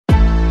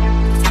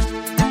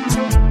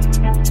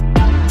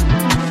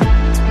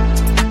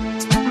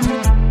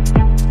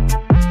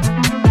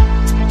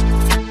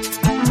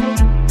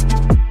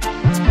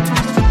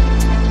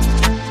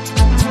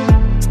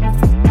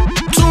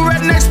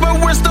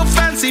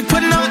fancy,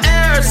 putting on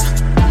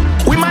airs.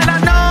 We might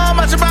not know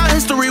much about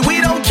history,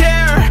 we don't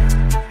care.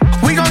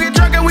 We gon' get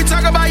drunk and we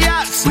talk about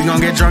yachts. We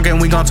gon' get drunk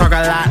and we gon' talk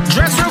a lot.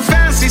 Dress real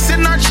fancy, sit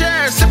in our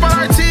chairs, sip on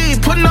our tea,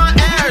 putting on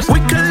airs. We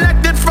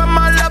collected from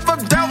our love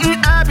of Downton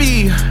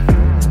Abbey.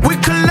 We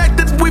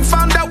collected, we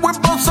found out we're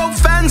both so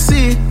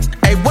fancy.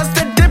 Hey, what's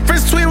the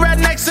difference between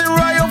rednecks and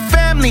royal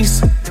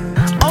families?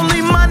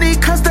 Only money,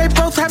 cause they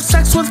both have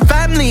sex with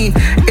family.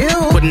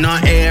 Ew. Putting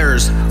on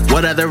airs.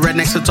 What other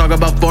rednecks to talk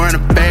about foreign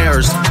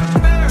affairs?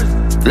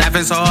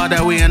 Laughing so hard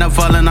that we end up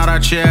falling out our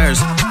chairs.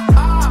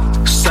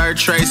 Sir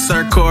Trey,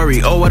 Sir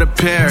Corey, oh what a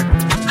pair.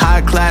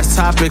 High class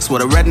topics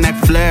with a redneck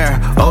flair.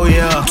 Oh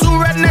yeah. Two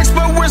rednecks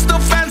but we're still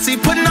fancy,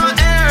 putting on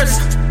airs.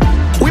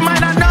 We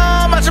might not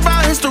know much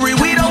about history,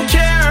 we don't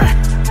care.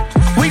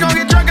 We gon'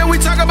 get drunk and we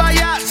talk about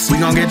yachts. We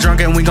gon' get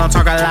drunk and we gon'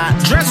 talk a lot.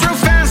 Dress real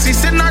fancy,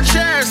 sit in our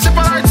chairs, sip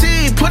on our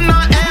tea, putting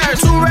on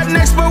airs. Two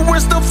rednecks but we're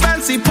still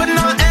fancy, putting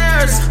on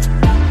airs.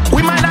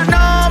 We might not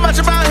know much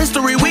about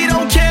history, we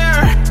don't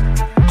care.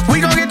 We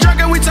gon' get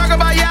drunk and we talk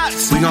about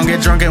yachts. We gon'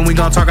 get drunk and we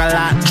gon' talk a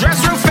lot.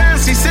 Dress real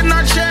fancy, sit in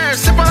our chairs,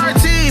 sip on our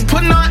tea,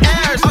 putting on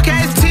airs.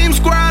 Okay, Team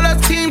Squirrel or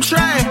Team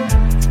Trey?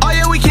 Oh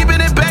yeah, we keeping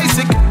it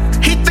basic.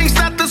 He thinks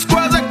that the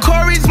squirrels at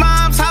Corey's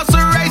mom's house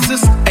are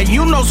racist. And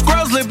you know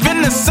squirrels live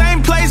in the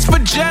same place for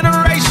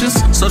generations.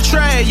 So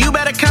Trey, you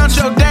better count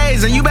your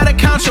days and you better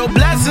count your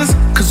blessings.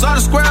 Cause all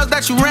the squirrels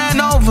that you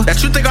ran over,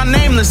 that you think are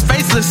nameless,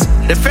 faceless,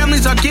 their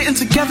families are getting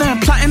together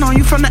and plotting on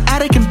you from the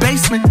attic and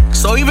basement.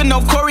 So even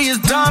though Corey is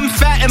dumb,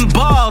 fat, and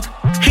bald,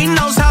 he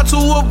knows how to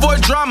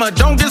avoid drama,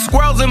 don't get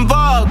squirrels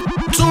involved.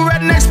 Two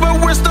rednecks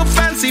but we're still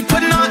fancy,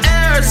 putting on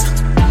airs.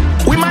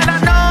 We might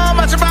not know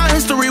much about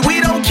history, we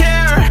don't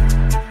care.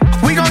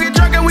 We gon' get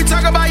drunk and we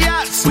talk about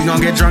yachts. We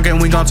gon' get drunk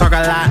and we gon' talk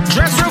a lot.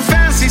 Dress real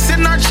fancy, sit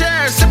in our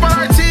chairs, sip on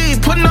our tea,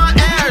 putting on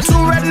airs. Two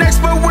rednecks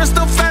but we're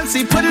still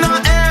fancy, putting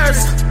on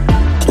airs.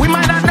 We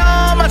might not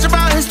know much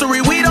about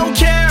history, we don't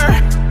care.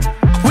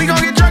 We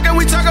gon' get drunk and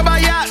we talk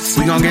about yachts.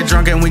 We gon' get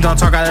drunk and we gon'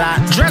 talk a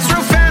lot. Dress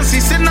real fancy,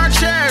 sit in our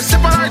chairs,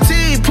 sip on our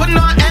tea, putting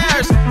on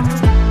airs.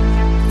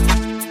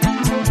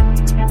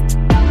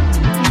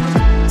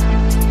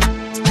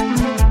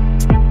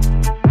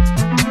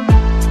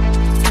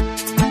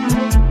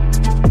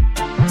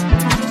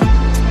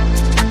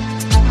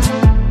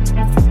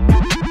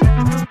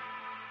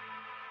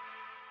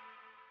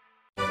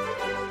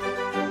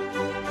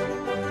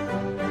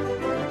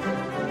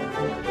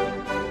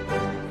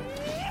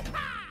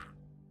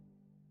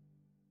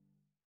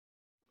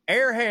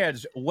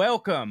 Airheads,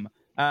 welcome.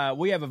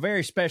 We have a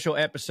very special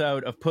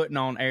episode of Putting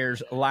on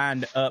Airs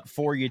lined up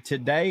for you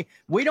today.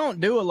 We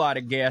don't do a lot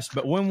of guests,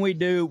 but when we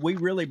do, we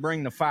really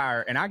bring the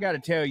fire. And I got to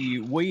tell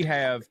you, we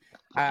have,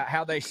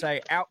 how they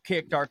say,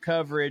 outkicked our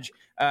coverage.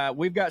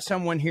 We've got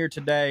someone here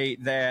today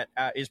that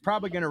is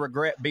probably going to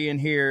regret being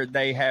here.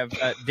 They have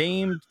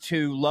deemed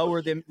to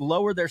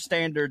lower their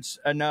standards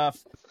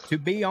enough to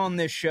be on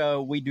this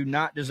show. We do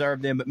not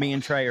deserve them, but me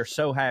and Trey are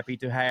so happy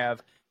to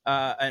have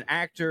an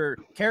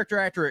character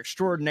actor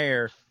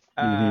extraordinaire,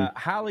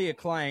 highly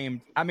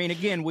acclaimed. I mean,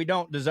 again, we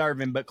don't deserve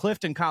him, but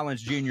Clifton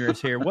Collins Jr.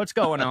 is here. What's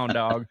going on,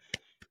 dog?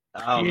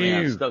 Oh,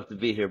 man, I'm stoked to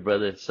be here,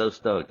 brother. So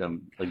stoked.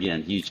 I'm,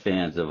 again, huge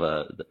fans of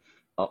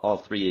all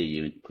three of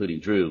you, including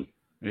Drew.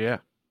 Yeah.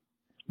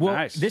 Well,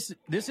 nice.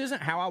 This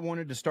isn't how I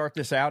wanted to start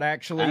this out,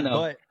 actually. I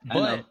know.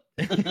 But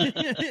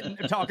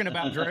talking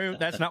about Drew,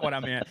 that's not what I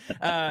meant.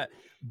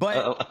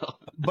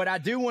 But I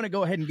do want to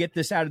go ahead and get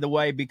this out of the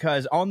way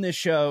because on this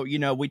show, you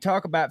know, we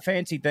talk about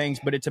fancy things,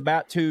 but it's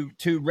about two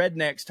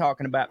rednecks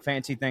talking about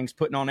fancy things,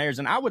 putting on airs.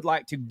 And I would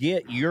like to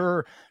get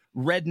your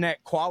redneck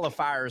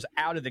qualifiers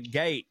out of the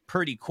gate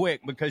pretty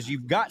quick because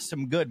you've got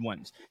some good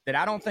ones that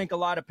I don't think a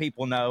lot of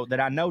people know, that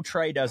I know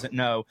Trey doesn't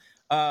know.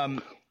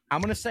 I'm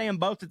going to say them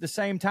both at the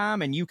same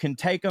time, and you can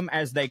take them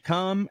as they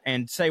come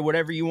and say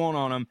whatever you want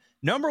on them.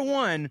 Number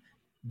one,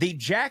 the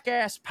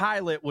Jackass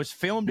pilot was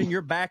filmed in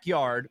your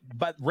backyard,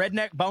 but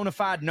redneck bona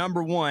fide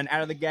number one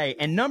out of the gate.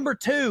 And number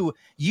two,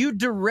 you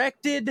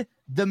directed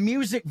the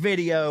music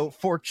video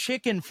for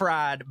Chicken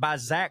Fried by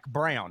Zach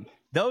Brown.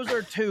 Those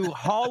are two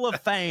Hall of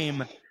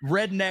Fame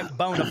redneck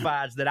bona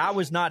fides that I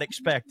was not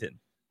expecting.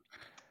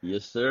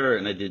 Yes, sir.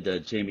 And I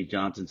did Jamie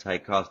Johnson's High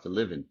Cost of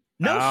Living.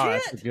 No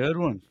shit. That's a good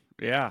one.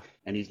 Yeah.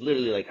 And he's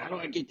literally like, how do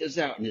I get this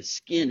out? And his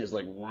skin is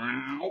like,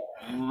 wow,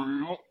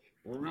 wow.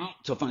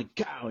 So finally,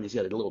 cow, and he's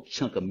got a little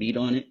chunk of meat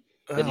on it.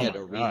 Then he had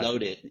to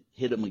reload it,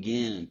 hit him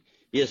again.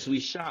 Yeah, so we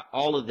shot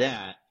all of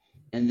that.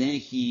 And then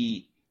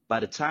by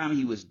the time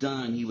he was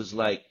done, he was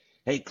like,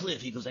 hey,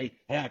 Cliff, he goes, hey,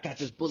 I got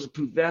this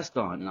bulletproof vest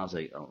on. And I was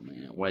like, oh,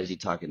 man, why is he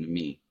talking to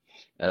me?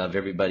 Out of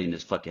everybody in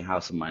this fucking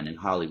house of mine in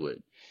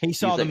Hollywood. He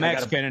saw the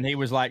Mexican and he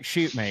was like,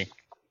 shoot me.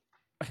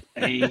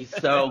 Hey,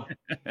 so,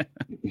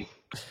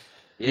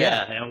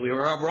 yeah, and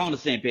we're on the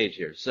same page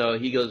here. So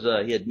he goes,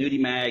 he had nudie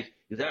mag.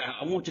 He goes,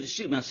 I want you to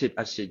shoot me. I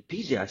said,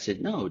 PJ, I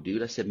said, no,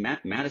 dude. I said,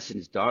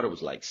 Madison's daughter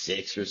was like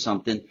 6 or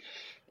something.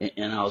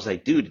 And I was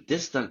like, dude, if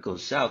this stunt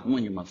goes south,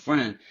 one, you're my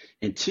friend.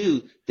 And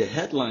two, the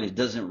headline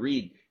doesn't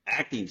read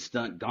acting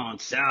stunt gone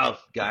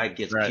south. Guy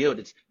gets killed.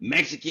 It's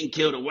Mexican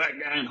killed a white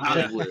guy in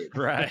Hollywood.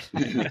 Right.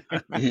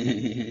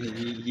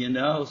 You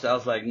know, so I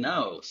was like,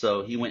 no.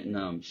 So he went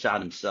and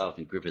shot himself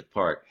in Griffith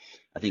Park.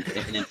 I think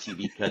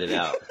MTV cut it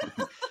out.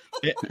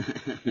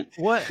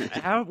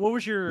 What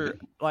was your,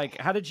 like,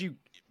 how did you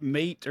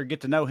meet or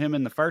get to know him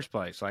in the first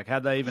place? Like,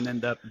 how'd they even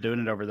end up doing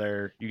it over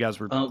there? You guys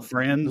were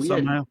friends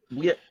somehow?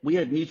 We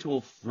had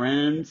mutual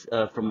friends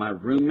from my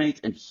roommates,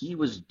 and he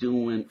was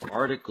doing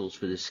articles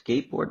for the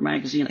skateboard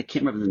magazine. I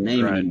can't remember the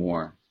name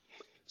anymore.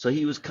 So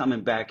he was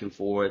coming back and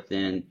forth,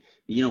 and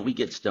you know, we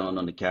get stoned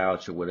on the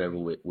couch or whatever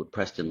with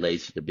Preston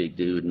Lacey, the big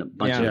dude, and a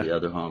bunch of the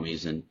other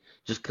homies, and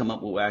just come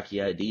up with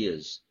wacky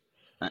ideas.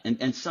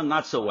 And some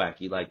not so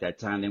wacky, like that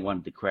time they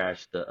wanted to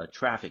crash the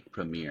Traffic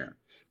premiere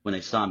when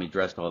they saw me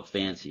dressed all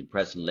fancy. And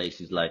Preston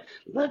Lacey's like,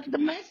 look at the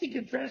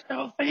Mexican dressed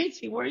all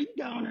fancy. Where are you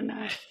going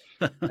tonight?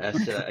 I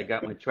said, I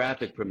got my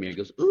Traffic premiere. He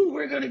goes, ooh,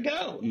 we're going to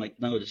go. I'm like,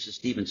 no, this is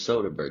Steven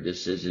Soderbergh.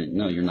 This isn't,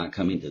 no, you're not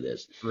coming to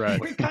this. Right.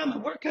 We're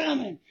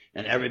coming.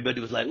 And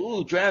everybody was like,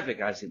 ooh,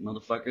 Traffic. I said,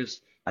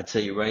 motherfuckers, I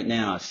tell you right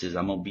now, I says,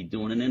 I'm going to be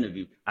doing an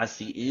interview. I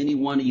see any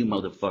one of you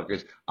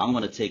motherfuckers, I'm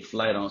going to take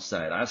flight on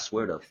sight. I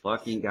swear to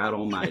fucking God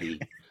Almighty.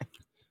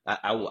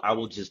 I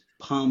will just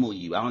pummel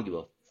you. I don't give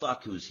a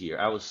fuck who's here.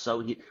 I was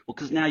so here. Well,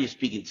 because now you're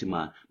speaking to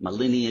my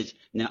lineage.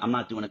 Now I'm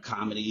not doing a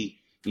comedy.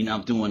 You know,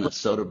 I'm doing a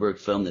Soderbergh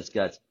film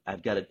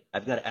I've got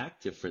to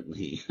act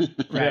differently.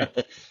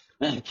 Right.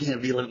 I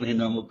can't be like my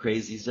normal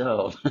crazy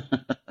self.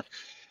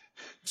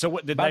 So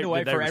what did By the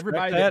way, for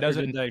everybody that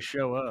doesn't, did they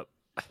show up?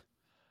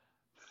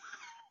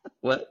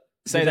 What?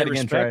 Say that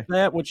again, Trey.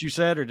 That what you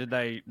said, or did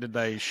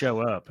they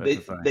show up?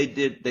 They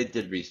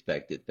did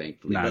respect it,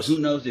 thankfully. Nice. But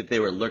who knows if they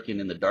were lurking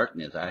in the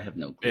darkness? I have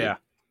no clue. Yeah.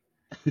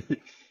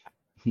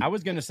 I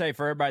was going to say,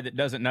 for everybody that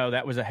doesn't know,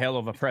 that was a hell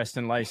of a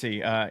Preston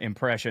Lacey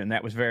impression.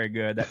 That was very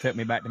good. That took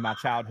me back to my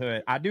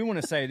childhood. I do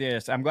want to say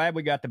this. I'm glad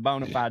we got the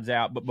bona fides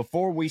out, but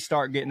before we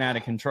start getting out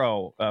of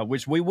control,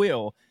 which we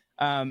will,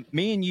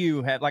 me and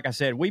you had, like I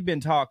said, we've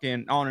been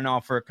talking on and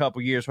off for a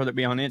couple years, whether it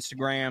be on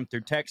Instagram,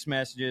 through text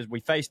messages.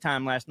 We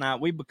FaceTime last night.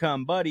 We've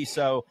become buddies.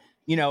 So,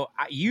 you know,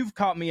 you've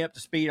caught me up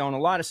to speed on a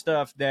lot of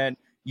stuff that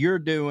you're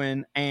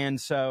doing. And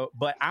so,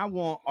 but I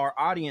want our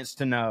audience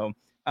to know,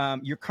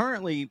 you're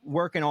currently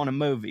working on a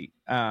movie,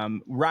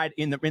 right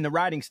in the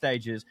writing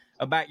stages,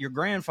 about your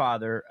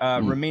grandfather,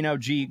 Ramiro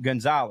G.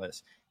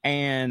 Gonzalez.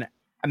 And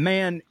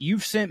man,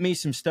 you've sent me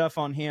some stuff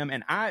on him,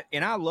 and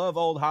I love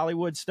old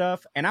Hollywood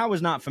stuff, and I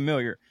was not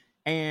familiar.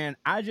 And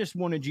I just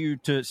wanted you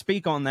to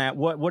speak on that,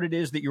 what it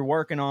is that you're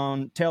working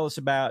on. Tell us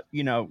about,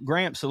 you know,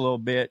 Gramps a little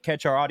bit,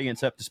 catch our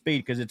audience up to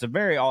speed, because it's a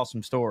very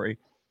awesome story.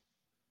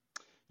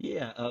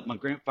 Yeah, my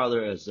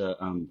grandfather is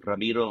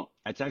Ramiro.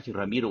 It's actually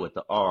Ramiro with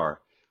the R.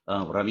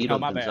 Ramiro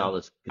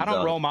Gonzalez. I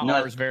don't roll my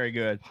R's very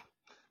good.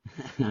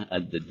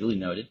 Duly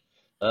noted.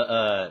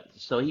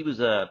 So he was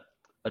a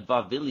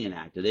vaudevillian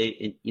actor.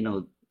 You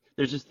know,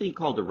 there's this thing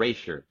called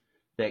erasure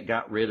that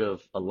got rid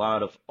of a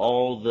lot of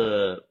all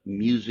the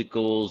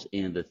musicals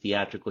and the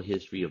theatrical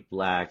history of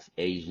blacks,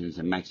 Asians,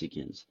 and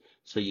Mexicans.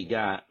 So you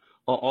got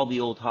all the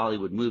old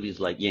Hollywood movies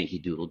like Yankee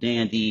Doodle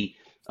Dandy,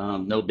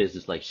 No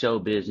Business Like Show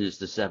Business,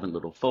 The Seven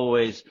Little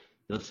Foys,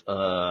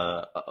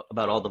 about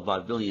all the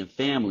vaudevillian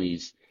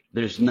families.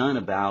 There's none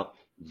about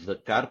the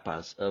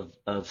carpas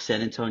of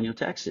San Antonio,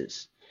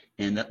 Texas.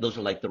 And those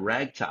are like the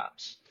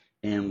ragtops.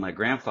 And my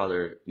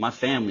grandfather, my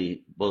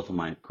family, both of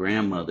my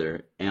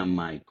grandmother and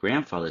my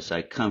grandfather's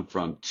side, come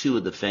from two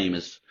of the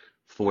famous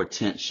four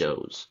tent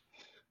shows.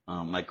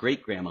 My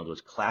great-grandmother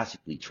was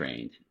classically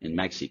trained in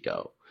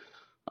Mexico,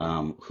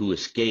 who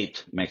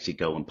escaped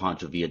Mexico when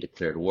Pancho Villa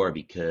declared war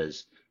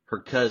because her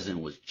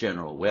cousin was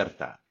General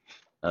Huerta,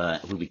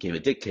 who became a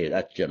dictator.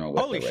 That's General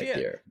Huerta. Holy shit.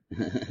 There.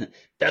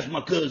 That's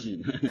my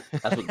cousin.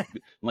 That's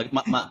what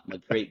my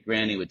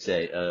great-granny would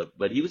say.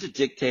 But he was a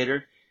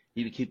dictator.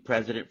 He became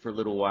president for a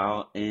little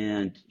while,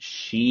 and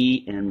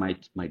she and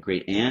my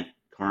great aunt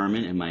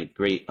Carmen and my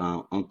great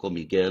uncle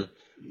Miguel,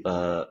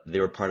 they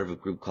were part of a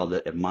group called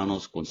the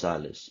Hermanos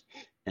Gonzalez,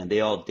 and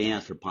they all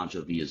danced for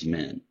Pancho Villa's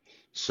men.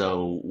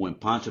 So when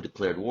Pancho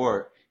declared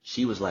war,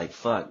 she was like,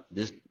 "Fuck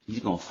this!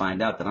 He's gonna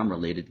find out that I'm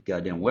related to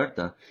goddamn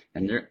Huerta,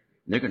 and they're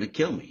gonna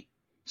kill me."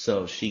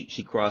 So she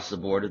crossed the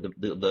border.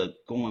 The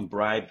going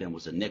bribe then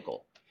was a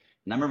nickel.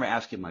 And I remember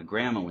asking my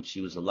grandma when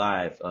she was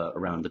alive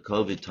around the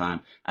COVID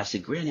time, I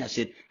said, Granny, I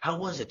said, how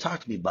was it?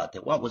 Talk to me about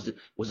that. What was it?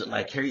 Was it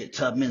like Harriet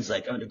Tubman's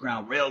like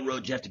Underground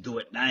Railroad? You have to go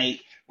at night,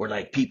 or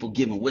like people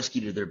giving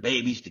whiskey to their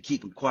babies to keep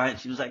them quiet?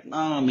 She was like,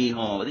 no,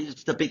 mijo, it's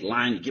just a big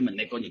line. You give them a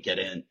nickel and you get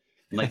in.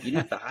 I'm like, you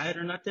didn't have to hide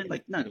or nothing?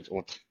 Like, no,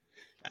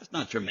 that's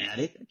not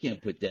dramatic. I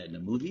can't put that in a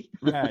movie.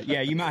 Right.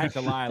 Yeah, you might have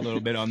to lie a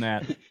little bit on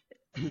that.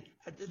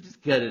 I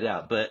just cut it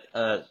out. But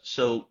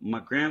so my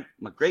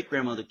great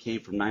grandmother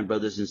came from 9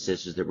 brothers and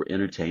sisters that were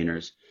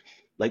entertainers,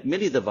 like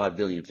many of the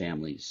vaudevillian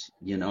families,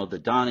 you know, the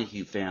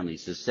Donahue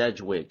families, the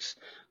Sedgwicks,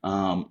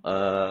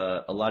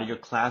 a lot of your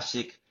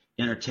classic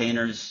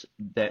entertainers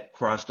that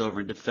crossed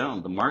over into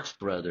film. The Marx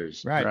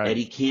Brothers, Right.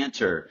 Eddie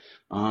Cantor,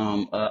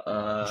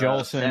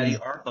 Jolson. Fatty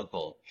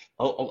Arbuckle.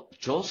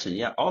 Jolson,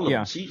 yeah, all of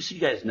them. So you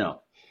guys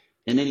know.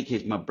 In any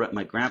case,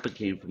 my grandpa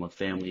came from a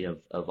family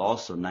of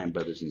also 9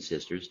 brothers and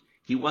sisters.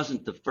 He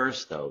wasn't the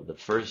first, though. The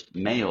first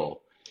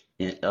male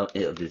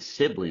of his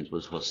siblings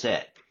was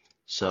Jose.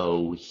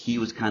 So he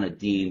was kind of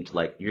deemed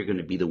like, you're going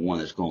to be the one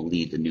that's going to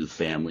lead the new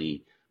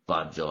family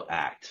vaudeville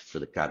act for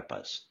the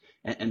Carpas.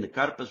 And the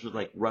Carpas was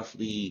like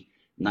roughly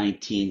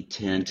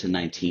 1910 to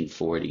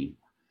 1940.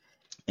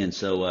 And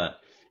so it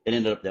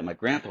ended up that my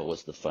grandpa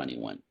was the funny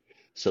one.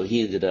 So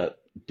he ended up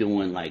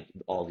doing like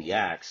all the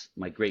acts.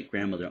 My great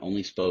grandmother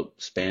only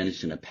spoke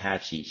Spanish and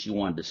Apache. She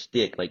wanted to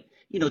stick like,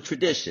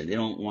 tradition. They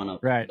don't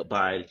want to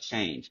abide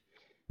change.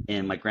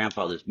 And my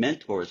grandfather's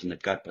mentors in the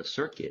Carpa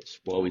circuits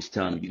were always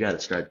telling him, you got to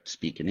start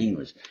speaking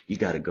English. You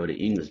got to go to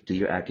English, do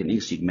your act in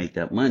English so you can make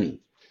that money.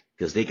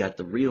 Because they got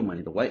the real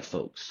money, the white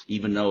folks.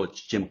 Even though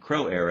it's Jim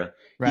Crow era,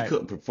 he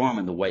couldn't perform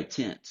in the white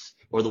tents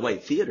or the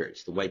white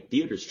theaters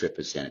strip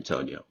in San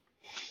Antonio.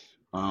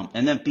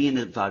 And then being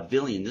a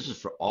vaudevillian, this is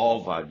for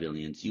all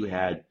vaudevillians. You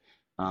had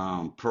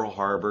Pearl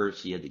Harbor,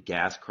 so you had the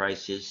gas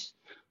crisis.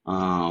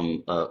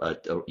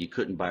 You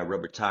couldn't buy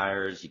rubber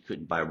tires. You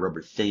couldn't buy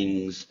rubber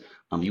things.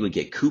 You would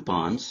get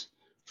coupons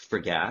for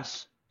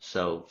gas.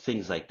 So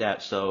things like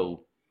that.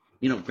 So,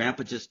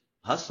 Grandpa just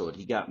hustled.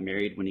 He got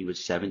married when he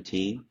was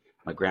 17.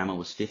 My grandma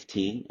was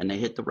 15, and they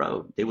hit the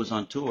road. They was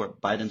on tour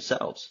by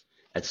themselves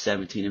at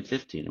 17 and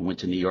 15 and went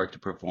to New York to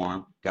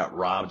perform, got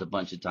robbed a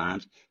bunch of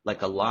times,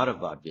 like a lot of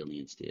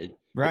vaudevillians did.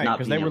 Right,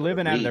 because they were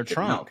living out of their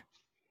trunk.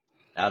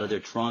 Out of their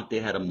trunk.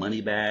 They had a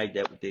money bag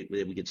that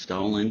would get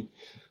stolen.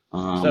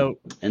 Go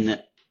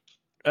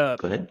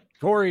ahead.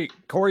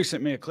 Corey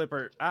sent me a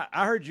clipper.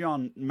 I heard you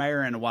on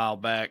Marin a while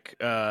back,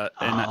 so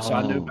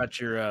I knew about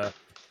your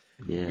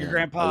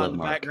grandpa in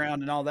the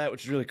background and all that,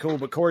 which is really cool.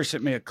 But Corey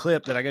sent me a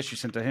clip that I guess you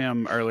sent to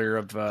him earlier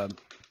of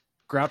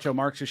Groucho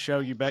Marx's show,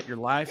 You Bet Your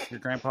Life. Your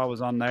grandpa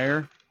was on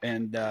there,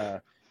 and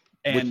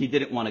which he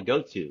didn't want to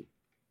go to.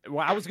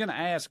 Well, I was going to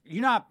ask,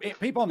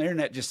 people on the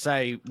internet just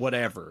say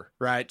whatever,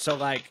 right? So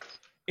like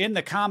in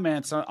the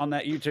comments on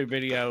that YouTube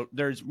video,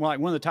 there's like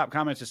one of the top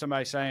comments is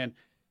somebody saying,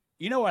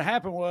 what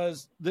happened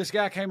was this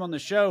guy came on the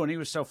show and he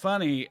was so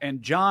funny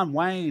and John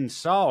Wayne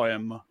saw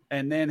him.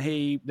 And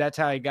then that's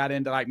how he got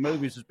into like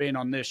movies, was being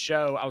on this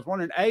show. I was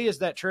wondering, A, is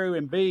that true?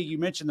 And B, you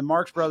mentioned the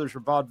Marx Brothers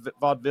were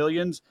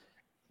vaudevillians.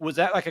 Was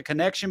that like a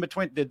connection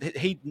did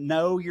he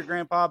know your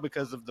grandpa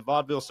because of the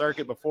vaudeville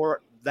circuit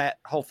before that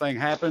whole thing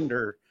happened,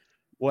 or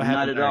what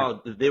happened? Not at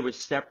all. They were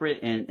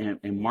separate,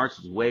 and Marx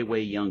was way,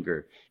 way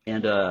younger.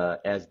 And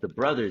as the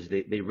brothers,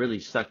 they really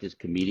sucked as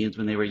comedians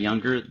when they were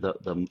younger.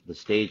 The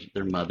stage,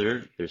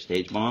 their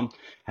stage mom,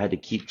 had to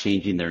keep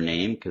changing their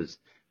name because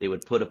they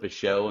would put up a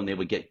show and they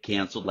would get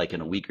canceled like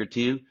in a week or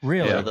two.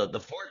 Really? Yeah.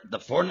 The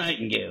Four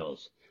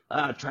Nightingales.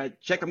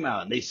 Check them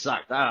out. And they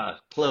sucked.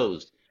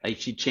 Closed.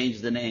 She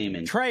changed the name.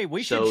 And Trey,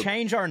 we should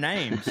change our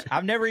names.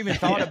 I've never even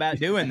thought about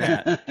doing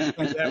that.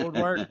 Think that would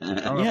work? I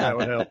don't know if that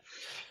would help.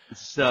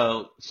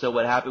 So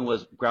what happened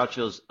was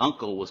Groucho's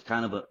uncle was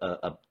kind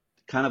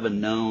of a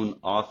known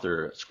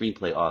author,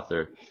 screenplay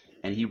author,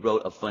 and he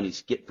wrote a funny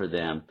skit for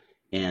them.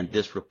 And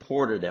this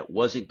reporter that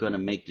wasn't going to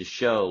make the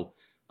show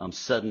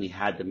suddenly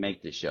had to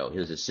make the show.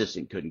 His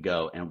assistant couldn't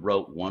go, and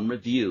wrote one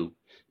review,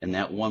 and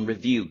that one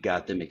review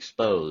got them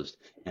exposed,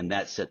 and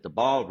that set the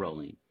ball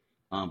rolling.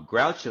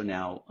 Groucho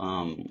now,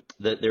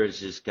 there's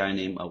this guy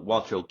named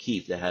Walter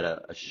O'Keefe that had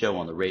a show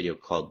on the radio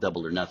called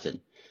Double or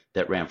Nothing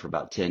that ran for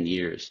about 10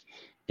 years.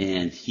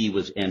 And he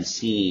was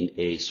emceeing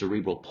a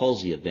cerebral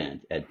palsy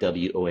event at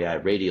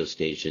WOAI radio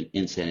station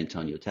in San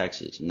Antonio,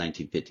 Texas in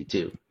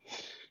 1952.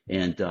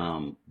 And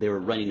they were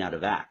running out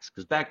of acts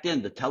because back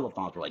then the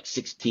telephones were like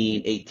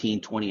 16,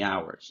 18, 20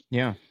 hours.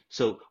 Yeah.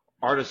 So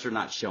artists are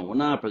not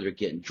showing up, or they're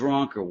getting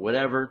drunk or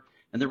whatever,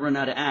 and they're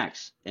running out of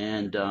acts.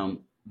 And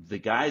the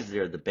guys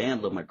there, the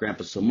band, loved my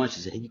grandpa so much,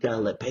 he said, hey, you got to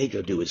let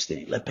Pedro do his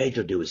thing. Let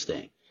Pedro do his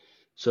thing.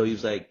 So he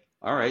was like,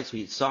 all right. So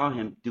he saw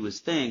him do his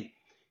thing.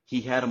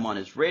 He had him on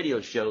his radio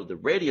show. The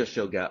radio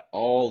show got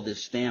all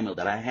this family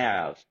that I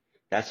have.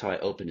 That's how I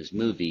opened his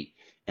movie.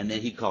 And then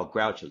he called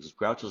Groucho because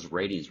Groucho's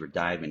ratings were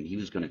diving. He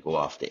was going to go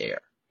off the air.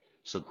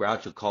 So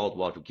Groucho called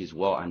Walter Keys.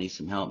 Well, I need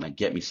some help, man.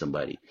 Get me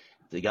somebody.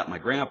 They got my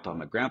grandpa.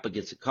 My grandpa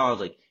gets a call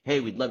like, hey,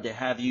 we'd love to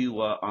have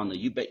you on the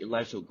You Bet Your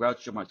Life show.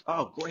 Groucho Marx.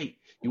 Oh, great.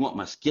 You want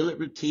my skillet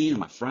routine, or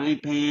my frying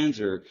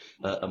pans, or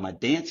my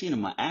dancing, or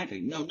my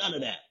acting? No, none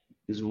of that.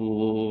 He goes,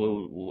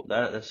 well,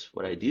 that's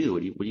what I do.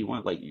 What do you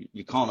want? Like,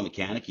 you're calling a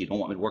mechanic. You don't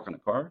want me to work on a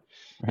car?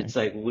 Right. It's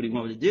like, what do you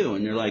want me to do?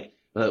 And they're like,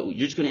 you're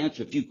just going to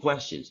answer a few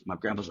questions. My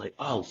grandpa's like,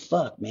 oh,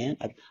 fuck, man.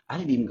 I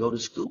didn't even go to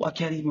school. I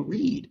can't even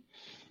read.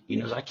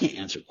 I can't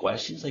answer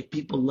questions. Like,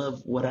 people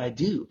love what I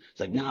do.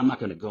 It's like, no, I'm not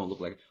going to go and look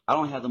like I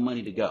don't have the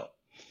money to go.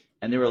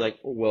 And they were like,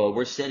 well,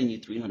 we're sending you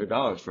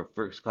 $300 for a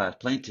first class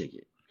plane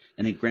ticket.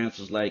 And then Gramps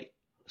was like,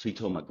 so he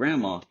told my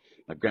grandma.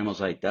 My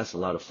grandma's like, that's a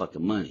lot of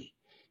fucking money.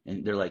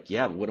 And they're like,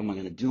 yeah, but what am I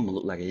going to do? I'm going to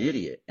look like an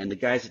idiot. And the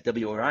guys at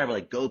WRI were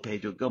like, go,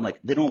 Pedro, go. I'm like,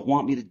 they don't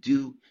want me to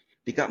do,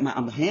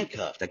 I'm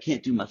handcuffed. I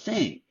can't do my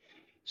thing.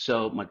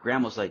 So my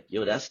grandma's like,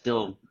 yo, that's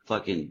still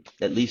fucking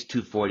at least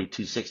 240,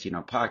 260 in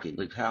our pocket.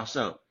 Like, how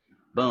so?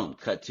 Boom,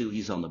 cut to,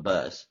 he's on the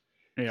bus.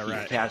 Yeah,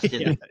 right. Cashed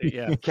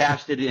it,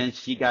 cashed it in.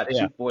 She got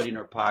 240 in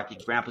her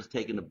pocket. Grandpa's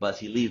taking the bus.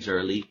 He leaves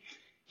early.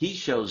 He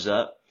shows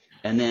up,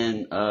 and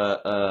then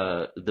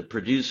the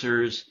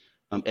producers,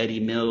 Eddie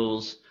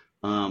Mills,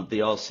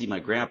 they all see my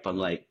grandpa. I'm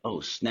like,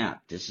 oh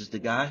snap, this is the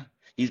guy.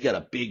 He's got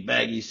a big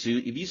baggy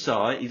suit. If you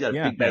saw it, he's got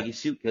a big baggy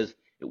suit because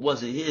it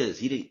wasn't his.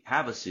 He didn't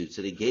have a suit,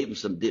 so they gave him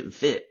some didn't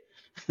fit.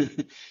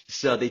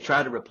 So they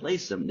tried to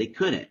replace him. They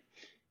couldn't.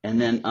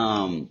 And then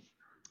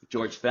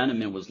George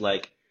Fenneman was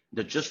like,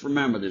 just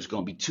remember, there's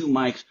going to be 2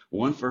 mics,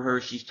 one for her,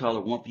 she's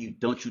taller, one for you,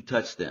 don't you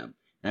touch them.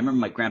 And I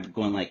remember my grandpa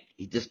going like,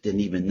 he just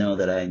didn't even know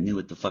that I knew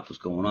what the fuck was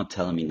going on,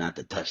 telling me not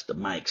to touch the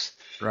mics.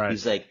 Right.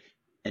 He's like,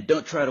 and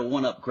don't try to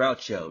one-up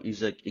Groucho.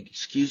 He's like,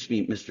 excuse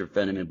me, Mr.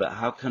 Fenneman, but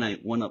how can I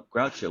one-up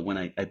Groucho when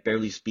I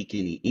barely speak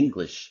any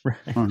English?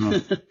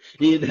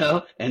 You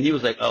know? And he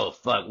was like, oh,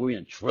 fuck, we're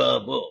in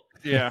trouble.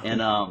 Yeah.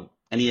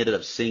 And he ended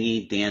up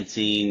singing,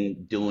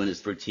 dancing, doing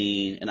his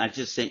routine. And I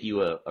just sent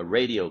you a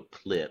radio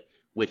clip,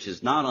 which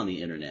is not on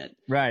the internet.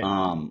 Right.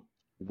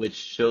 Which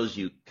shows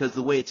you, because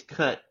the way it's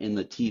cut in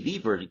the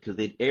TV version, because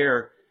they'd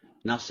air,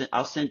 and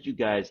I'll send you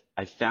guys,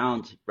 I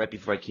found, right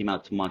before I came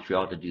out to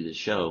Montreal to do this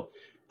show,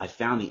 I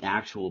found the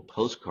actual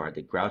postcard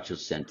that Groucho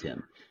sent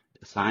him,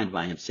 signed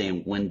by him,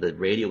 saying when the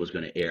radio was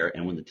going to air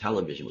and when the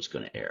television was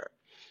going to air.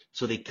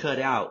 So they cut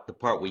out the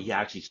part where he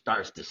actually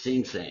starts to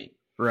sing.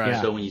 Right.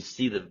 Yeah. So when you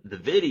see the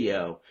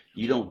video,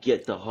 you don't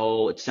get the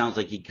whole, it sounds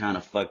like he kind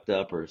of fucked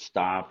up or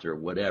stopped or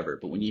whatever.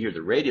 But when you hear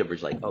the radio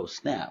version, like, oh,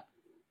 snap.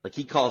 Like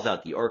he calls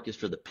out the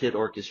orchestra, the pit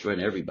orchestra,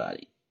 and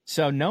everybody.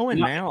 So knowing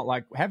now,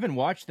 like having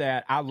watched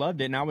that, I loved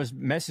it, and I was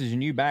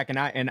messaging you back, and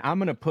I'm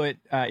gonna put,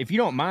 if you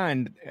don't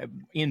mind,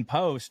 in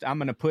post, I'm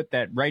gonna put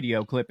that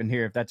radio clip in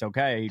here if that's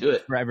okay. Do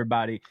it for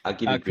everybody. I'll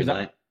give you a green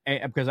light.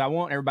 Because I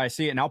want everybody to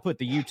see it, and I'll put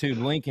the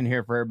YouTube link in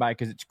here for everybody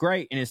because it's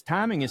great and his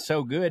timing is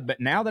so good. But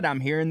now that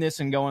I'm hearing this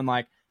and going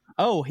like,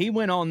 oh, he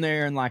went on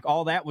there and like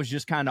all that was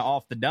just kind of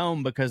off the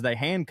dome because they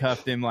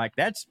handcuffed him, like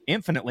that's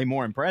infinitely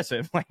more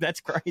impressive. Like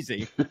that's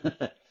crazy.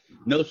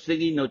 No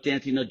singing, no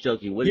dancing, no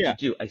joking. What did you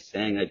do? I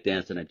sang, I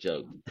danced, and I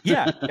joked.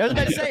 Yeah, I was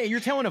about to say, you're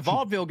telling a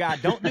vaudeville guy,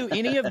 don't do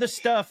any of the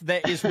stuff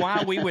that is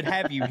why we would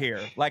have you here.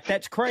 Like,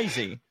 that's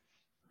crazy.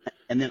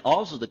 And then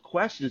also the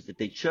questions that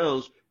they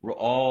chose were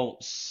all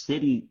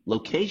city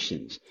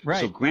locations. Right.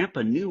 So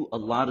Grandpa knew a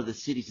lot of the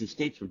cities and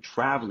states from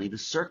traveling the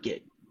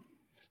circuit.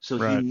 So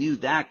he knew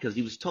that because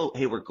he was told,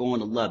 hey, we're going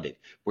to Lubbock.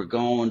 We're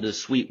going to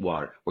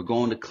Sweetwater. We're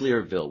going to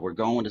Clearville. We're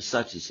going to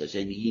such and such.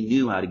 And he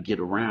knew how to get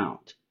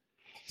around.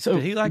 So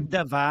did he like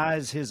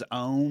devise his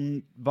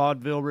own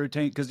vaudeville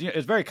routine? Because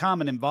it's very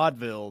common in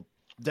vaudeville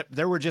that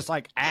there were just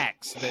like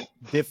acts that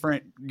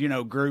different,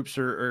 groups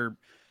or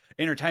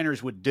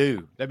entertainers would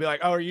do. They'd be like,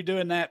 oh, are you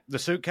doing the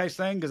suitcase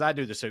thing? Because I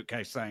do the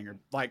suitcase thing, or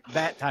like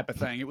that type of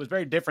thing. It was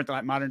very different than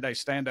like modern day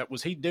stand up.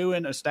 Was he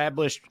doing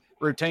established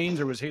routines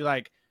or was he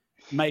like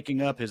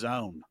making up his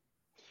own?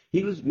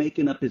 He was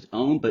making up his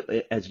own, but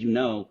as you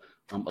know,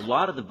 a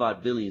lot of the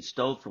vaudevillians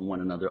stole from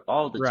one another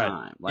all the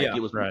time. Like it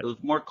was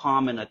more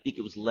common. I think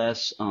it was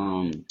less,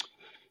 they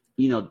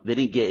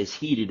didn't get as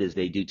heated as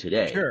they do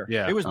today. Sure.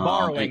 Yeah. It was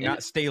borrowing,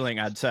 not stealing,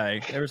 I'd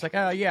say. It was like,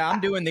 oh yeah,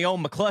 I'm doing the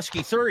old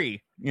McCluskey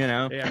 3,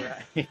 Yeah.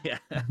 Right. Yeah.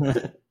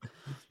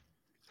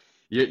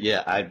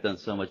 Yeah. I've done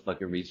so much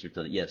fucking research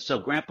on it. Yeah. So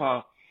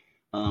Grandpa,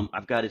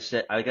 I got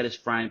his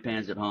frying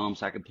pans at home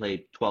so I could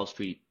play 12th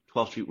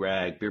Street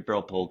Rag, Beer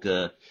Barrel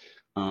Polka,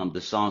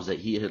 the songs that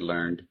he had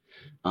learned.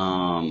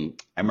 I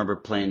remember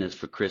playing this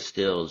for Chris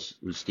Stills,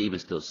 who's Steven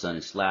Stills' son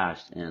in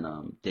Slash,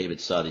 and David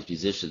saw these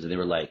musicians, and they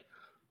were like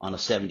on a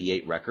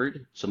 78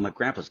 record. So my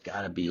grandpa's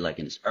got to be like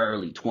in his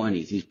early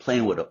 20s. He's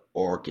playing with an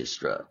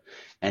orchestra,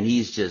 and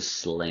he's just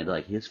slaying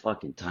like his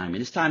fucking timing.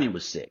 His timing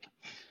was sick.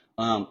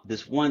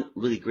 This one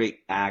really great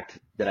act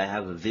that I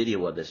have a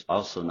video of that's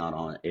also not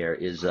on air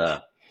is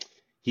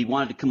he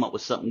wanted to come up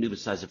with something new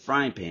besides the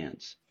frying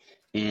pans.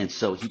 And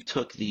so he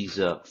took these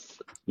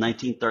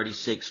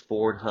 1936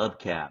 Ford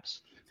hubcaps,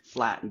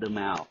 flattened them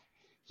out.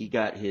 He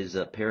got his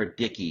pair of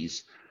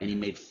Dickies, and he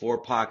made 4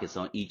 pockets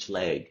on each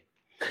leg.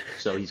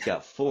 So he's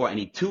got 4, and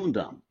he tuned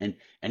them. And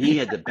he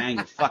had to bang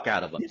the fuck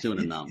out of them,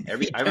 tuning them.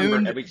 I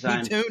remember every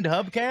time. He tuned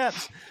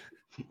hubcaps?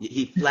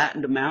 He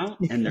flattened them out,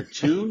 and they're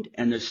tuned,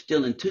 and they're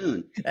still in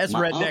tune. That's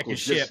redneck as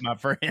shit, my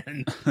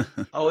friend.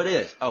 Oh, it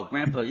is. Oh,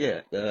 Grandpa,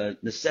 yeah.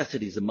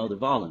 Necessity is the mother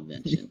of all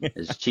invention,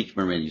 as Cheech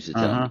Marin used to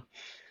tell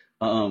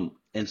me.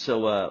 And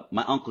so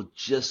my uncle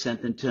just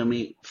sent them to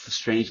me.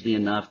 Strangely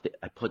enough,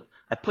 I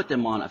put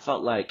them on. I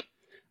felt like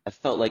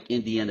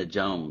Indiana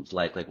Jones.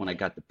 Like when I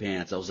got the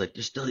pants, I was like,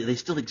 they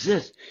still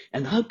exist,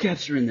 and the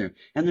hubcaps are in there,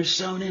 and they're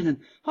sewn in, and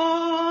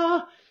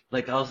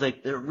like I was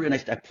like, they're real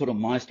nice. I put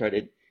them on.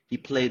 He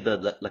played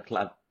the La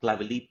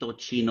Clavelito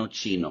Chino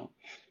Chino,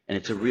 and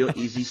it's a real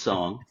easy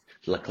song,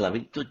 La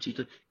Clavelito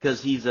Chino,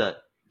 because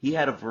he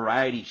had a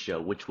variety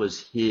show, which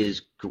was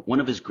one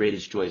of his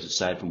greatest joys,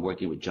 aside from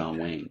working with John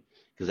Wayne,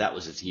 because that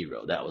was his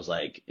hero. That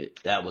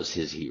was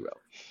his hero.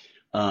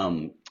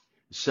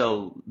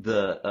 So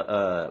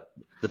the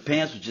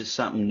pants was just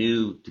something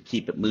new to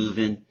keep it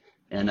moving,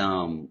 and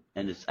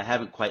I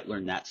haven't quite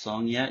learned that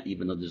song yet,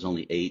 even though there's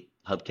only 8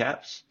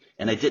 hubcaps,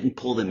 and I didn't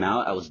pull them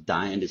out. I was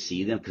dying to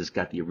see them because it's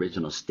got the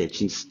original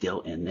stitching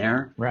still in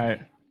there.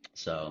 Right.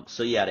 So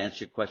yeah, to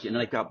answer your question,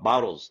 and I got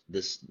bottles,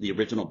 the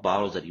original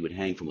bottles that he would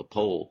hang from a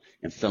pole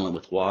and fill them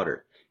with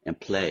water and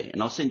play.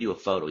 And I'll send you a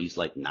photo. He's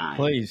like 9.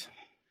 Please.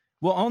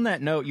 Well, on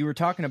that note, you were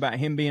talking about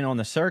him being on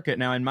the circuit.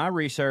 Now, in my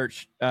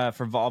research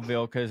for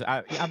vaudeville, because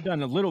I've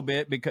done a little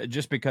bit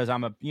because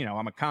I'm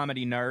a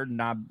comedy nerd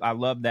and I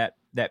love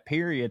that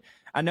period.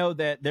 I know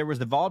that there was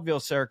the vaudeville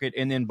circuit,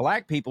 and then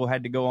black people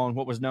had to go on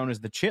what was known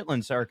as the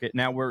Chitlin circuit.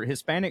 Now, were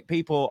Hispanic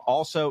people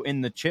also in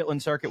the Chitlin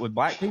circuit with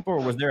black people,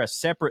 or was there a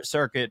separate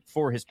circuit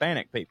for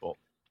Hispanic people?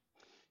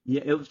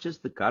 Yeah, it was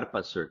just the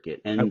Carpa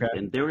circuit, and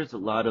there was a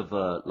lot of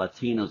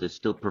Latinos that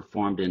still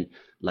performed in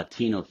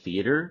Latino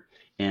theater.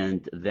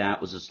 And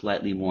that was a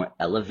slightly more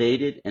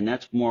elevated, and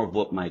that's more of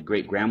what my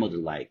great grandmother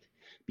liked,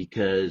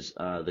 because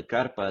the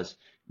carpas,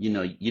 you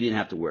didn't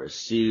have to wear a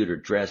suit or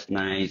dress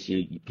nice.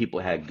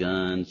 People had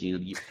guns.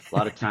 A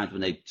lot of times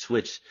when they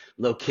switched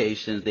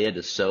locations, they had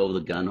to sew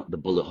the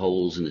bullet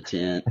holes in the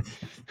tent.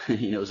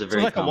 It was a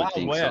very like common a Wild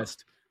thing. West.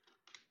 So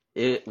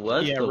it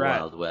was the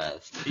right. Wild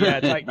West. Yeah,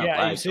 it's like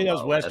you see those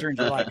Wild westerns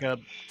West. where like a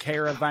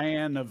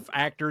caravan of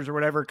actors or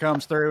whatever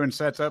comes through and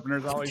sets up, and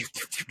there's all these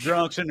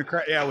drunks in the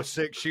crowd, with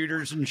 6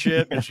 shooters and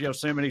shit, and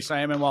Yosemite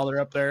salmon while they're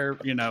up there,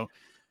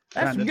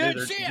 That's some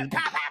good shit.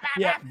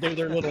 Do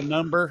their little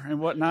number and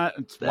whatnot.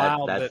 It's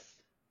wild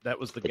that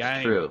was the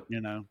game. True.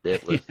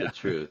 It was the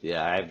truth.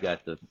 Yeah, I've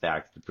got the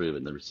facts to prove it,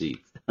 and the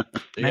receipts.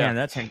 Man,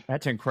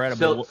 that's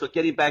incredible. So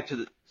getting back to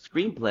the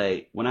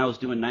screenplay, when I was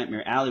doing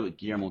Nightmare Alley with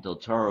Guillermo del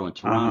Toro in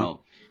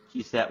Toronto,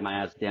 he sat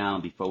my ass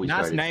down before we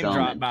started nice name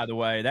filming. drop, by the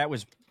way. That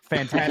was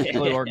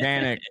fantastically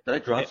organic. Did I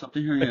drop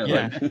something here?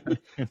 Yeah.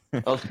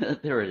 Oh,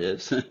 there it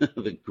is.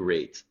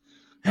 Great.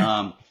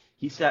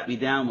 He sat me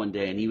down one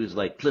day and he was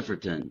like,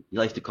 Clifferton. He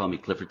likes to call me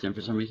Clifferton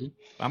for some reason.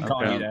 I'm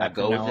calling you that. I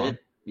go with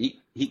it.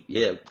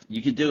 Yeah,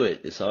 you can do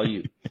it. It's all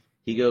you.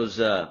 He goes,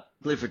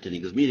 Clifferton. He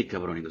goes, Mira,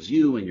 cabrón. He goes,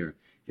 you and your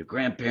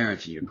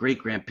grandparents and your great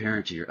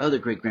grandparents and your other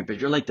great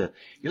grandparents. You're like the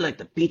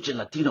pinche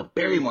Latino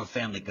Barrymore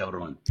family,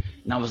 cabrón.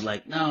 And I was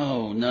like,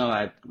 no,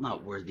 I'm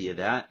not worthy of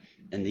that.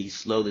 And he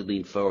slowly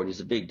leaned forward. He's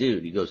a big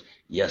dude. He goes,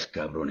 yes,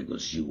 cabrón. He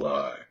goes, you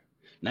are.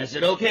 And I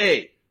said,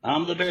 okay,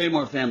 I'm the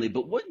Barrymore family,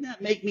 but wouldn't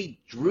that make me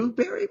Drew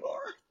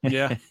Barrymore?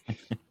 Yeah.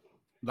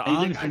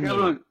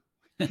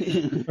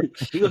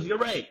 He goes, you're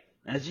right.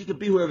 As you can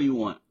be whoever you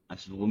want. I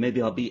said, well,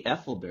 maybe I'll be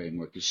Ethel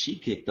Barrymore because she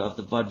kicked off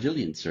the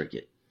vaudevillian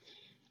circuit.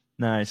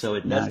 Nice. So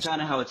that's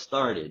kind of how it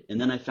started.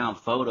 And then I found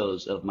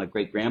photos of my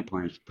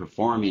great-grandparents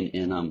performing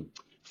in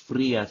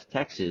Frias,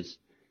 Texas.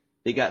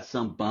 They got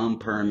some bum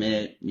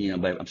permit,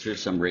 but I'm sure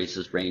some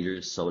racist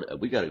rangers. So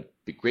we got a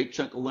great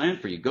chunk of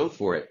land for you. Go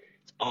for it.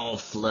 It's all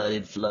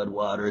flood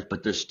waters,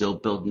 but they're still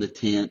building the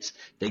tents.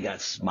 They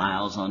got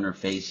smiles on their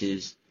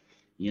faces.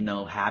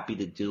 Happy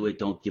to do it.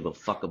 Don't give a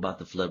fuck about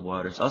the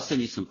floodwaters. I'll send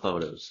you some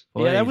photos.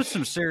 Yeah, that was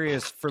some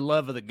serious for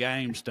love of the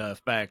game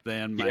stuff back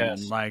then, man.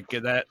 Yes. Like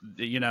that,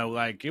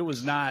 like it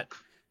was not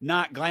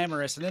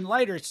glamorous. And then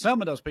later,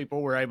 some of those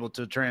people were able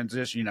to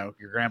transition,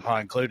 your grandpa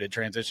included,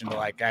 transition to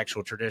like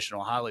actual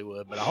traditional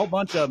Hollywood. But a whole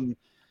bunch of them,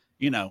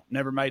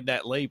 never made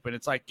that leap. And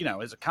it's like,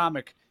 as a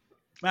comic,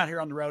 I'm out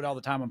here on the road all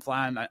the time. I'm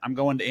flying. I'm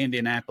going to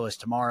Indianapolis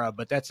tomorrow,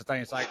 but that's the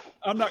thing. It's like,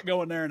 I'm not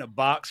going there in a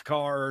box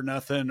car or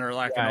nothing, or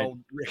like an old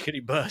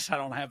rickety bus. I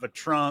don't have a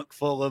trunk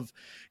full of,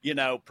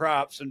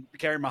 props and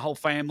carry my whole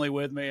family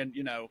with me. And,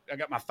 I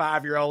got my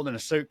 5-year-old in a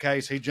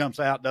suitcase. He jumps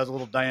out, does a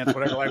little dance,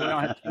 whatever. Like, we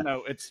don't have,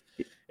 it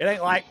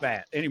ain't like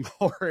that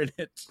anymore. And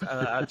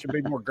I should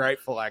be more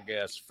grateful, I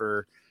guess,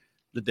 for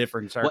the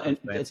different circumstances.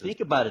 Well, and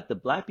think about it. The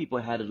black people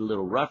had it a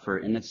little rougher,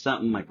 and it's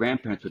something my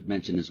grandparents would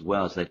mention as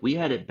well. It's like, we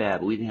had it bad,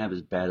 but we didn't have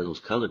as bad as those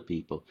colored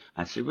people.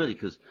 I said, really?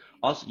 Because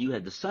also you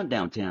had the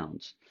sundown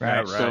towns.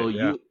 Right.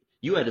 So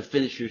you had to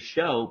finish your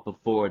show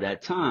before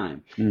that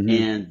time. Mm-hmm.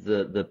 And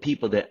the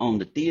people that owned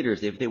the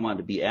theaters, if they wanted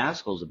to be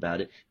assholes about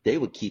it, they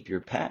would keep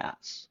your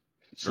pass.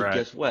 So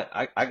guess what?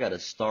 I got a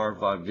star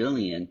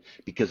vaudevillian,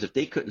 because if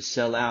they couldn't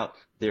sell out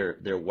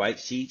their white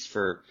seats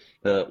for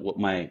what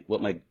my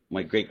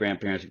great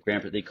grandparents and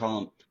grandparents, they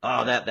call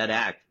them, that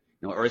act,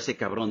 or ese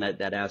cabrón,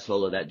 that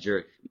asshole or that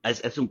jerk,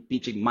 es un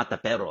pinche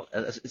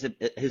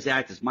mataperros. His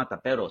act is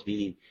mataperros,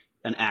 meaning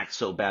an act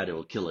so bad it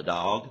will kill a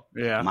dog.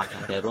 Yeah.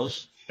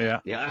 Mataperros. Yeah.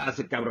 Yeah, ese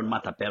cabrón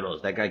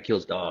mataperros. That guy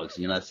kills dogs.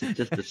 It's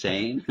just the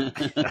same.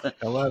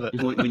 I love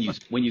it.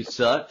 when you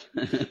suck.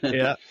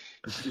 Yeah.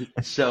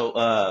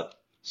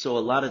 So a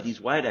lot of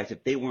these white acts,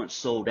 if they weren't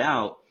sold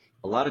out,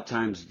 a lot of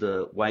times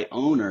the white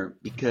owner,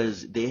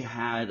 because they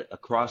had a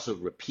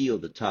crossover appeal,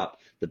 the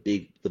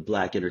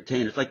black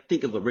entertainers. Like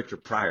think of a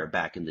Richard Pryor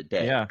back in the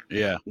day. Yeah.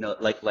 Yeah. You know,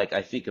 like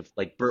I think of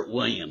like Burt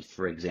Williams,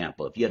 for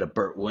example. If you had a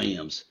Burt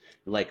Williams,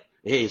 like,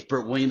 hey, is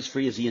Burt Williams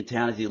free? Is he in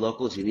town? Is he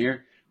local? Is he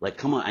near? Like,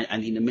 come on, I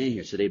need him in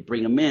here. So they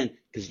bring him in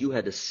because you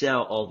had to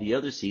sell all the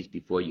other seats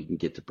before you can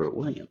get to Burt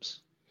Williams.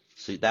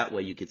 So that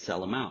way you could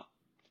sell them out.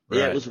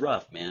 Yeah, Right. it was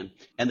rough, man.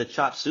 And the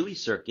chop suey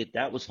circuit,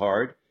 that was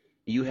hard.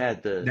 You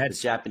had the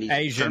Japanese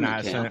Asian,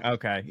 internment camp.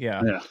 okay,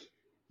 yeah. Yeah.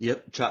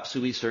 Yep, chop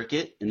suey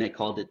circuit, and they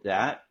called it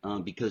that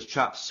because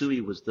chop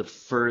suey was the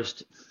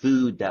first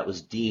food that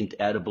was deemed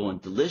edible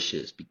and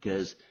delicious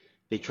because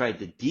they tried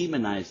to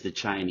demonize the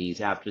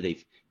Chinese after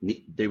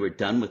they were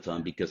done with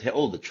them because, hey,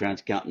 the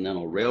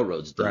Transcontinental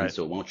Railroad's done, Right.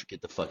 so why don't you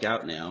get the fuck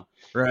out now?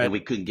 Right. And we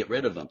couldn't get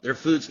rid of them. Their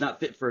food's not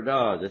fit for a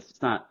dog.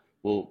 It's not.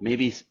 Well,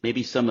 maybe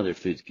some of their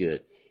food's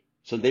good.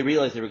 So they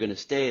realized they were going to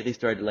stay. They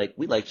started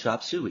we like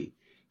chop suey.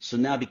 So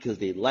now because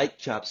they like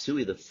chop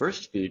suey, the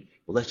first food,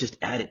 well, let's just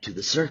add it to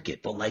the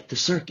circuit. They'll like the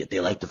circuit. They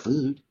like the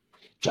food.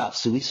 Chop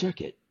suey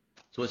circuit.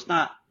 So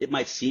it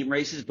might seem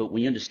racist, but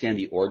when you understand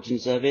the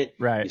origins of it,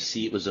 Right. you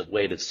see it was a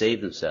way to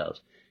save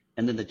themselves.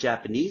 And then the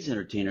Japanese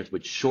entertainers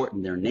would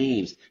shorten their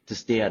names to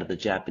stay out of the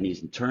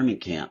Japanese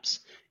internment camps.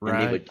 And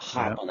Right. they would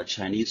hop on the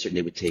Chinese circuit and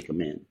they would take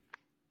them in.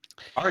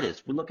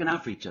 Artists, we're looking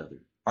out for each other.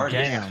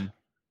 Artists. Damn.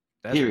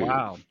 That's Period.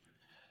 wild.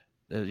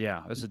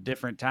 Yeah, it's a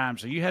different time.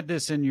 So you had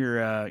this in your,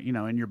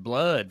 in your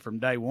blood from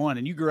day one,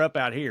 and you grew up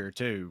out here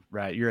too,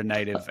 right? You're a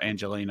native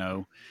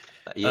Angelino.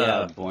 Yeah,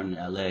 I was born in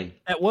L.A.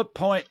 At what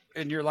point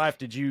in your life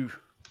did you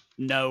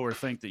know or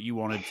think that you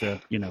wanted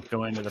to,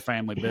 go into the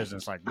family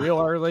business, like real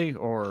early,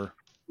 or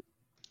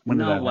when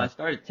did that No, I happen?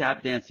 started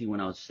tap dancing when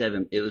I was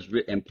 7. It was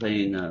and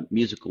playing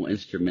musical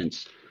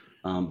instruments,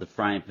 the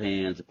frying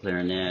pans, the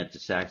clarinet, the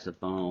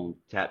saxophone,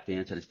 tap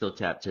dance. I still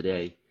tap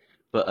today.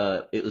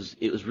 But it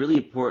was really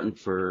important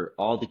for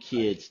all the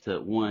kids to,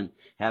 one,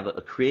 have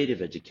a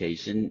creative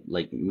education,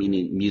 like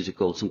meaning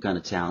musical, some kind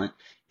of talent,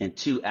 and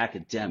two,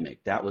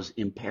 academic. That was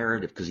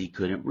imperative because he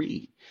couldn't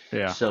read.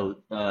 Yeah.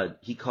 So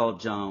he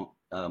called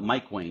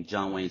Mike Wayne,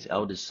 John Wayne's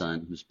eldest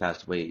son, who's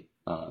passed away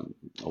a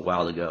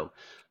while ago.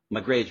 My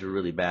grades were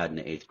really bad in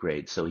the 8th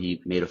grade, so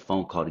he made a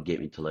phone call to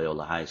get me to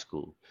Loyola High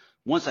School.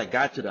 Once I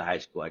got to the high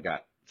school, I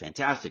got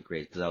fantastic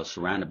grades because I was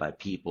surrounded by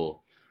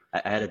people.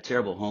 I had a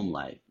terrible home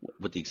life,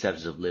 with the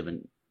exception of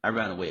I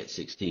ran away at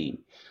 16.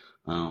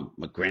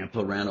 My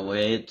grandpa ran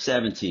away at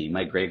 17.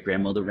 My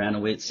great-grandmother ran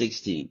away at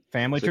 16.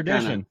 Family So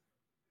tradition.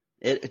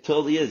 It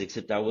totally is,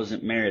 except I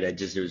wasn't married.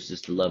 There was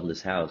just a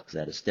loveless house because I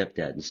had a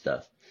stepdad and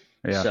stuff.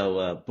 Yeah.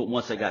 So, but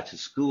once I got to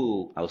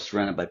school, I was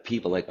surrounded by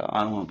people like,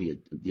 I don't want to be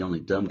the only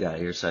dumb guy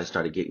here. So I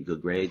started getting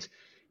good grades.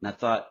 And I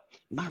thought,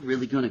 am I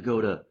really going to go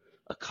to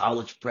a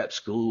college prep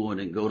school and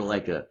then go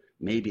to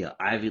maybe an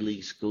Ivy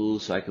League school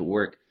so I could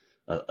work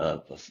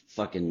a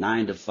fucking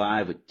 9 to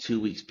 5 with 2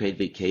 weeks paid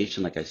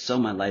vacation? Like I sell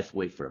my life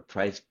away for a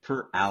price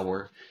per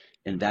hour.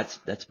 And that's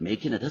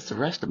making it. That's the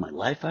rest of my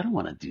life. I don't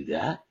want to do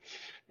that.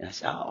 And I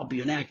said, I'll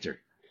be an actor.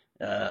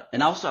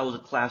 And also I was a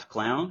class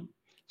clown.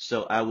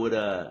 So I would,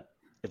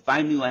 if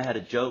I knew I had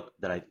a joke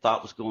that I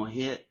thought was going to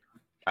hit,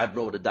 I'd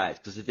roll the dice.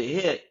 Because if it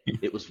hit,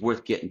 it was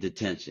worth getting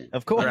detention.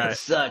 Of course. And Right. it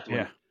sucked.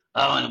 Yeah.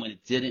 And when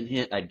it didn't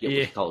hit, I'd get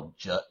what's called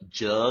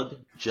jug,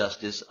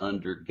 justice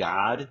under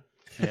God.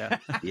 Yeah.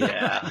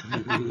 Yeah.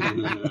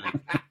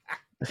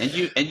 and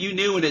you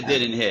knew when it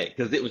didn't hit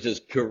because it was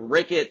just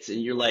crickets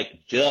and you're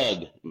like,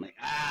 jug. I'm like,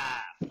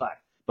 fuck.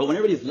 But when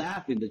everybody's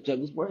laughing, the jug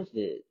was worth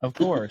it. Of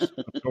course.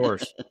 Of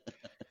course.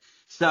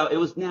 So it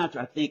was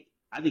natural. I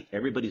think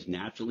everybody's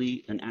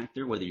naturally an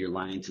actor, whether you're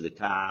lying to the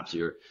cops,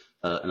 you're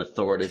an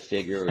authoritative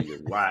figure, or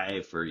your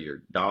wife, or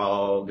your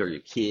dog, or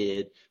your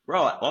kid. We're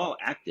all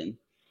acting.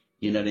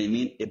 You know what I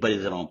mean? But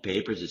is it on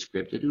paper? Is it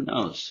scripted? Who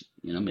knows?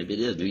 Maybe it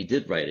is. Maybe you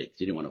did write it.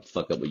 You didn't want to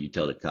fuck up what you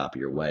tell the cop or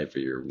your wife or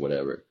your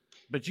whatever.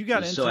 But you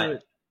got So into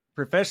it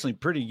professionally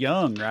pretty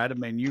young, right? I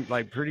mean, you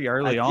pretty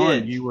early I on,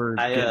 did. you were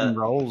getting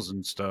roles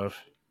and stuff.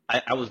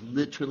 I was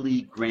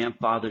literally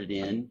grandfathered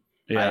in.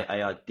 Yeah. I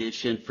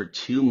auditioned for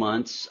 2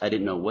 months. I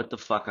didn't know what the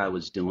fuck I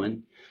was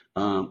doing.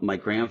 My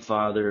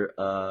grandfather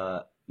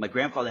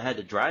had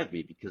to drive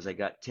me because I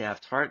got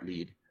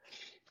Taft-Hartley'd.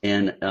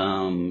 And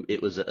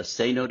it was a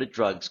Say No to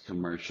Drugs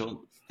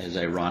commercial, as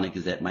ironic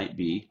as that might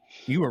be.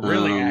 You were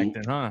really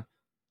acting, huh?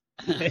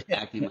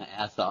 Acting my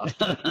ass off.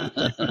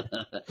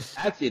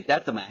 Actually, at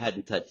that time, I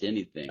hadn't touched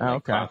anything. Oh,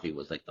 okay. Coffee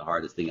was like the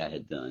hardest thing I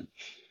had done,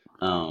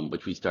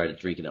 which we started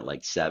drinking at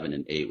like 7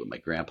 and 8 with my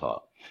grandpa.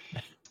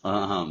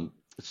 Yeah,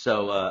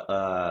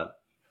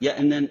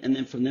 and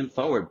then from then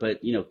forward,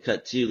 but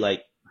cut to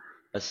like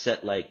a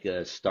set like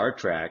Star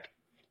Trek,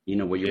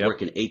 where you're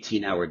working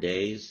 18-hour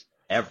days.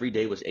 Every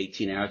day was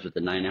 18 hours with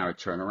a 9-hour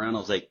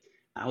turnaround.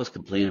 I was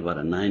complaining about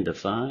a 9 to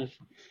 5,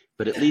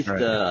 but at least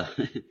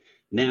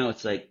now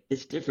it's like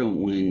it's different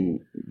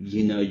when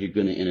you're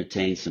going to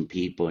entertain some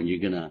people and you're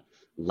going to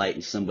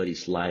lighten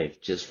somebody's life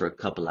just for a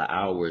couple of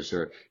hours,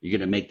 or you're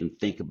going to make them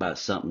think about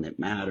something that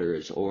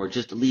matters, or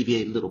just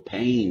alleviate a little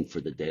pain for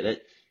the day.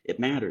 it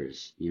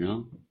matters, you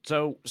know?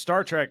 So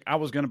Star Trek, I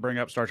was going to bring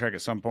up Star Trek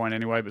at some point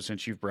anyway, but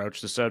since you've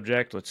broached the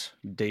subject, let's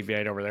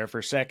deviate over there for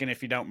a second,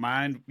 if you don't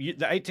mind. The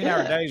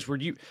 18-hour days,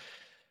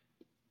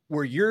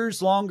 were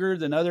yours longer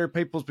than other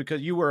people's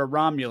because you were a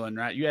Romulan,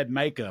 right? You had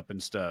makeup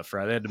and stuff,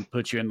 right? They had to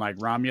put you in like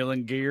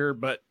Romulan gear,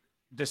 but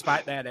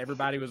despite that,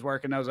 everybody was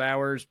working those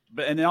hours.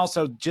 But and then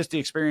also just the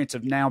experience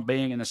of now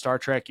being in the Star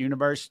Trek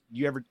universe.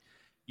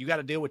 You got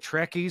to deal with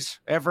Trekkies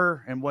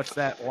ever, and what's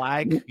that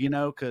like? You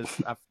know,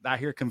 because I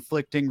hear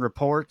conflicting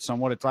reports on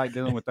what it's like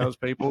dealing with those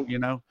people. You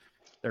know,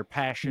 they're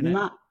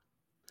passionate.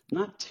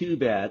 Not too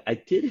bad. I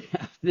did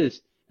have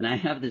this, and I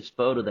have this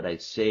photo that I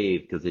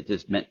saved because it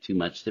just meant too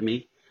much to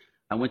me.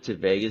 I went to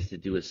Vegas to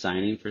do a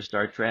signing for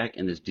Star Trek,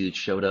 and this dude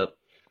showed up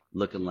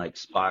looking like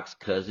Spock's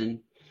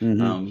cousin.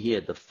 Mm-hmm. He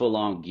had the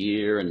full-on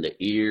gear and the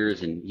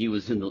ears, and he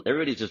was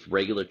everybody's just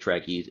regular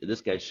Trekkies.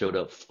 This guy showed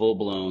up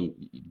full-blown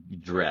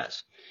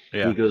dress.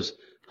 Yeah. And he goes,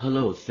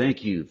 "Hello,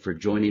 thank you for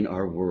joining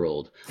our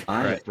world.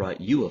 I have brought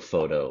you a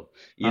photo."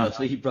 You know,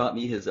 so he brought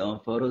me his own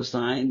photo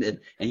signed, and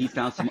he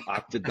found some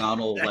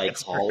octagonal like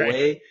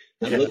hallway.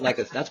 That looked like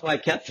that's why I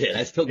kept it.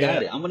 I still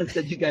got it. I'm gonna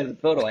send you guys a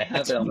photo. I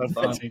have it on the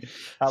phone.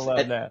 I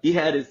love that. He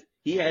had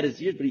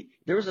his ears, but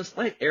there was a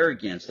slight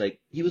arrogance. Like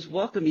he was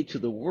welcoming to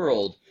the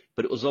world,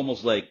 but it was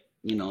almost like,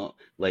 you know,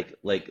 like,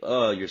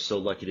 oh, you're so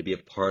lucky to be a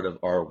part of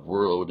our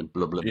world and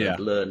blah, blah, blah,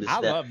 blah. And this, I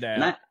that. love that.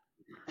 And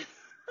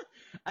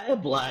I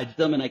obliged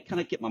them, and I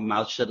kind of kept my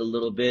mouth shut a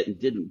little bit and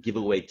didn't give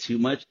away too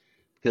much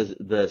because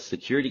the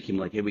security came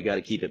like, hey, we got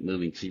to keep it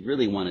moving. Because he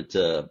really wanted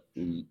to,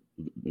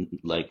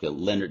 like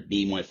Leonard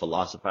Nimoy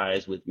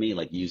philosophize with me,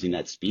 like using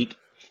that speak.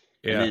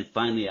 Yeah. And then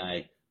finally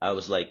I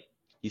was like,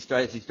 he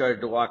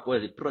started to walk away.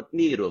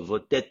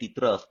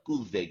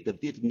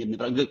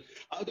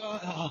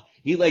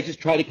 He like just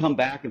tried to come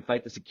back and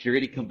fight the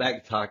security, come back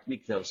and talk to me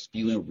because I was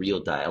spewing real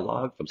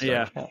dialogue from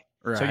Star Trek.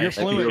 Right. So you're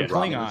fluent in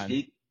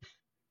Klingon.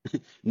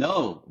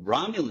 No,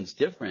 Romulan's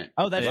different.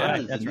 Oh, that's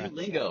right. Romulan's That's a new right.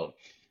 lingo.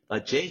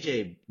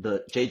 J.J.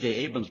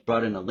 Abrams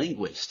brought in a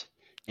linguist,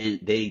 and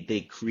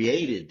they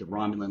created the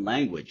Romulan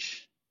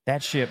language.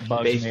 That shit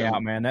bugs me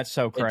out, man. That's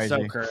so crazy.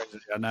 It's so crazy.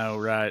 I know,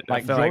 right?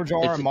 Like George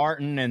R. R.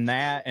 Martin and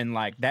that, and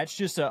like that's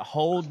just a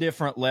whole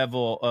different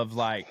level of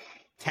like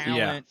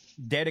talent,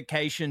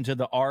 dedication to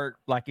the art.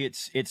 Like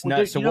it's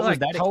nuts. So what was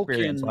that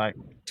experience like?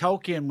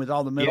 Tolkien with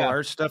all the Middle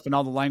Earth stuff and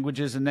all the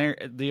languages in there,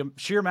 the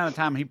sheer amount of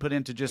time he put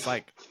into just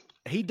like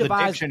he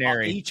devised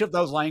each of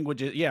those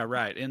languages. Yeah,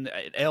 right. And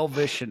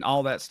Elvish and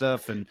all that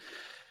stuff and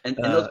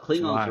those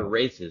Klingons are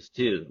racist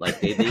too.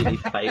 Like they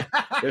fight.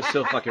 They're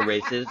so fucking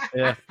racist.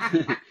 Yeah,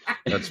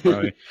 that's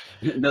funny.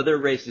 No, they're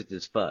racist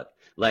as fuck.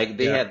 Like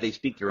they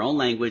speak their own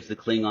language. The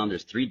Klingon.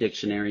 There's 3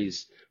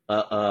 dictionaries.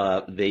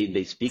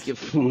 They speak it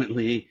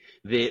fluently.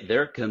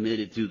 They're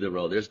committed to the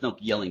role. There's no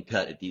yelling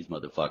cut at these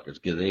motherfuckers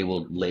because they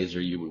will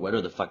laser you.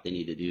 Whatever the fuck they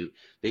need to do.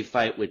 They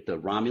fight with the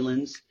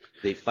Romulans.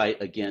 They fight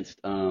against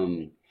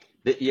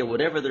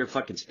whatever their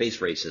fucking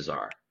space races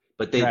are.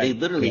 But they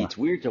literally, it's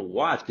weird to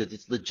watch because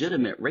it's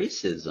legitimate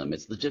racism.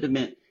 It's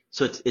legitimate.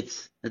 So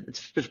it's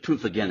just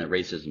proof again that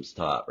racism's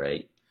taught,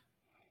 right?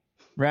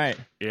 Right.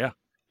 Yeah.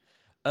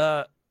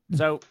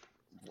 So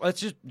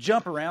let's just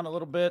jump around a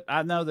little bit.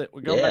 I know that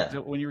we go back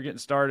to when you were getting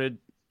started.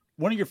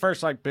 One of your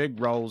first like big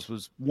roles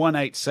was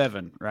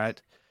 187, right?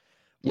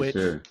 Which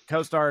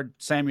co-starred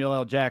Samuel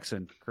L.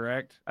 Jackson,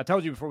 correct? I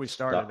told you before we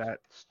started that.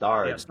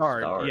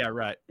 Starred. Yeah,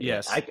 right.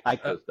 Yes. I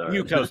co-starred.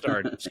 You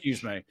co-starred.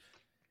 Excuse me.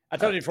 I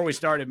told you before we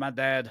started, my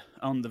dad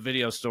owned the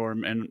video store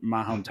in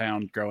my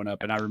hometown growing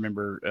up, and I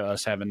remember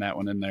us having that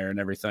one in there and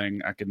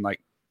everything. I can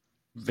like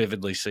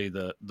vividly see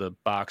the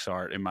box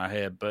art in my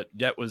head, but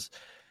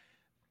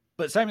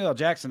Samuel L.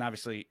 Jackson,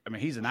 obviously, I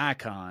mean, he's an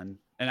icon,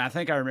 and I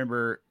think I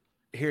remember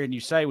hearing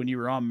you say when you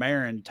were on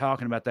Marin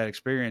talking about that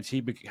experience,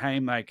 he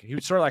became like he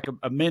was sort of like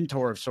a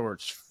mentor of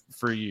sorts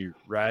for you,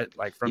 right?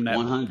 Like from that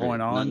 100.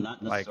 point on,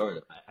 not like sort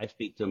of. I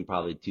speak to him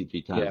probably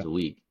 2-3 times a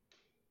week.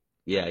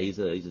 Yeah, he's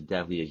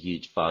definitely a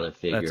huge father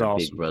figure, That's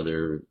awesome. Big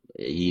brother.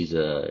 He's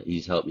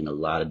helped me in a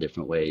lot of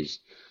different ways,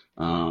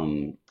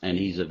 and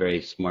he's a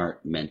very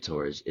smart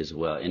mentor as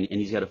well. And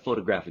he's got a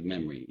photographic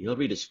memory. He'll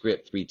read a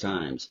script 3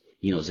 times.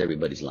 He knows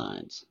everybody's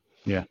lines.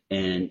 Yeah,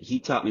 and he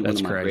taught me one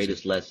of my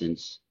greatest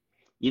lessons.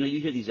 You know, you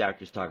hear these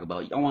actors talk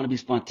about, I want to be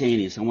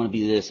spontaneous, I want to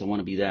be this, I want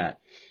to be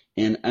that,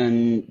 and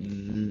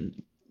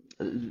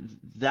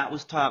that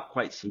was taught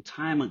quite some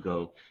time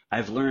ago.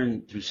 I've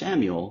learned through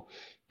Samuel.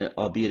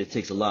 Albeit it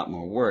takes a lot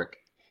more work.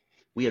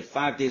 We had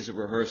 5 days of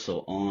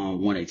rehearsal on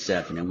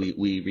 187, and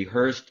we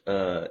rehearsed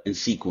in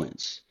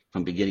sequence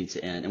from beginning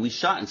to end, and we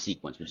shot in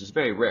sequence, which is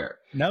very rare.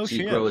 No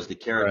shit. You grow as the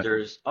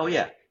characters. Right. Oh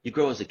yeah, you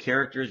grow as the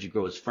characters, you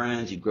grow as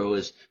friends, you grow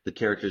as the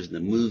characters in the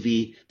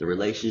movie, the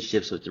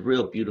relationships. So it's a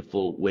real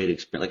beautiful way to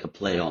experience, like a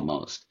play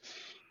almost.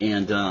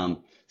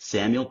 And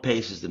Samuel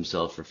paces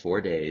himself for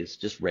 4 days,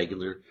 just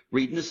regular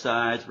reading the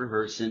sides,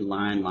 rehearsing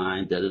line,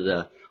 da da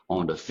da.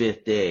 On the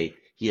 5th day,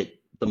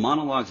 the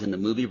monologues in the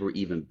movie were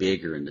even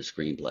bigger in the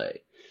screenplay.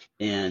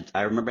 And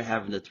I remember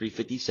having the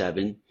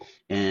 357,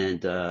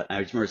 and I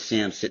remember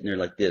Sam sitting there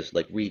like this,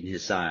 like reading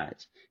his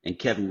sides. And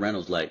Kevin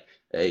Reynolds like,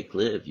 hey,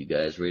 Cliff, you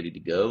guys ready to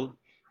go?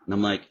 And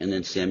I'm like, and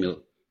then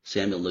Samuel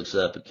looks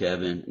up at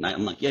Kevin, and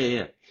I'm like,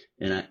 yeah.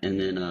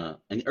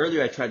 And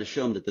earlier I tried to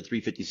show him that the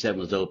 357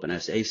 was open. I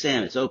said, hey,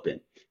 Sam, it's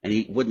open. And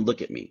he wouldn't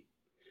look at me.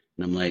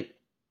 And I'm like,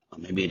 oh,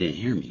 maybe he didn't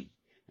hear me.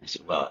 I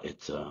said, well,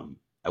 it's,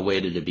 I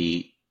waited to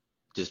be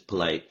just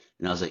polite.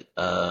 And I was like,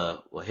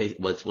 well, hey,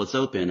 what's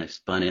open? I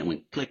spun it and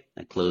went click.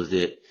 I closed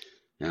it.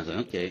 And I was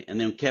like, okay. And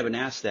then Kevin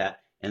asked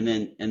that. And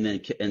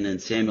then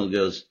Samuel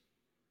goes,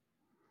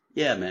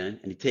 yeah, man.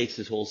 And he takes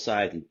his whole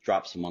side and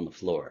drops him on the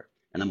floor.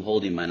 And I'm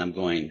holding mine. I'm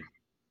going,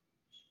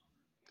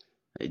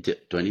 hey, do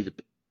I need to?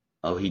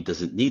 Oh, he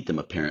doesn't need them,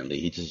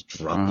 apparently. He just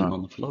dropped them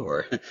on the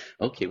floor.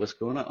 Okay, what's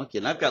going on? Okay,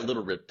 and I've got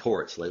little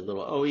retorts, like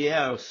little, oh,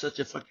 yeah, such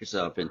a fuck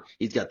yourself. And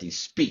he's got these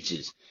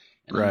speeches.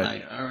 And I'm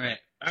like, all right,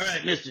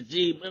 Mr.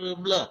 G, blah, blah,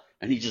 blah.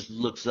 And he just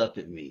looks up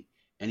at me.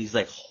 And he's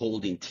like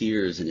holding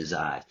tears in his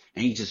eyes.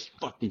 And he just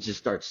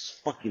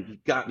starts he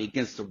got me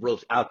against the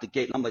ropes out the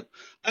gate. And I'm like,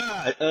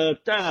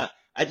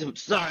 I'm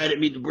sorry, I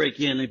didn't mean to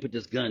break in. Let me put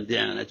this gun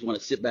down. I just want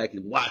to sit back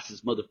and watch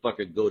this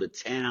motherfucker go to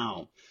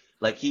town.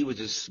 Like he was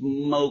just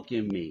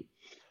smoking me.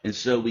 And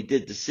so we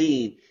did the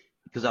scene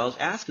because I was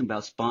asking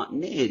about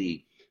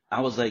spontaneity.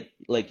 I was like,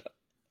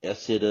 I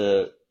said,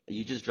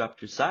 you just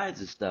dropped your sides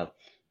and stuff.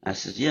 I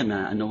said, yeah,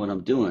 man, I know what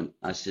I'm doing.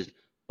 I said,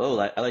 oh,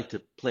 I like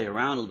to play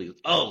around a little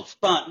bit. Oh,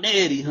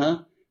 spontaneity,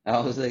 huh?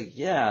 I was like,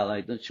 yeah,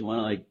 like, don't you want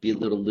to like be a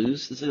little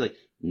loose? And so like,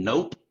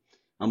 nope.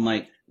 I'm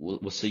like,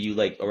 well, so you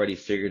like already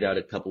figured out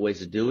a couple ways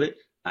to do it?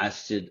 I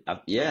said,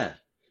 yeah.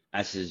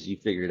 I said, you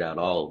figured out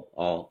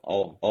all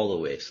the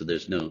way. So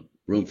there's no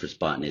room for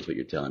spontaneity is what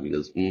you're telling me. He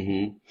goes,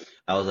 mm-hmm.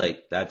 I was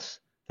like, that's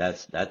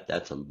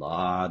a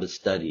lot of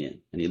studying.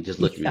 And he just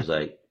looked at me, he was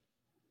like,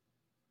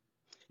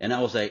 and I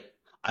was like,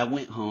 I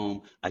went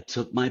home, I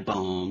took my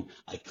bong,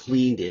 I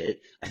cleaned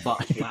it, I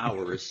bought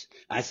flowers.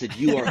 I said,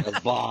 you are a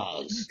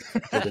vase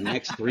for the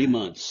next 3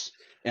 months.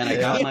 And I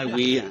got my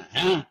weed,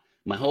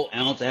 my whole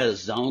ounce. I had a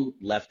zone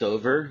left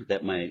over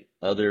that my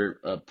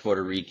other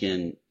Puerto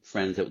Rican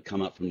friends that would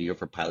come up from New York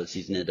for pilot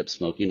season ended up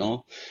smoking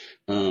all.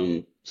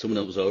 So when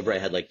it was over, I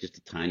had like just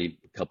a tiny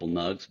couple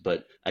nugs,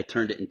 but I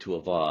turned it into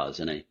a vase,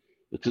 and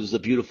because it was a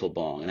beautiful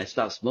bong, and I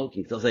stopped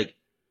smoking because I was like,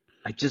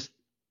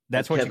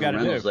 that's what you got to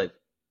do. Like,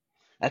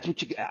 that's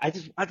what I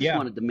just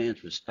wanted the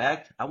man's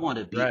respect. I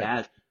wanted to be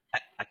I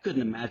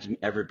couldn't imagine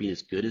ever being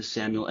as good as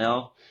Samuel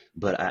L.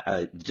 But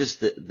I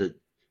just the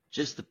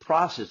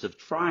process of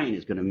trying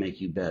is going to make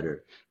you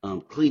better.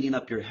 Cleaning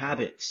up your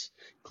habits,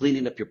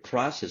 cleaning up your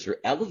process, or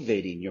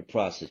elevating your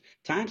process.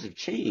 Times have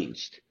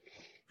changed.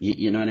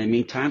 You know what I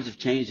mean? Times have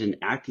changed in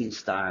acting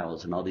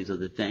styles and all these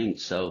other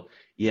things. So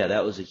yeah,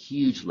 that was a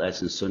huge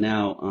lesson. So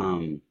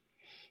now,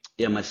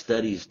 my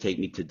studies take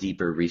me to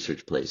deeper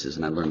research places,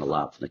 and I learned a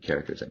lot from the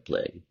characters I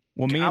play.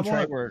 Well, me and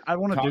Trey were I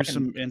want to do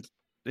some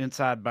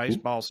inside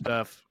baseball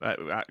stuff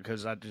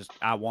because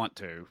I want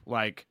to.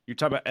 Like, you're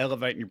talking about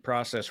elevating your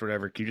process or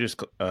whatever. Can you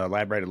just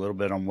elaborate a little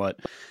bit on what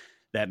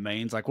that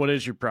means? Like, what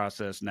is your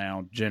process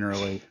now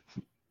generally?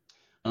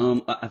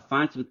 I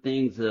find some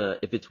things,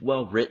 if it's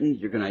well written,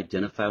 you're going to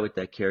identify with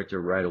that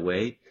character right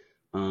away.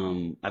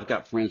 I've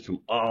got friends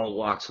from all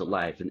walks of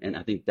life, and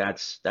I think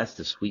that's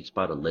the sweet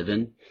spot of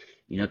living,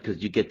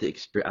 because you get the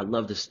experience. I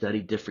love to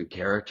study different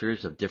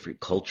characters of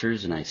different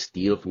cultures, and I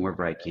steal from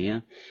wherever I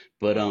can.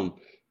 But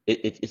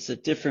it's a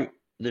different.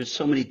 There's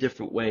so many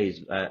different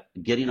ways.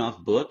 Getting off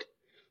book,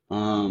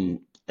 and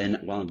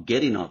while I'm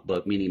getting off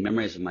book, meaning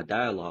memorizing my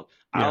dialogue,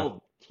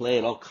 I'll play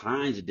it all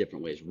kinds of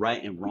different ways,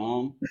 right and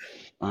wrong.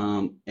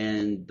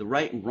 And the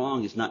right and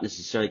wrong is not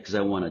necessarily because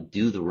I want to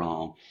do the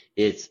wrong.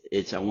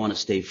 It's I want to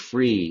stay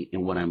free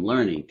in what I'm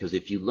learning. Because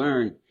if you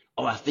learn,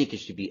 I think it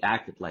should be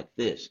acted like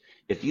this.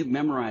 If you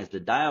memorize the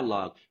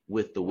dialogue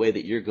with the way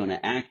that you're going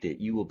to act it,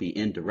 you will be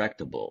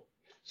indirectable.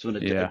 So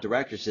when a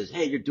director says,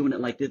 hey, you're doing it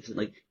like this, it's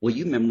like, well,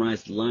 you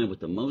memorize the line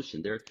with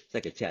emotion. It's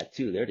like a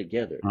tattoo. They're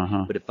together.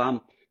 But if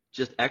I'm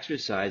just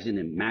exercising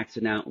and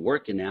maxing out,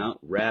 working out,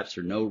 reps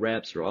or no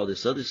reps or all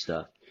this other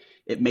stuff,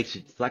 it makes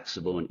it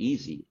flexible and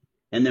easy.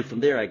 And then from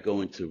there, I go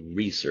into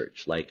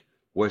research, like,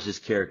 where's this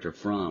character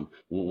from?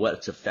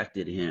 What's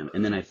affected him?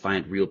 And then I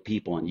find real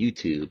people on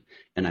YouTube,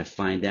 and I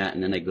find that,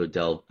 and then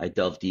I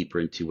delve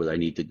deeper into whether I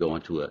need to go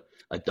into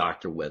a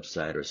doctor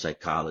website or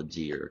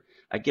psychology, or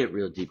I get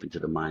real deep into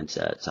the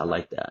mindsets. I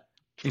like that.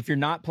 If you're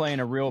not playing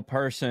a real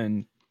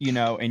person,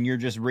 and you're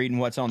just reading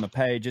what's on the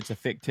page, it's a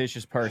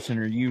fictitious person,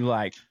 or you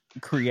like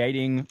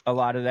creating a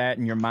lot of that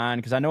in your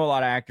mind? Because I know a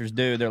lot of actors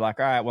do. They're like,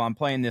 all right, well, I'm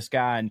playing this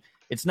guy, and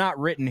it's not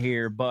written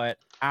here, but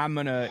I'm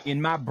going to,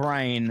 in my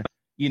brain,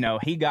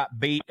 he got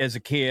beat as a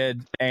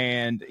kid,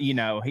 and, he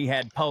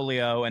had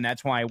polio, and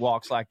that's why he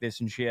walks like this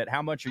and shit.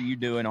 How much are you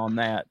doing on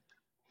that?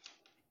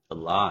 A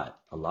lot.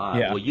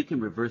 Yeah. Well, you can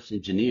reverse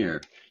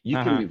engineer. You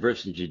can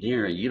reverse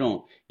engineer, and you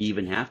don't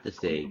even have to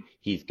say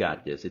he's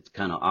got this. It's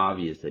kind of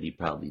obvious that he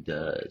probably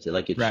does.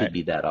 Like, it should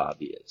be that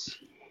obvious.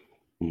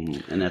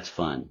 And that's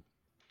fun.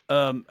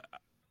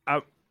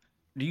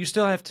 Do you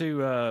still have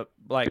to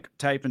like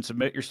tape and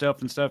submit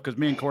yourself and stuff? Because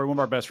me and Corey, one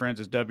of our best friends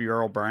is W.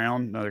 Earl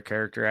Brown, another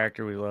character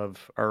actor. We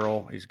love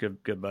Earl. He's a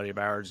good buddy of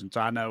ours, and so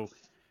I know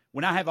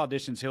when I have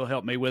auditions, he'll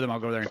help me with them. I'll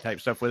go there and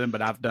tape stuff with him.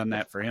 But I've done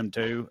that for him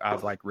too.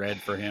 I've like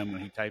read for him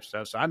when he tapes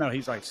stuff, so I know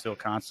he's like still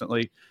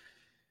constantly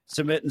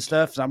submitting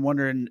stuff. So I'm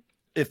wondering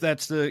if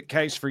that's the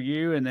case for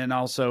you, and then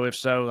also if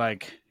so,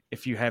 like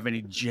if you have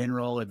any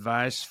general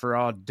advice for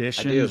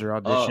auditions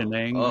or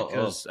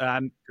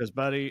auditioning, because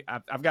buddy,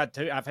 I've got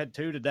two. I've had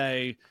two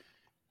today.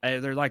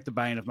 They're like the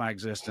bane of my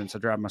existence. I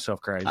drive myself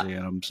crazy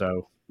in them.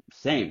 So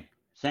same.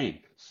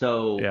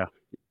 So yeah,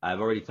 I've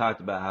already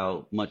talked about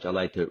how much I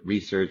like to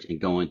research and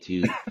go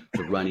into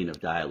the running of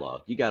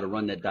dialogue. You got to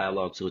run that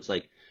dialogue so it's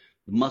like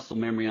muscle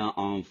memory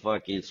on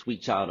fucking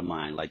Sweet Child of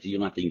Mine. Like you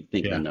don't have to even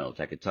think of the notes.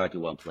 I can talk to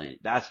you while I'm playing.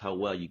 That's how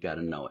well you got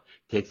to know it.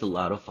 Takes a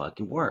lot of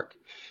fucking work.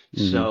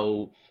 Mm-hmm.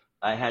 So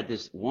I had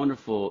this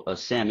wonderful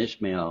Sam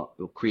Ishmael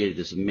who created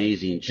this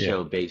amazing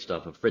show based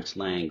off of Fritz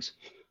Lang's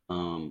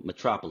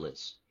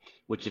Metropolis,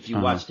 which if you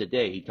watch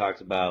today, he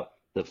talks about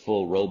the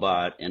full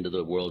robot end of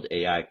the world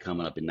AI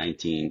coming up in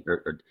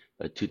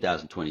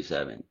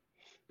 2027,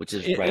 which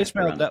is right. It's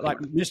that like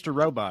Mr.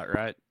 Robot,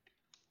 right?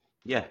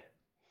 Yeah.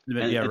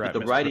 Right. The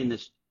writing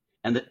this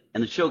and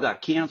the show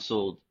got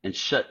canceled and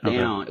shut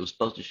down. It was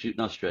supposed to shoot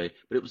in Australia,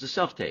 but it was a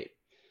self-tape.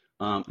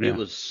 It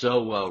was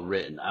so well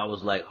written. I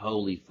was like,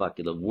 holy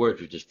fucking, the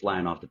words were just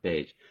flying off the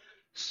page.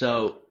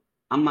 So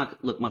I'm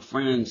not, look, my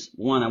friends,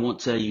 one, I won't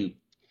tell you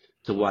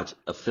to watch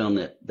a film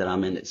that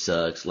I'm in that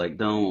sucks. Like,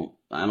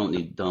 I don't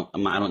need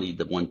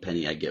the 1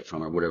 penny I get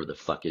from or whatever the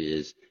fuck it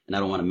is. And I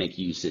don't want to make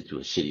you sit through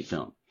a shitty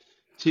film.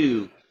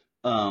 Two,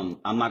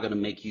 I'm not going to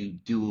make you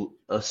do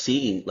a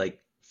scene like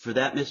for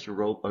that Mr.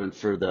 Rope or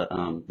for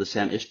the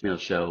Sam Ishmael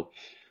show.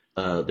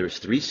 There's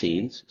 3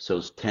 scenes. So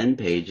it's 10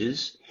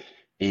 pages.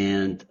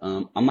 And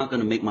I'm not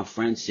going to make my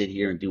friends sit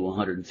here and do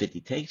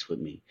 150 takes with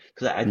me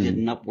because I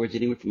did upwards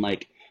anywhere from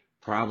like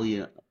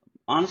probably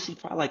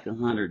like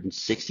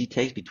 160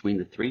 takes between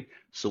the 3.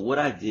 So what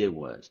I did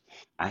was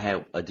I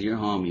had a dear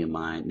homie of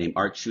mine named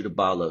Art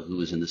Chutabala who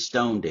was in the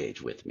Stoned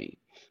Age with me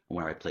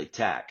where I played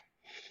Tack.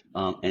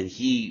 And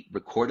he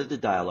recorded the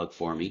dialogue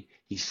for me.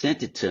 He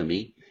sent it to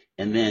me.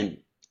 And then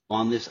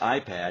on this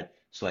iPad,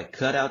 so I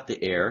cut out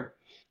the air.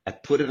 I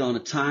put it on a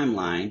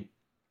timeline.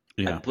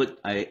 Yeah.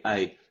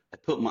 I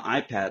put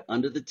my iPad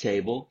under the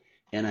table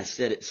and I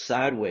set it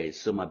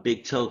sideways so my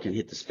big toe can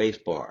hit the space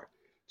bar.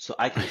 So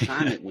I can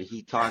time it when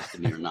he talks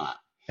to me or not.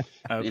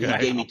 Okay. And he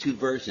gave me 2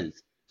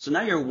 versions. So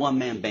now you're a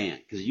one-man band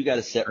because you got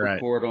to set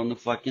record on the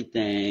fucking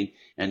thing.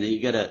 And then you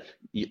got to,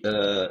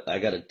 I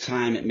got to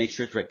time it, make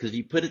sure it's right. Because if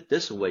you put it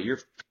this way, your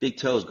big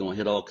toe is going to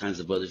hit all kinds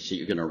of other shit.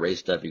 You're going to erase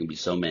stuff. You're going to be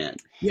so mad.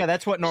 Yeah,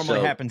 that's what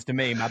normally happens to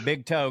me. My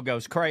big toe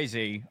goes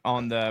crazy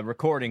on the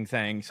recording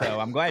thing. So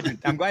I'm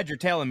glad you're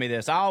telling me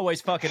this. I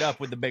always fuck it up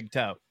with the big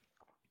toe.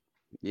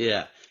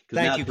 Yeah.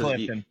 Thank you,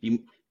 Clifton.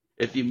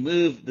 If you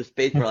move the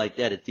space bar like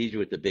that, it's easier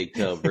with the big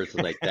toe versus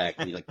like that.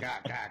 You're like, gah.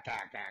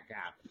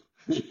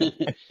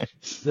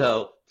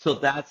 So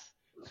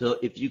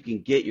if you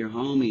can get your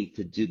homie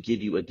to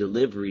give you a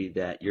delivery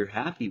that you're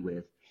happy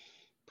with,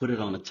 put it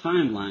on a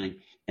timeline,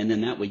 and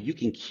then that way you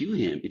can cue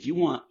him. If you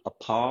want a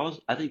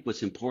pause, I think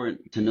what's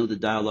important to know the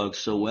dialogue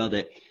so well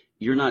that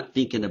you're not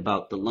thinking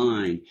about the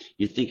line,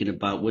 you're thinking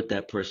about what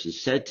that person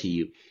said to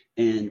you.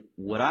 And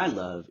what I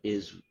love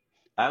is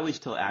I always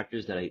tell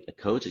actors that I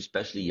coach,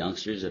 especially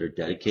youngsters that are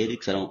dedicated,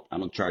 because I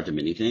don't charge them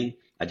anything.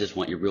 I just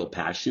want your real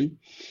passion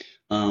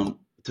to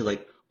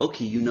like,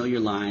 okay, you know your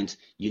lines,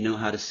 you know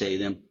how to say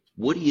them.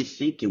 What are you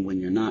thinking when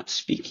you're not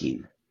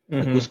speaking?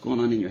 Like, what's going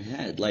on in your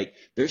head? Like,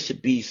 there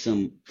should be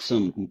some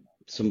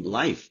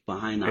life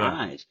behind the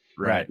eyes.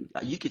 Right.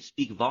 You could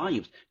speak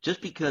volumes.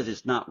 Just because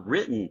it's not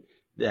written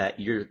that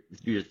you're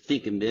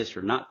thinking this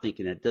or not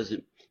thinking that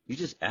doesn't. You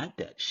just add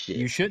that shit.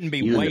 You shouldn't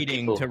be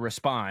waiting to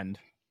respond.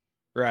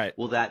 Right.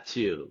 Well, that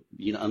too.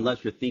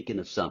 Unless you're thinking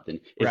of something.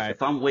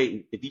 If I'm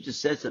waiting, if you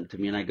just said something to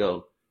me and I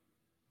go,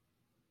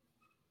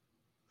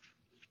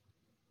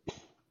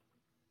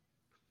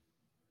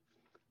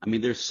 I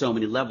mean, there's so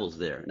many levels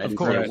there, and I didn't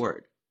say a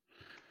word.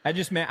 I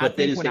just meant, I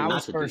think when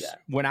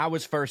I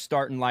was first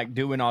starting, like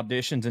doing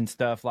auditions and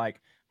stuff, like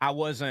I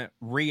wasn't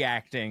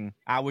reacting.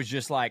 I was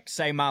just like,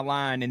 say my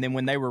line. And then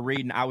when they were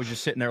reading, I was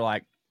just sitting there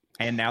like,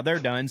 and now they're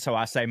done. So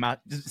I say my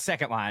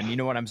second line. You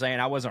know what I'm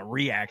saying? I wasn't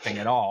reacting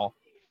at all.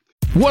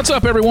 What's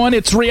up, everyone?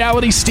 It's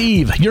Reality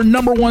Steve, your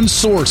 #1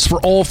 source for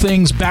all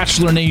things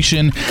Bachelor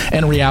Nation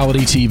and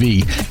reality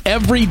TV.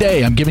 Every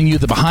day, I'm giving you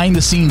the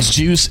behind-the-scenes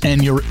juice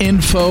and your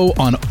info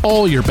on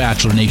all your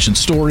Bachelor Nation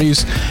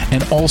stories,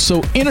 and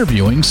also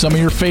interviewing some of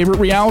your favorite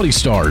reality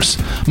stars.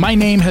 My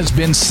name has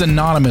been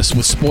synonymous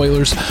with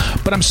spoilers,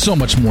 but I'm so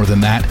much more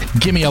than that.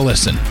 Give me a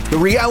listen. The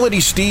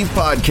Reality Steve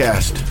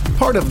Podcast,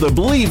 part of the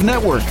Believe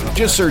Network.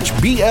 Just search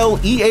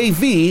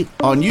BLEAV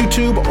on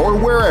YouTube or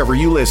wherever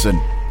you listen.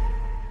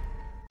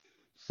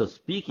 So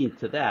speaking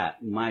to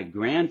that, my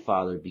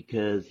grandfather,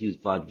 because he was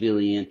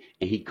vaudevillian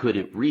and he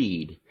couldn't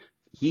read,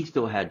 he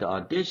still had to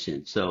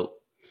audition. So,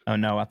 oh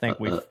no, I think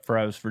we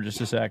froze for just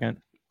a second.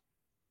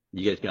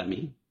 You guys got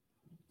me?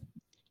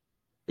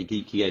 Can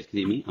you guys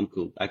see me? I'm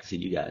cool. I can see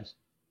you guys.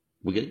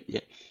 We good? Yeah.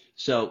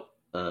 So,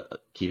 can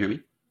you hear me?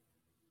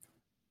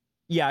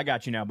 Yeah, I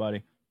got you now,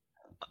 buddy.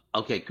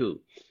 Okay, cool.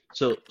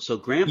 So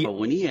Grandpa,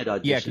 when he had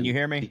auditioned, Yeah, can you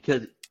hear me?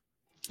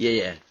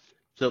 Yeah.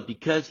 So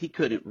because he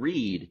couldn't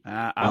read,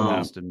 I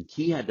lost him.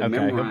 he had to Okay,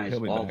 memorize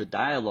he'll be all back. the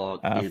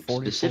dialogue and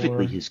 44,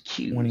 specifically his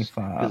cues.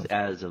 25. Because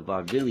as a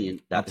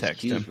vaudevillian, I'll his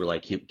text cues him. were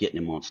like him getting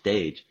him on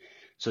stage.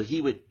 So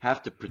he would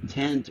have to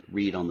pretend to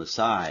read on the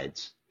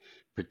sides,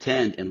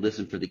 pretend and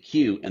listen for the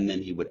cue, and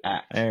then he would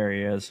act. There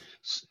he is.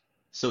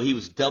 So he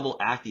was double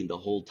acting the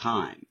whole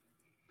time.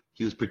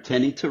 He was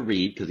pretending to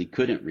read because he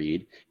couldn't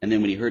read, and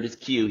then when he heard his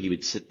cue, he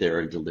would sit there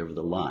and deliver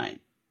the line.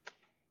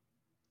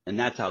 And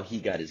that's how he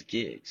got his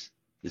gigs,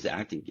 his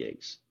acting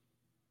gigs.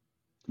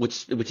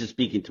 Which is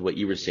speaking to what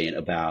you were saying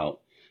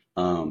about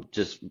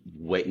just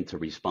waiting to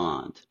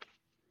respond.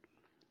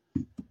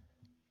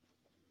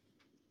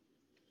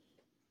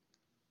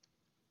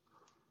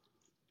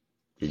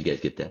 Did you guys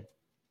get that?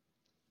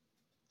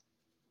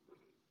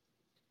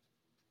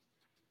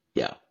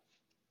 Yeah.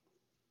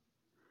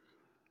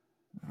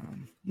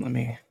 Let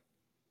me.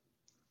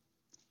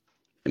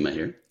 Am I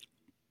here?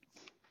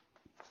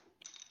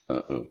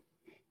 Uh-oh.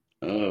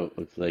 Oh,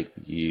 looks like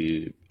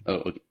you. Oh,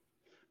 okay.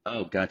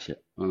 Oh, gotcha.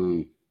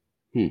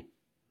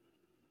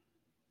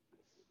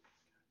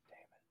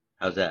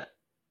 How's that?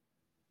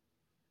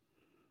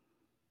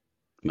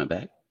 Am I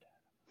back?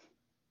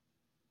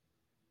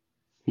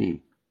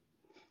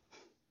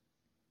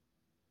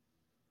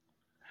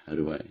 How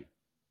do I? Let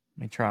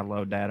me try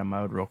low data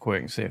mode real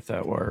quick and see if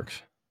that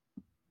works.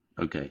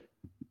 Okay.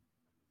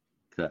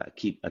 'Cause I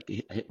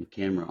hit my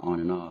camera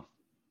on and off.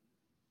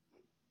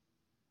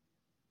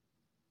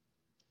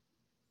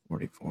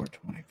 44,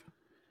 25.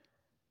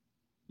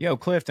 Yo,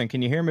 Clifton,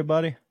 can you hear me,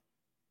 buddy?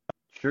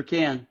 Sure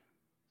can.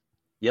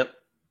 Yep.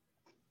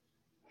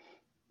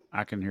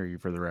 I can hear you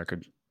for the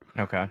record.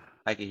 Okay.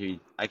 I can hear you.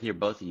 I can hear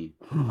both of you.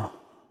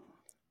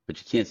 But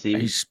you can't see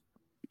me. He's,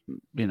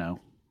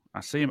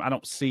 I see him. I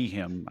don't see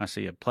him. I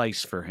see a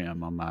place for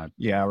him on my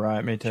Yeah,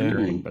 right. Me too.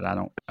 screen, but I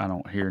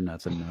don't hear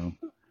nothing. No.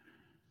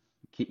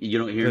 You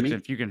don't hear me?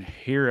 If you can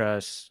hear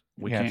us,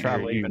 we can't try hear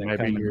you. leaving and Maybe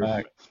coming you're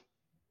back.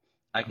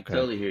 I can Okay.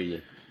 totally hear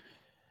you.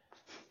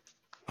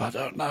 I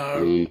don't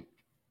know.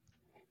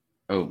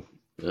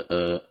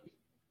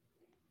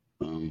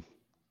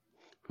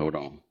 Hold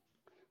on.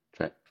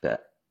 Track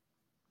that.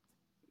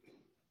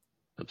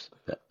 Oops.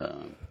 That,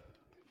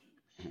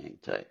 hang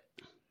tight.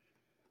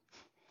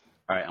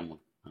 All right, I'm.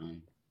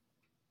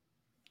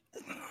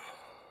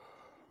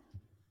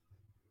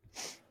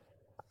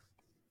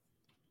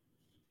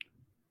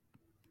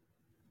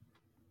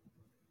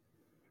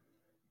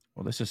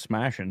 Well, this is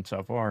smashing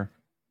so far.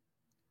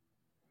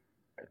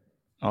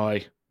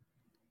 Oi.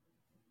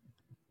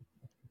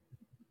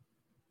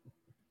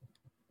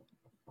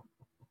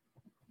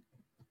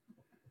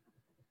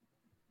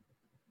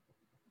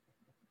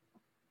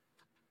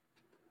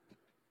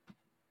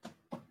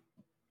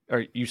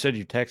 Or you said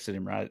you texted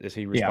him, right? Is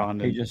he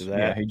responding to that?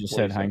 Yeah, he just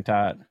said hang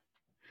tight.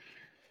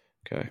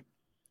 Okay.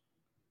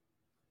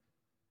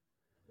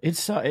 It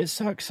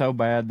sucks so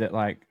bad that,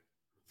 like,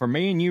 for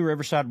me and you,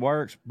 Riverside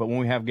works, but when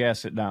we have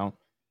guests, it don't.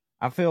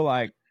 I feel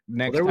like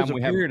next there was time a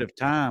we have period of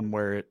time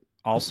where it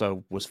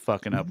also was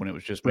fucking up when it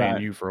was just me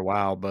and you for a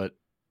while, but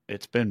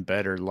it's been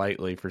better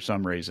lately for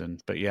some reason.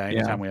 But yeah,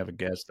 anytime we have a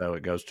guest, though,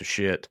 it goes to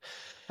shit.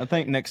 I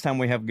think next time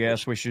we have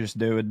guests, we should just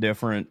do a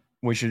different.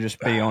 We should just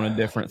be on a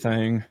different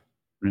thing.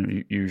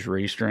 Use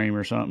Restream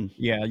or something.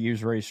 Yeah,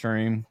 use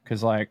Restream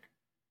because, like,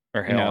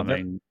 or hell,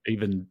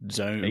 even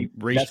Zoom.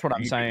 That's what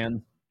I'm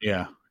saying.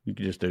 Yeah, you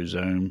can just do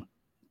Zoom.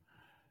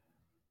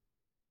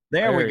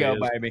 There we go,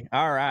 baby.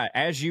 All right.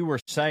 As you were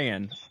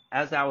saying.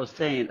 As I was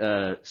saying,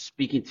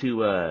 speaking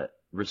to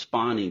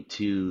responding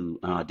to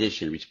an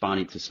audition,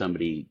 responding to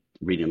somebody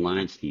reading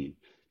lines to you,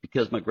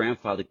 because my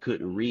grandfather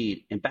couldn't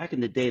read. And back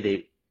in the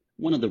day,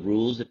 one of the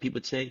rules that people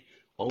would say,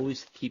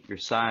 always keep your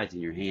sides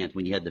in your hands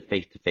when you had the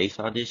face-to-face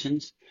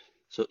auditions.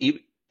 So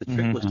even the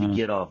trick was to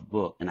get off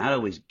book. And I'd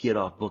always get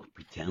off book and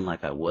pretend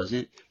like I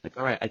wasn't. Like,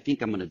 all right, I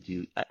think I'm going to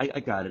do, I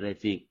got it, I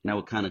think. And I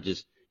would kind of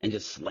just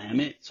slam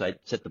it. So I'd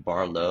set the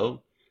bar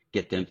low,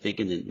 get them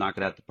thinking and knock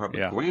it out the park.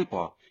 But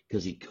Grandpa,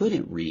 because he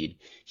couldn't read,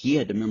 he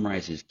had to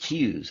memorize his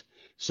cues.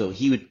 So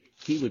he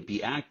would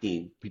be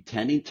acting,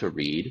 pretending to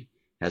read.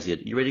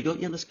 You ready to go?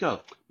 Yeah, let's go.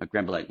 My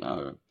grandpa like,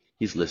 oh,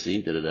 he's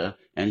listening, da-da-da.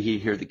 And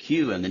he'd hear the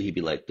cue, and then he'd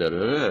be like,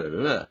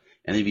 da-da-da-da-da.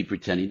 And he'd be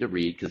pretending to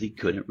read because he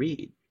couldn't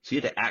read. So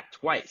you had to act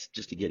twice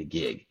just to get a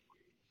gig.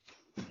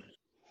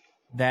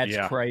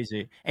 That's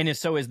crazy. And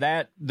is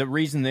that the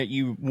reason that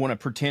you want to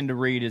pretend to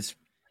read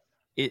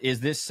is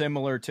this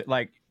similar to,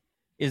 like,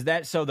 is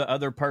that so the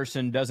other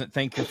person doesn't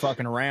think you're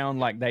fucking around,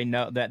 like they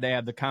know that they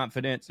have the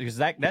confidence? Because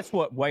that's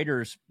what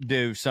waiters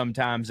do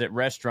sometimes at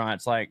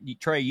restaurants. Like,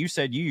 Trey, you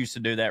said you used to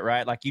do that,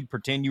 right? Like, you'd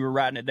pretend you were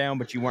writing it down,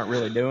 but you weren't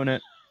really doing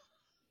it.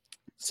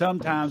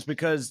 Sometimes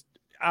because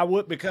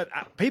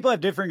people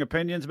have differing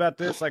opinions about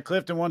this. Like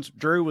Clifton, once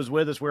Drew was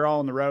with us, we were all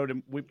on the road,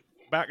 and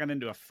about got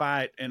into a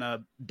fight in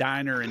a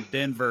diner in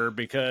Denver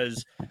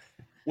because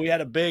we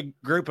had a big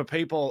group of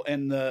people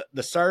and the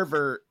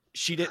server,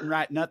 she didn't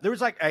write nothing. There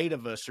was like 8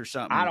 of us or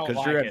something. I don't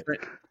like it.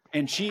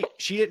 And she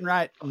didn't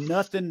write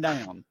nothing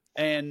down.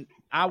 And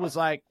I was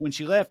like, when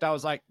she left, I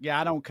was like, yeah,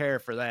 I don't care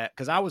for that.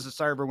 Cause I was a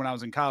server when I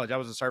was in college. I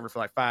was a server for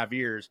like 5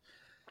 years.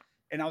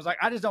 And I was like,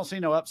 I just don't see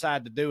no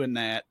upside to doing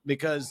that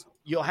because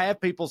you'll have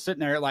people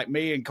sitting there like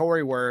me and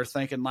Corey were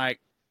thinking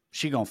like,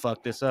 she gonna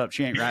fuck this up.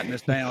 She ain't writing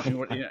this down. You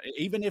know,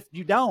 even if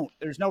you don't,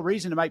 there's no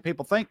reason to make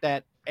people think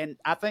that. And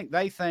I think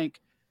they think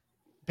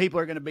people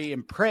are going to be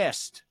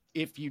impressed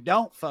if you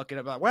don't fuck it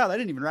up. Like, wow, they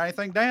didn't even write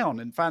anything down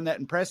and find that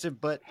impressive.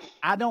 But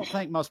I don't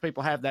think most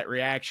people have that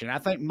reaction. I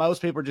think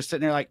most people are just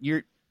sitting there like,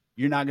 you're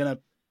not gonna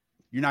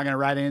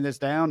write any of this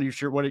down. You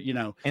sure what, you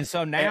know? And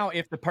so now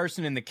if the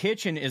person in the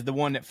kitchen is the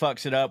one that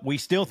fucks it up, we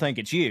still think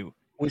it's you.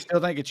 We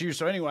still think it's you.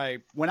 So anyway,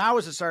 when I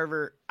was a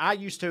server, I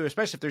used to,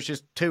 especially if there's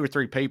just 2 or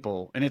 3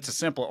 people and it's a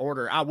simple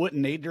order, I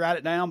wouldn't need to write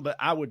it down, but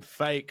I would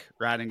fake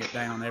writing it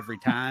down every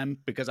time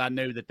because I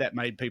knew that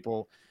made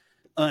people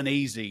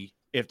uneasy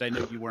if they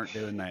knew you weren't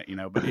doing that, you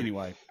know. But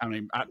anyway, I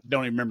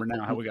don't even remember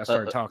now how we got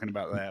started talking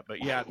about that.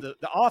 But yeah, the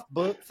off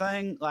book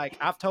thing, like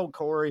I've told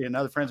Corey and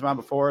other friends of mine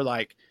before,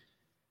 like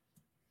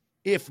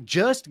if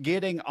just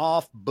getting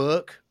off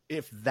book,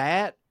 if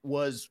that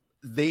was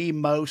the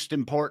most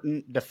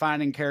important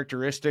defining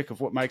characteristic of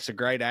what makes a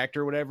great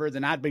actor or whatever,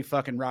 then I'd be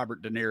fucking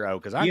Robert De Niro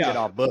because I can get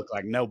off book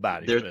like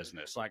nobody's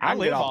business. Like I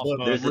get off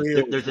book. There's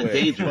a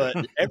danger.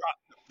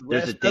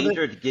 There's a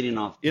danger to getting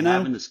off,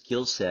 having the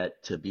skill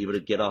set to be able to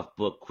get off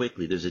book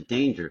quickly. There's a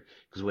danger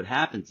because what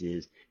happens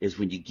is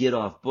when you get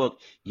off book,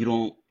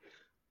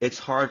 it's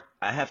hard.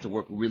 I have to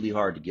work really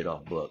hard to get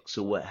off book.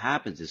 So what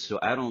happens is, so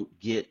I don't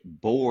get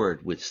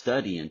bored with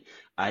studying,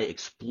 I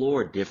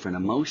explore different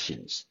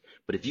emotions.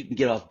 But if you can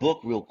get off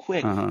book real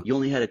quick, you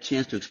only had a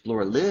chance to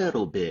explore a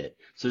little bit.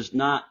 So there's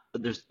not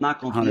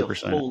going to be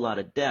 100%. A whole lot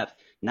of depth.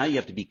 Now you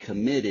have to be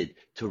committed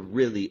to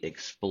really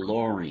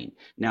exploring.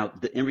 Now,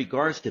 in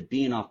regards to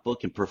being off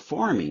book and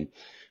performing,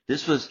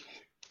 this was,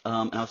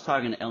 and I was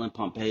talking to Ellen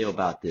Pompeo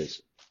about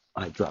this.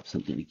 I dropped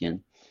something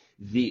again.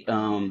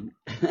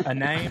 A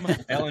name,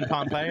 Ellen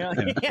Pompeo.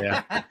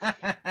 Yeah.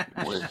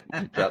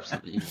 Dropped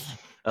something.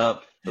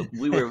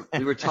 We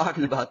were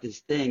talking about this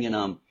thing,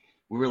 and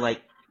we were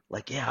like,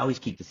 yeah, I always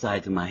keep the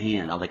sides in my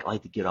hand. I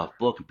like to get off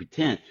book and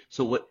pretend.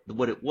 So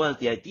what it was,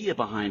 the idea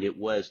behind it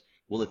was,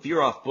 well, if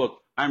you're off book,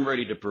 I'm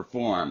ready to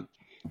perform.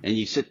 And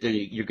you sit there and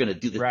you're going to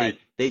do the thing.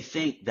 They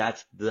think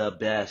that's the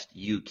best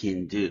you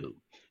can do.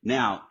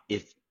 Now,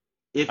 if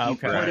you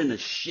put in a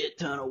shit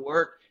ton of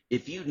work,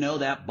 if you know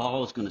that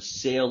ball is going to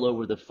sail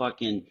over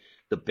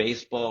the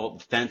baseball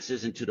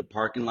fences into the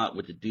parking lot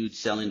with the dude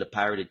selling the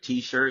pirated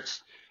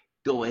T-shirts,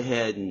 go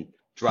ahead and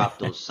drop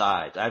those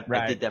sides. I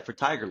did that for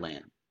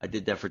Tigerland.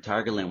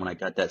 When I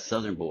got that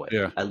Southern Boy.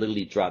 Yeah. I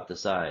literally dropped the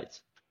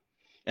sides.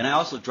 And I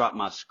also dropped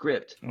my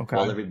script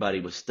while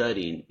everybody was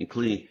studying,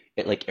 including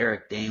like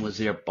Eric Dane was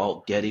there,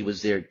 Balt Getty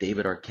was there,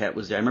 David Arquette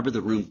was there. I remember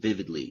the room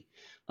vividly.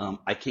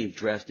 I came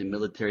dressed in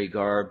military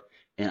garb,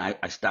 and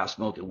I stopped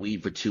smoking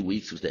weed for 2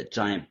 weeks. It was that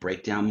giant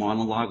breakdown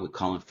monologue with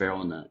Colin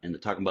Farrell and the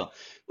talking about,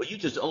 well, you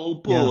just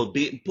old bull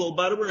being pulled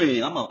by the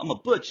ring. I'm a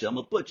butcher. I'm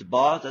a butcher,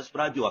 boss. That's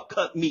what I do. I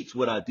cut meat's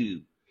what I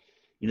do.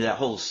 You know, that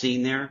whole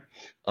scene there.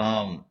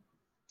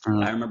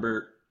 I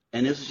remember,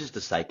 and this was just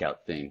a psych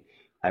out thing.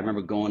 I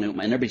remember going in,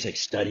 and everybody's like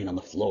studying on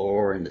the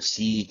floor and the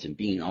seats and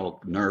being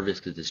all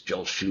nervous because it's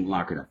Joel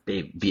Schumacher in a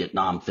big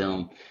Vietnam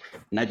film.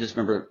 And I just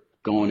remember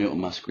going in with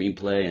my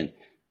screenplay and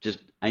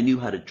I knew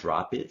how to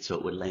drop it so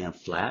it would land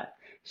flat.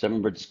 So I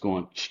remember just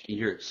going, you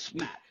hear it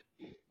smack.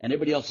 And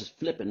everybody else is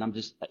flipping. I'm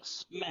just like,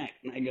 smack.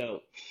 And I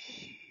go,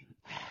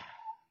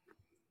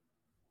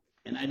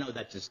 and I know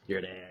that just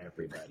scared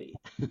everybody.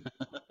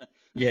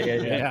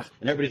 Yeah.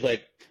 And everybody's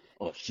like,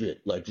 oh shit,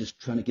 like just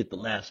trying to get the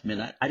last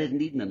minute. I didn't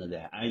need none of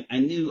that. I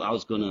knew I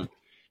was gonna.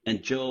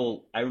 And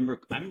Joe, I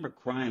remember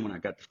crying when I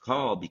got the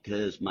call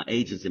because my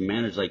agents and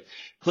managers like,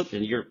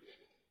 Clifton,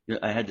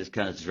 I had this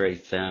kind of very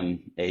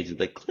femme agent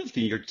like,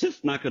 Clifton, you're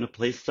just not gonna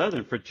play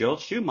Southern for Joel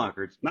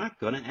Schumacher. It's not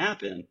gonna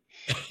happen.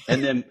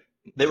 And then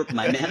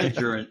my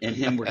manager and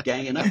him were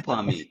ganging up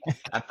on me.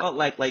 I felt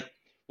like,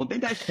 well,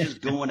 maybe I should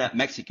just go in that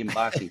Mexican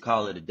box and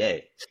call it a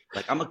day.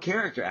 Like, I'm a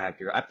character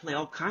actor. I play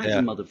all kinds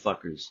of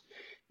motherfuckers.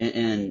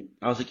 And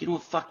I was like, you know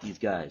what? Fuck these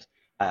guys.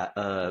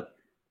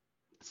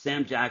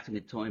 Sam Jackson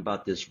had told me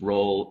about this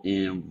role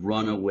in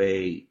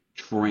Runaway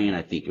Train,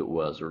 I think it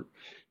was,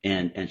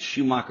 and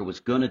Schumacher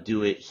was going to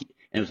do it.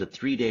 And it was a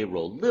 3-day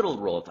role, little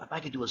role. If I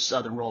could do a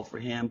Southern role for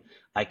him,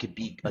 I could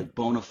be a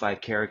bona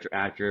fide character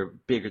actor,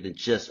 bigger than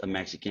just a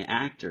Mexican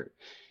actor.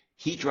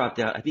 He dropped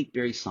out. I think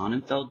Barry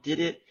Sonnenfeld did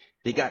it.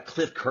 They got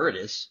Cliff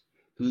Curtis,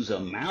 who's a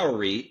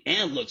Maori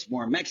and looks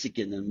more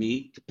Mexican than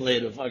me, to play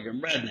the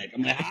fucking redneck.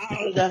 I'm like, how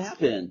did that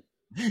happen?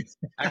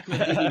 I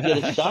couldn't even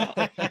get a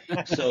shot.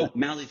 So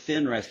Mally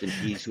Finn, rest in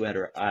peace,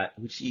 who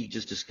she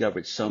just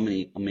discovered so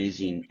many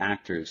amazing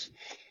actors.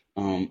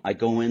 I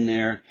go in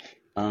there.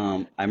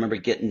 I remember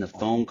getting the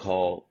phone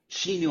call.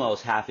 She knew I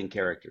was half in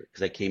character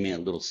because I came in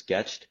a little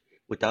sketched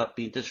without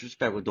being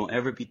disrespectful. Don't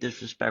ever be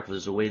disrespectful.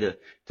 There's a way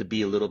to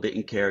be a little bit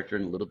in character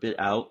and a little bit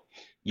out.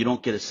 You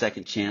don't get a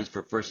second chance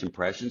for first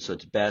impression. So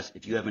it's best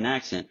if you have an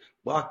accent,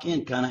 walk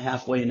in kind of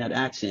halfway in that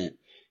accent.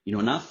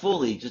 Not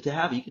fully, just to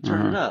have it. You can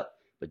turn it up,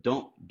 but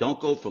don't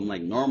go from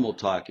like normal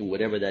talking,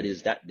 whatever that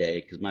is that day,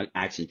 because my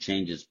accent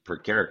changes per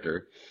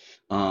character.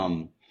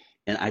 And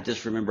I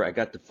just remember I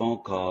got the phone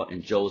call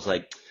and Joe was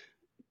like,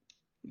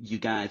 you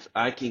guys,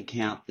 I can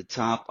count the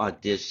top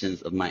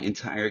auditions of my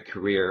entire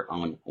career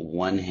on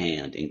one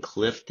hand, and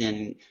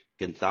Clifton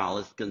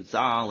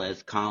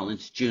Gonzalez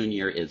Collins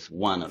Jr. is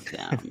one of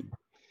them.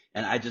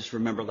 And I just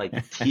remember like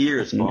the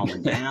tears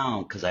falling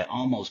down because I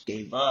almost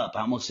gave up. I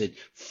almost said,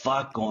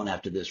 fuck going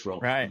after this role.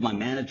 Right. My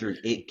manager,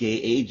 gay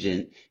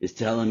agent, is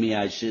telling me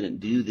I shouldn't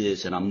do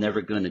this and I'm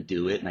never going to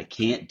do it and I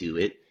can't do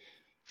it.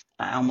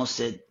 I almost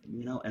said,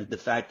 and the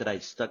fact that I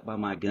stuck by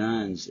my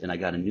guns and I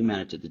got a new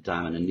manager at the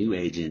time and a new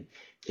agent,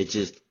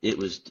 it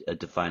was a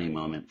defining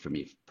moment for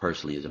me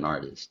personally as an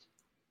artist.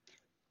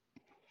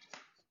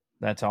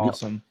 That's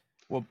awesome.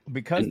 Well,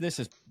 because this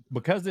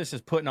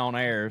is putting on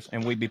airs,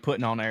 and we'd be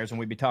putting on airs, and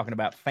we'd be talking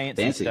about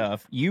fancy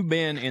stuff. You've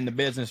been in the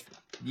business,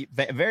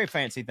 very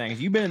fancy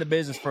things. You've been in the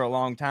business for a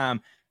long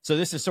time. So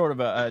this is sort of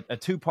a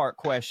two-part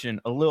question,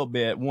 a little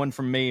bit, one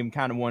from me and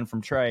kind of one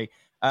from Trey.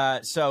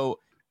 So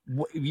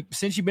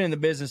since you've been in the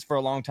business for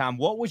a long time,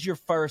 what was your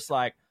first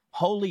like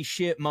holy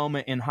shit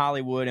moment in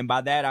Hollywood? And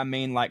by that I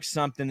mean like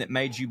something that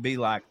made you be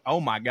like, oh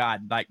my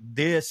God, like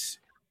this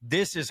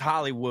is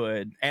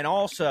Hollywood. And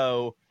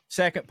also,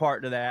 second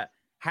part to that,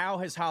 how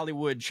has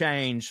Hollywood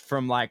changed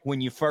from like when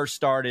you first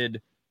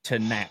started to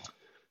now?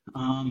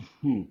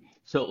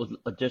 So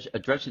just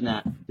addressing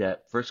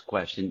that first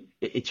question,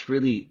 it's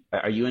really,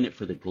 are you in it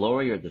for the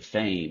glory or the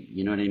fame?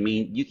 You know what I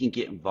mean? You can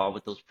get involved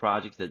with those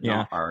projects that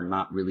are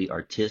not really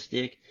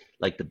artistic,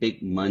 like the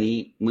big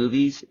money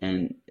movies.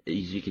 And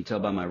as you can tell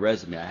by my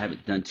resume, I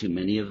haven't done too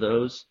many of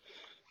those.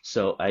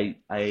 So I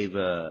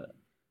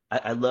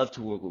love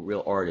to work with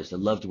real artists. I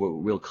love to work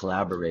with real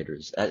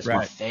collaborators. That's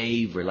my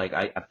favorite. Like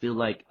I feel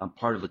like I'm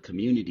part of a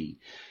community.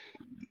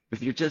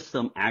 If you're just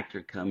some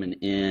actor coming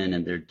in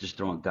and they're just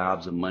throwing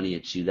gobs of money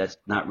at you, that's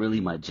not really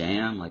my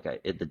jam. Like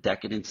the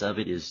decadence of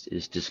it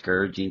is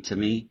discouraging to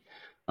me.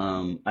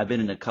 I've been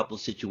in a couple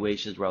of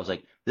situations where I was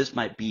like, this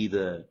might be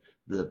the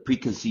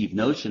preconceived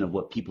notion of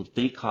what people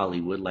think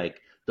Hollywood,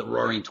 like the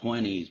Roaring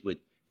 -- with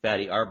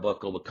Fatty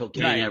Arbuckle with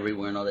cocaine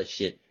everywhere and all that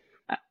shit.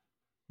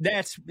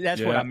 That's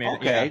what I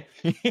meant. Okay.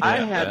 Yeah. I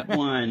had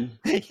one.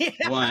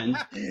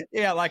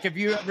 Yeah, like if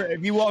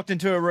you walked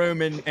into a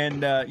room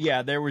and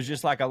there was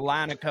just like a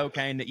line of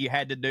cocaine that you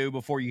had to do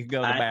before you could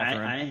go to the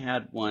bathroom. I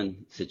had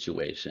one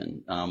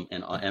situation,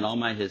 and all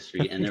my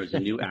history, and there was a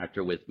new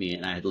actor with me,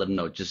 and I had let him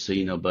know, just so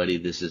you know, buddy,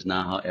 this is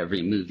not how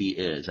every movie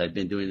is. I've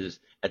been doing this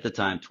at the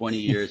time 20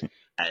 years.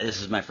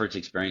 This is my first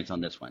experience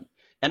on this one.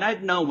 And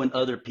I'd know when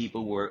other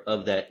people were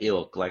of that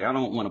ilk. Like, I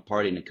don't want to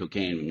party in the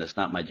cocaine room. That's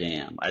not my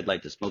jam. I'd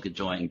like to smoke a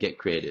joint and get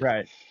creative.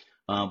 Right.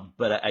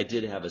 But I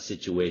did have a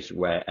situation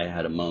where I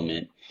had a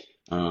moment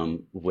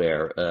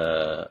where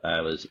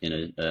I was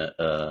in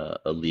a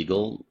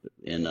legal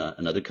in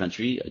another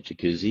country, a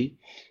jacuzzi,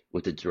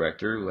 with a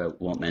director who I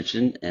won't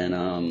mention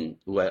and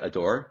who I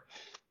adore.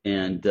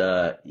 And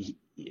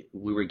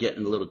we were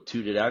getting a little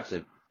tooted out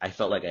because I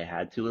felt like I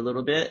had to a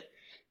little bit.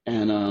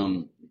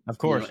 And of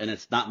course, and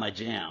it's not my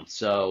jam,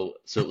 so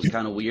it was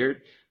kind of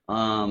weird.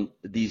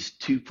 These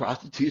two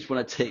prostitutes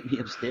want to take me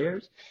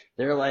upstairs.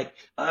 They're like,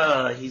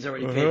 he's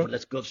already paid for it.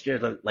 Let's go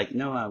upstairs. I'm like,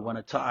 no, I want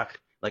to talk.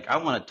 Like, I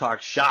want to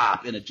talk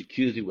shop in a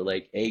jacuzzi with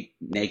like 8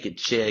 naked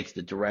chicks,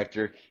 the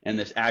director, and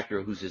this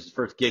actor whose his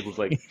first gig was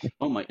like,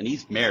 oh my, and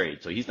he's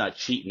married, so he's not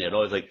cheating at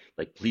all. He's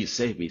like, please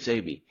save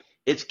me.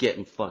 It's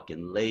getting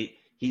fucking late.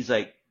 He's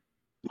like,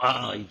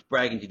 he's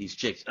bragging to these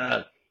chicks.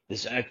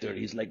 This actor,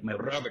 he's like my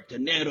Robert De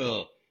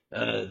Niro.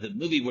 The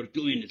movie we're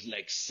doing is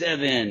like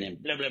 7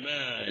 and blah, blah,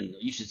 blah. And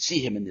you should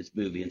see him in this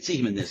movie and see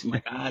him in this. I'm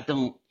like,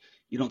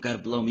 you don't got to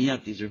blow me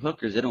up. These are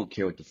hookers. They don't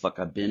care what the fuck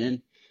I've been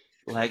in.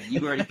 Like,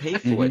 you already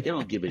paid for it. They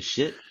don't give a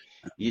shit.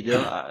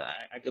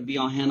 I could be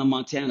on Hannah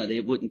Montana. They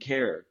wouldn't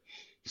care.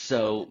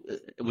 So,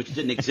 which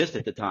didn't exist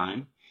at the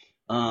time.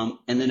 And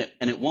then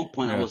at one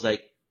point I was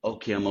like,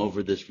 okay, I'm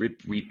over this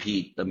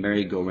repeat, the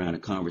merry-go-round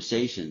of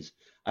conversations.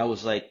 I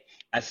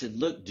said,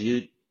 look,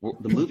 dude,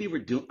 the movie we're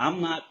doing,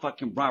 I'm not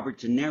fucking Robert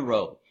De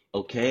Niro,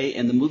 okay?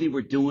 And the movie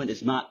we're doing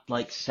is not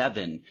like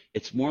 7.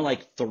 It's more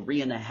like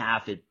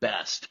 3.5 at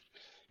best.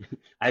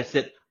 I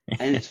said,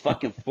 and it's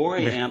fucking 4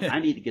 a.m. I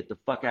need to get the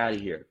fuck out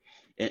of here.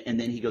 And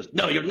then he goes,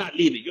 no, you're not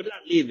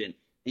leaving.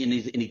 And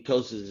he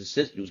goes to his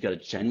assistant who's got a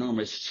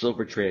ginormous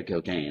silver tray of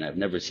cocaine. I've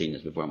never seen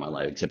this before in my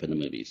life except in the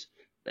movies.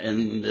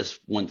 And this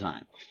one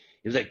time.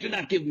 He was like, do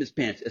not give him his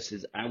pants. I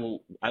says, I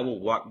will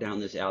walk down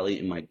this alley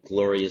in my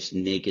glorious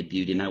naked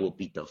beauty, and I will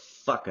beat the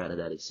fuck out of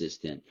that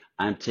assistant.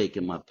 I'm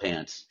taking my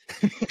pants.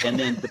 And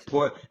then the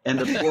poor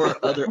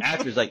other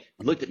actors like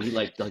looked at me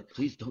like,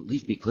 please don't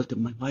leave me,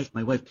 Clifton.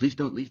 My wife, please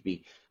don't leave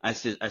me. I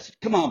said,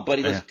 come on,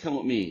 buddy, let's come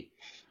with me.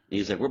 And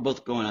he's like, we're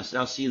both going. I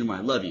said, I'll see you tomorrow.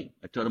 I love you.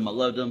 I told him I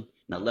loved him,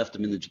 and I left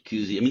him in the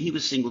jacuzzi. I mean, he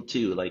was single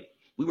too. Like,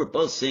 we were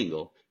both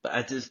single, but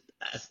I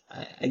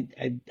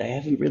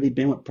haven't really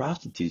been with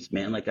prostitutes,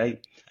 man. Like, I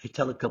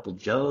tell a couple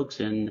jokes,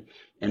 and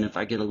if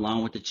I get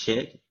along with the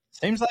chick.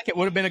 Seems like it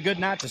would have been a good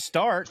night to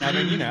start. I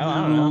mean,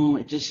 I don't know.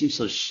 It just seems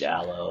so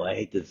shallow. I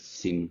hate to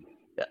seem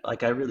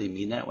like I really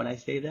mean that when I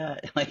say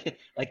that. Like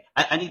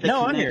I need to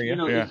connect. I hear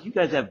you. You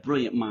guys have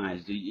brilliant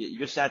minds.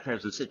 Your satire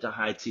is on such a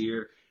high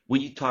tier. When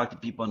you talk to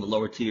people on the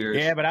lower tiers.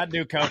 Yeah, but I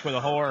do coke with a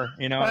whore.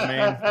 You know what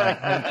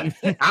I mean?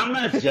 Like, I'm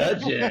not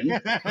judging.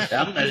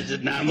 It's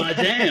just not my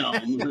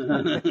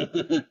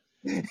jam.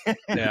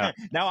 Yeah.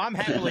 No, I'm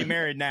happily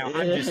married now.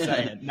 I'm just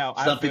saying. No,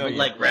 some people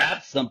like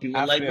wraps. Some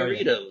people like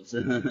burritos.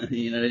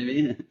 You know what I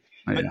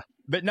mean?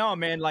 But no,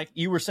 man, like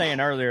you were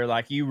saying earlier,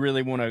 like you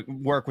really want to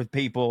work with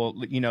people,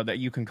 that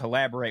you can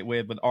collaborate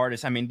with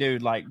artists. I mean,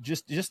 dude, like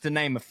just to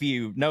name a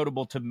few,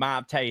 notable to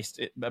my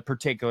taste,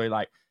 particularly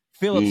like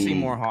Philip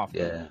Seymour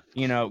Hoffman,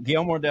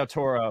 Guillermo del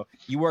Toro.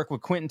 You work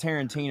with Quentin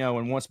Tarantino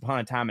and Once Upon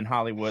a Time in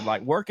Hollywood,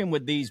 like working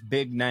with these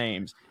big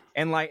names.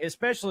 And like,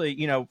 especially,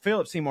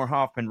 Philip Seymour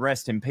Hoffman,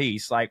 rest in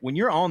peace. Like when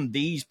you're on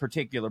these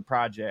particular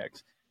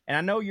projects, and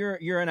I know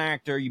you're an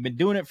actor, you've been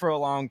doing it for a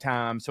long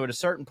time. So at a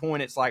certain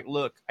point, it's like,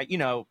 look,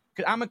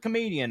 I'm a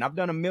comedian. I've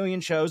done a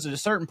million shows. At a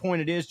certain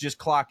point, it is just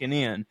clocking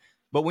in.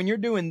 But when you're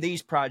doing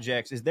these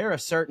projects, is there a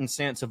certain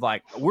sense of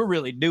like, we're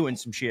really doing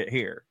some shit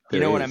here? You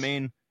know what I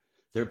mean?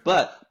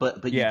 But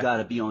you got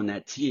to be on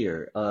that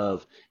tier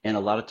of, and a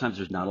lot of times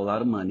there's not a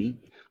lot of money.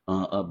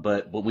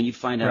 But when you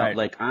find out,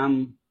 like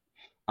I'm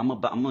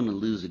going to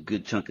lose a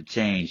good chunk of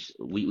change.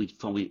 We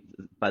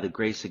by the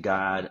grace of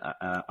God,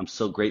 I'm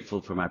so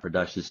grateful for my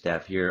production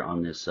staff here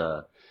on this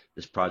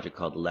project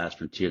called The Last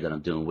Frontier that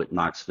I'm doing with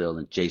Knoxville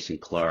and Jason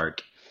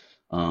Clark,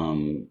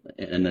 and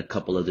a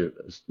couple other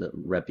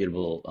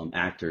reputable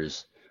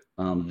actors.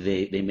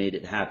 They made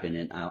it happen,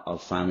 and I'll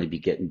finally be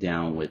getting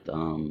down with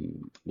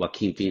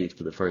Joaquin Phoenix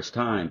for the first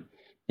time.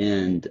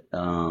 And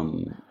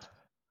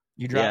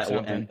you dropped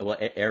something.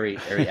 Ari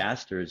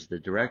Aster is the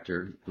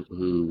director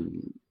who.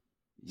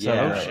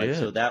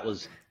 So that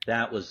was.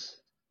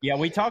 Yeah,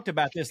 we talked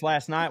about this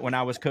last night when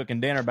I was cooking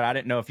dinner, but I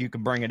didn't know if you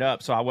could bring it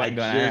up, so I wasn't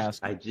going to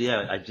ask. I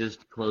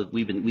just closed.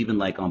 We've been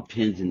like on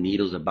pins and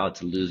needles, about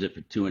to lose it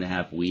for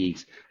 2.5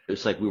 weeks. It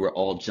was like we were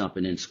all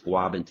jumping in,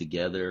 squabbing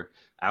together.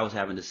 I was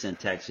having to send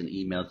texts and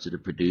emails to the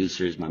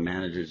producers, my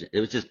managers. It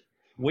was just.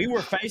 We were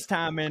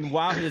FaceTiming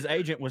while his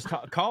agent was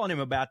calling him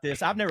about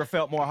this. I've never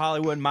felt more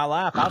Hollywood in my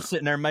life. I was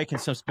sitting there making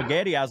some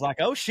spaghetti. I was like,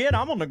 oh, shit,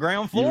 I'm on the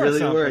ground floor.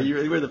 You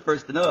really were the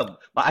first to know.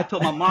 I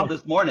told my mom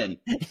this morning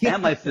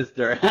and my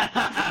sister.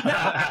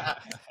 I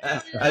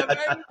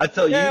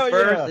told you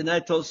first, and then I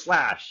told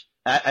Slash.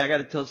 I got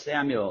to tell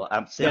Samuel.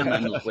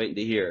 Samuel's waiting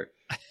to hear.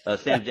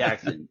 Sam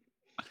Jackson.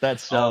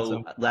 That's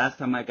awesome. Last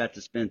time I got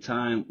to spend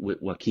time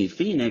with Joaquin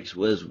Phoenix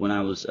was when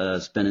I was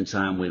spending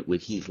time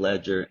with Heath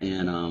Ledger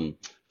and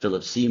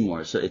Philip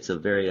Seymour. So it's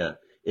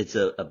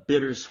a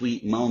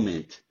bittersweet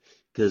moment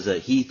because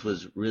Heath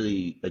was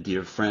really a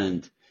dear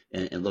friend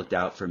and looked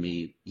out for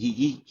me.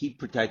 He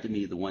protected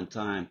me the one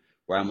time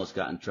where I almost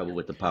got in trouble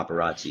with the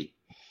paparazzi.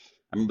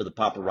 I remember the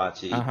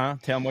paparazzi.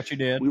 Tell them what you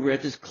did. We were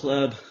at this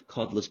club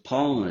called Las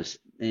Palmas,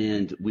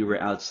 and we were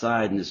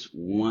outside, and this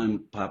one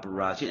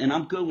paparazzi, and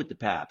I'm good with the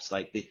paps.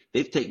 Like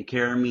they've taken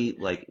care of me.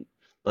 Like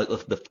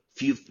the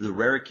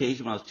rare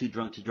occasion when I was too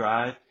drunk to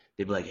drive,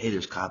 they'd be like, "Hey,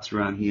 there's cops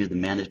around here." The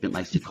management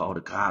likes to call the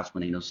cops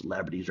when they know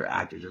celebrities or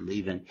actors are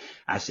leaving.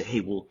 I said,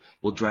 "Hey,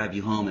 we'll drive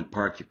you home and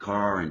park your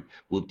car and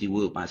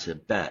whoop-de-whoop." I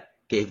said, "Bet."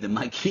 Gave them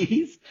my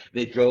keys.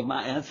 They drove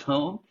my ass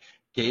home.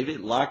 Gave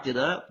it, locked it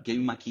up, gave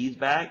me my keys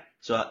back.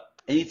 So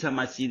anytime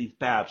I see these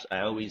paps, I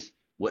always,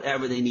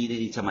 whatever they need,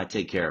 anytime I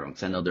take care of them,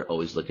 because I know they're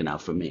always looking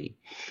out for me.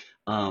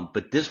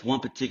 But this one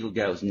particular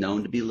guy was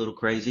known to be a little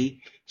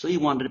crazy, so he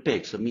wanted to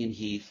pick. So me and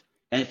Heath,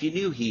 and if you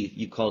knew Heath,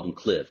 you called him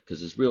Cliff,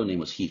 because his real name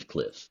was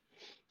Heathcliff.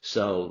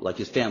 So, like,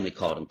 his family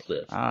called him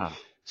Cliff.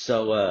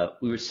 So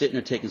we were sitting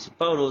there taking some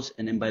photos,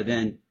 and then by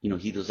then,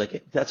 Heath was like,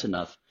 "Hey, that's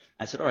enough."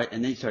 I said, "All right."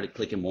 And then he started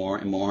clicking more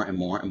and more and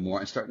more and more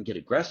and starting to get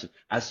aggressive.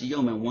 I said,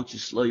 "Yo, man, why don't you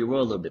slow your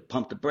roll a little bit,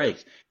 pump the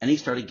brakes?" And he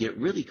started to get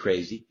really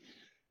crazy.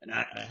 And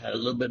I had a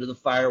little bit of the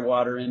fire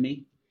water in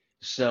me.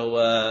 So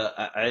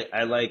I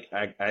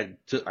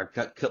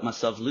cut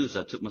myself loose.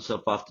 I took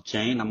myself off the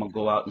chain. I'm going to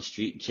go out in the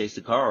street and chase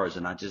the cars.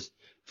 And I just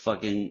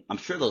I'm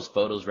sure those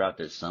photos are out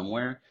there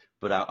somewhere.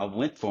 But I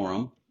went for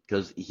him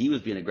because he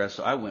was being aggressive.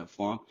 So I went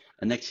for him.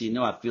 And next thing you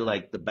know, I feel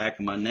like the back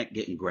of my neck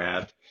getting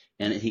grabbed.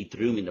 And he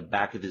threw me in the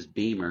back of his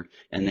Beamer.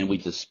 And then we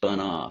just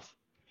spun off.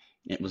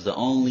 It was the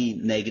only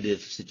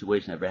negative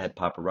situation I ever had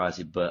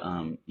paparazzi, but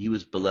he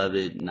was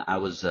beloved, and I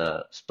was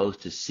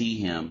supposed to see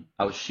him.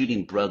 I was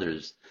shooting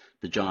Brothers,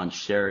 the John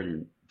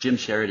Sheridan Jim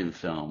Sheridan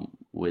film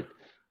with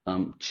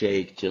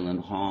Jake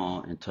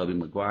Gyllenhaal and Tobey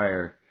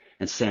Maguire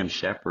and Sam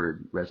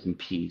Shepard, rest in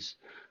peace.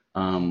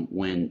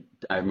 When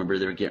I remember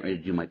they were getting ready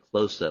to do my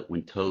close up,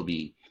 when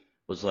Toby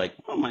was like,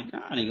 "Oh my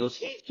God," he goes,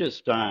 "He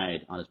just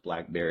died," on his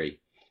BlackBerry,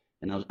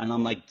 and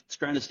I'm like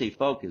trying to stay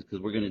focused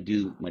because we're gonna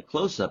do my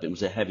close up. It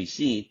was a heavy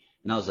scene,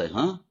 and I was like,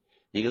 "Huh?" And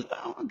he goes,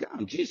 "Oh my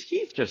God, geez,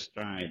 Heath just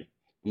died."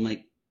 I'm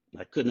like,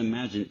 I couldn't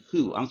imagine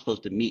who I'm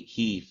supposed to meet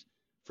Heath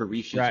for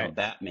reshoots on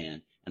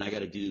Batman, and I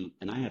have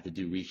to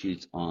do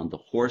reshoots on The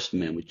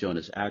Horseman with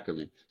Jonas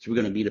Ackerman. So we're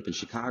gonna meet up in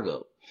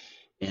Chicago,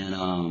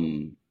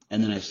 and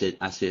then I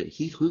said,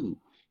 "Heath who?"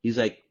 He's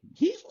like,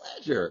 "Heath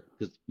Ledger,"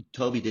 because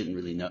Toby didn't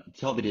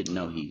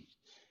know Heath.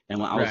 And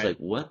when I was like,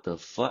 "What the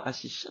fuck?" I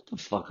said, "Shut the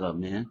fuck up,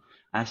 man."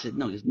 I said,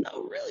 "No." He goes,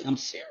 "No, really, I'm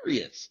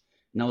serious."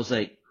 And I was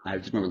like, I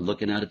just remember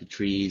looking out at the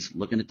trees,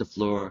 looking at the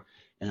floor,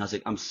 and I was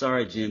like, "I'm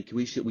sorry, Jim.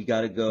 We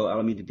gotta go. I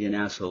don't mean to be an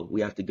asshole.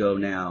 We have to go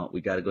now.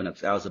 We gotta go now."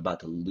 'Cause I was about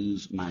to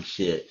lose my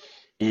shit.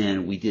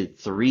 And we did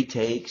 3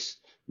 takes,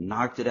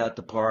 knocked it out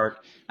the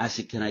park. I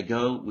said, "Can I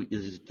go?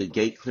 Is the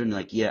gate clear?" And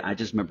like, yeah. I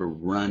just remember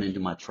running to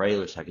my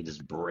trailer so I could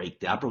just break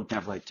down. I broke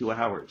down for like 2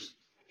 hours.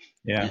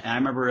 Yeah. And I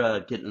remember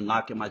getting a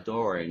knock at my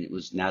door, and it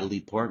was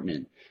Natalie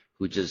Portman,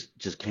 who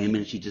just came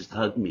in. She just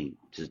hugged me,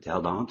 just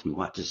held on to me.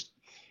 Just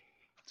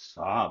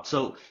sobbed.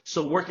 So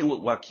working with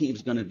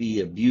Joaquin's going to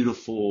be a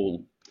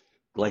beautiful,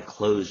 like,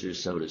 closure,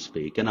 so to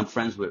speak. And I'm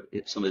friends with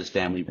some of his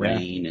family,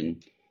 Rain,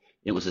 and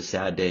it was a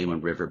sad day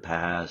when River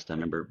passed. I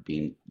remember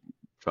being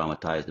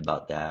traumatized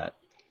about that.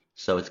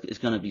 So it's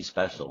going to be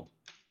special.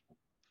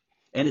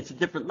 And it's a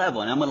different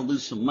level. And I'm going to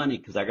lose some money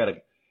because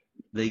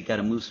they got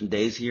to move some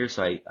days here.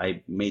 So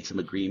I made some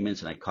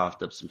agreements and I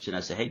coughed up some shit. I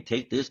said, "Hey,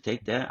 take this,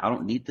 take that. I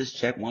don't need this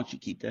check. Why don't you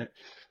keep that?"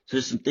 So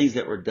there's some things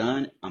that were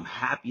done. I'm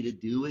happy to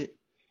do it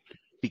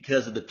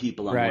because of the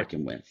people I'm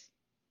working with.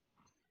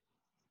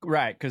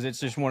 Right, because it's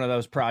just one of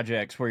those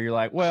projects where you're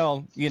like,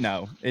 well,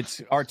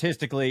 it's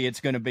artistically,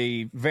 it's going to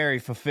be very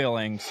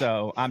fulfilling.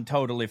 So I'm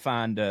totally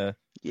fine to,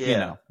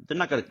 they're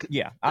not going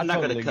to, I'm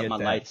not going to cut my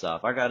lights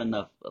off. I got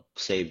enough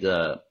saved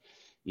up.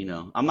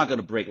 I'm not going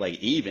to break like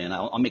even.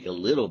 I'll make a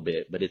little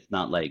bit, but it's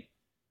not like,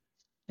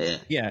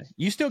 Yeah,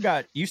 you still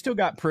got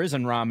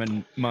prison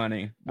ramen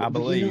money, I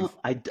believe.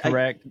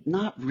 Correct?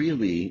 Not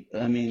really.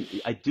 I mean,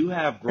 I do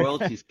have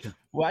royalties.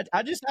 Well,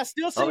 I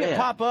still see it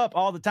pop up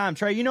all the time.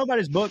 Trey, you know about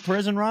his book,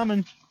 Prison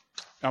Ramen?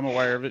 I'm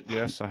aware of it.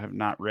 Yes, I have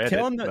not read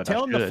tell it.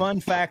 Tell him the fun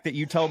fact that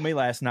you told me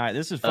last night.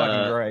 This is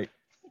fucking great.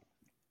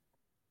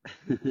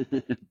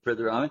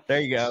 Prison Ramen. There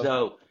you go.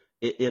 So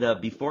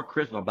it before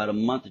Christmas, about a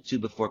month or 2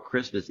 before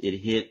Christmas, it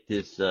hit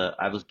this.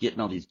 I was getting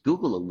all these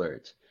Google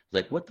alerts.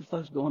 Like, what the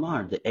fuck's going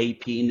on? The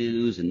AP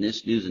news and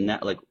this news and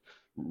that, like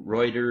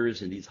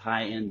Reuters and these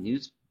high-end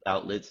news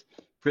outlets.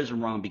 Prison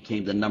Ramen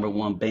became the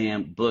 #1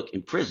 banned book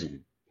in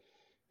prison.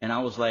 And I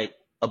was like,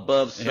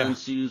 above Sun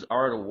Tzu's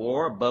Art of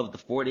War, above the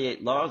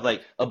 48 Laws,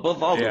 like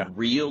above all the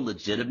real,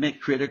 legitimate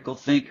critical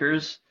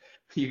thinkers,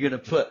 you're going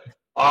to put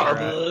our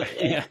book.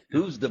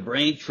 Who's the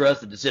brain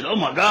trust that said, "Oh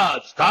my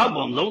God, stop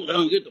them. Don't let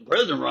them get the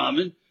Prison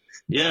Ramen."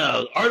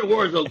 Yeah, Art of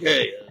War is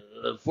okay.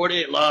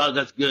 48 Laws,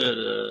 that's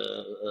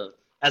good.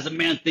 As a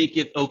man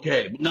thinketh,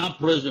 okay, but not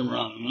Prison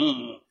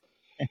Ramen.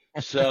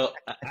 So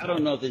I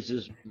don't know if this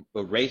is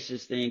a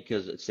racist thing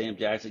because Sam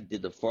Jackson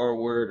did the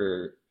foreword,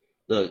 or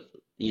look,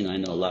 I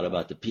know a lot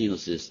about the penal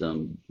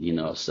system,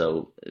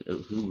 so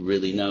who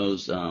really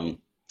knows? But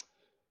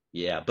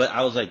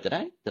I was like, did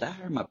I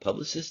hire my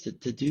publicist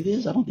to do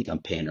this? I don't think I'm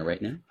paying her right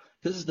now.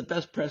 This is the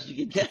best press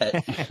you can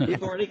get.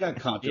 We've already got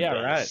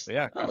contraband.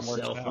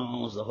 Cell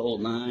phones, the whole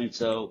nine.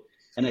 So,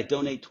 and I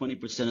donate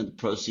 20% of the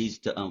proceeds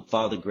to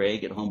Father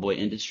Greg at Homeboy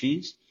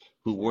Industries,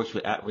 who works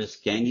with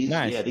at-risk gang youth.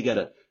 Nice. Yeah, they got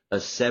a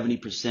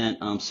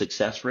 70%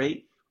 success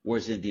rate,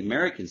 whereas in the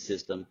American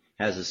system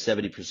has a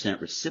 70%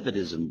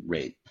 recidivism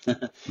rate.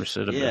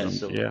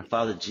 Recidivism,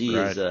 Father G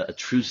is a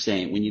true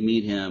saint. When you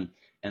meet him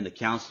and the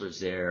counselors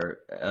there,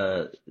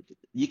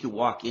 you can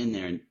walk in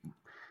there, and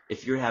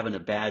if you're having a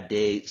bad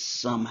day,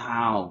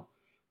 somehow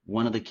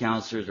one of the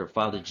counselors or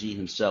Father G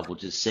himself will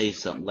just say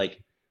something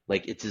like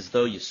it's as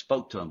though you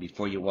spoke to him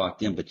before you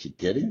walked in, but you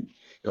didn't.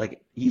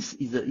 Like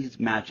he's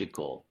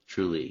magical,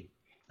 truly.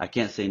 I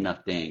can't say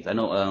enough things. I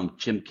know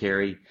Jim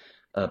Carrey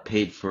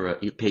paid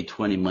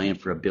 $20 million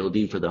for a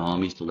building for the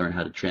homies to learn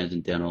how to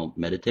transcendental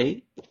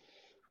meditate.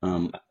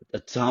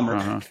 That's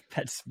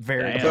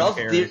very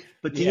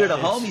but to hear the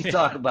homies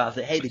talk about,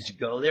 say, "Hey, did you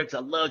go there?" Because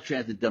I love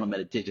transcendental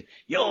meditation.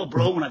 Yo,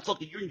 bro, when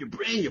you're in your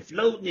brain, you're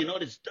floating and all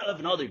this stuff,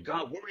 and all their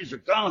worries are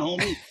gone,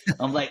 homie.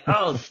 I'm like,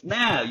 oh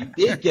snap, you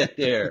did get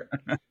there.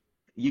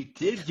 You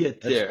did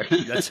get there.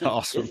 That's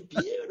awesome. It's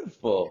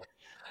beautiful.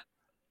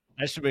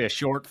 That should be a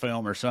short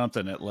film or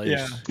something, at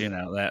least.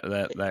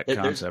 That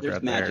concept there's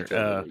right magic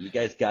there. You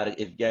guys got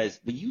it.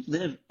 But you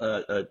live,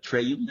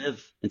 Trey. You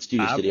live in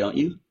Studio City, don't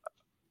you?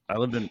 I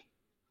live in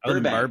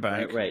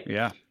Burbank. Right.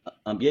 Yeah.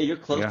 You're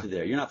close to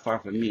there. You're not far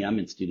from me. I'm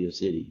in Studio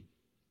City.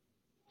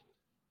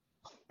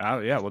 Oh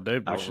yeah, well,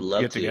 dude, we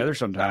should get together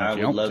sometime.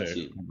 I would love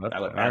to. I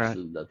would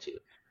absolutely love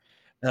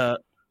to.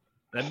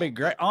 That'd be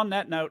great. On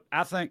that note,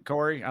 I think,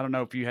 Corey, I don't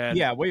know if you had.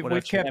 Yeah, we've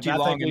kept you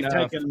long enough.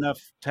 I think we've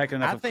taken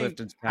enough of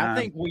Clifton's time. I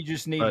think we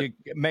just need to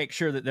make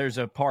sure that there's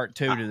a part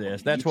 2 to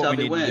this. That's what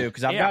we need to do,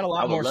 because I've got a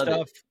lot more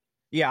stuff.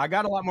 Yeah, I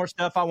got a lot more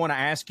stuff I want to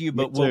ask you,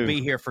 but we'll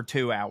be here for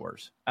 2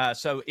 hours.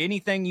 So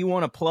anything you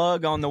want to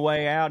plug on the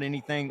way out?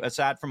 Anything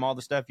aside from all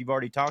the stuff you've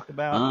already talked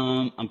about?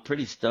 I'm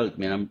pretty stoked,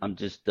 man. I'm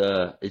just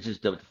it's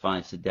just dope to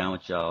finally sit down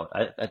with y'all.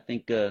 I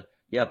think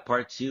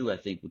part 2 I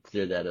think would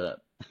clear that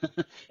up.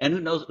 And who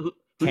knows what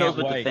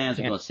the fans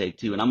are gonna say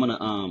too. And I'm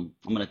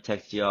gonna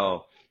text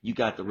y'all. You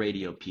got the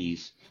radio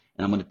piece,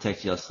 and I'm gonna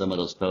text y'all some of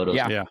those photos.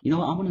 Yeah. You know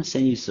what? I'm gonna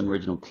send you some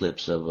original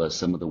clips of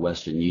some of the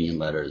Western Union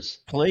letters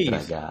that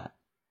I got.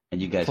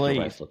 And you guys can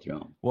rifle through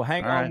them. Well,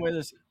 hang on with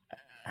us.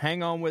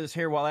 Hang on with us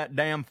here while that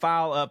damn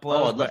file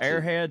uploads. But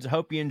Airheads,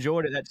 hope you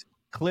enjoyed it. That's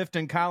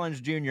Clifton Collins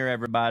Jr.,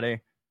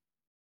 everybody.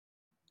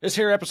 This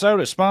here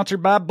episode is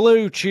sponsored by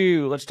Blue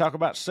Chew. Let's talk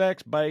about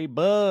sex, babe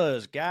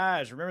buzz.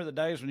 Guys, remember the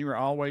days when you were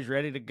always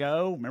ready to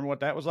go? Remember what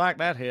that was like?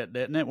 That hit,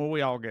 didn't it? Well,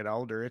 we all get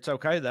older. It's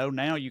okay, though.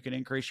 Now you can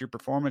increase your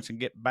performance and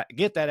get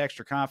that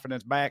extra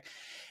confidence back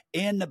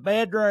in the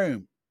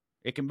bedroom.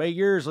 It can be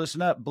yours.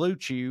 Listen up,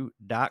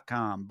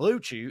 BlueChew.com. Blue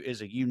Chew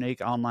is a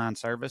unique online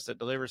service that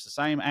delivers the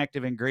same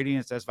active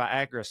ingredients as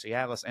Viagra,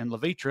 Cialis, and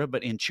Levitra,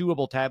 but in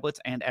chewable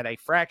tablets and at a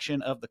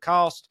fraction of the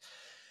cost.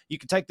 You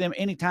can take them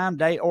anytime,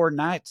 day or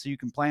night, so you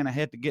can plan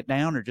ahead to get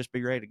down or just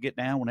be ready to get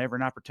down whenever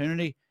an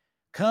opportunity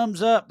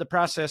comes up. The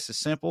process is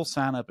simple.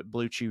 Sign up at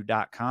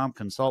BlueChew.com,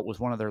 consult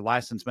with one of their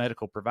licensed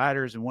medical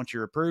providers, and once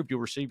you're approved, you'll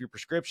receive your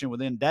prescription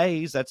within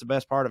days. That's the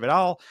best part of it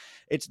all.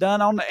 It's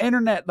done on the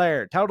internet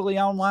there, totally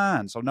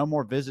online, so no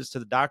more visits to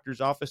the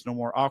doctor's office, no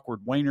more awkward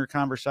wiener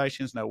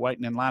conversations, no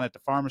waiting in line at the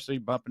pharmacy,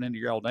 bumping into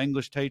your old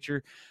English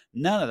teacher.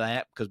 None of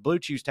that, because Blue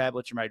Chew's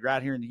tablets are made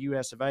right here in the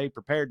U.S. of A.,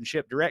 prepared and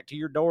shipped direct to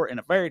your door in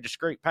a very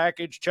discreet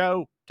package.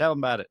 Cho, tell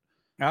them about it.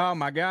 Oh,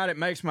 my God, it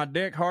makes my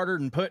dick harder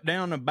than put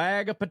down a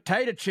bag of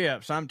potato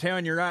chips. I'm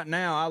telling you right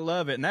now, I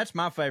love it. And that's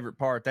my favorite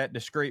part, that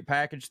discreet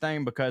package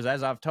thing, because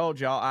as I've told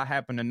y'all, I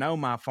happen to know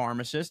my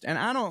pharmacist, and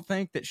I don't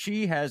think that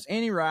she has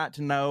any right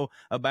to know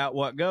about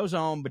what goes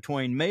on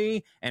between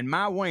me and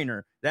my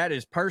wiener. That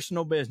is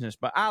personal business,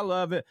 but I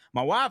love it.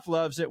 My wife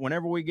loves it.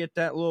 Whenever we get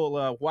that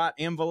little white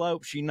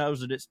envelope, she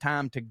knows that it's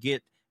time to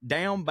get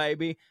down,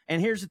 baby.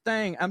 And here's the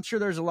thing, I'm sure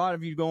there's a lot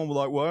of you going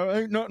like, well,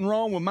 ain't nothing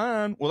wrong with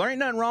mine. Well, there ain't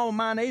nothing wrong with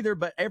mine either,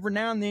 but every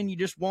now and then you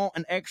just want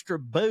an extra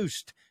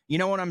boost. You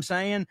know what I'm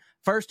saying?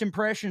 First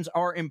impressions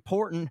are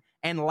important,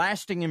 and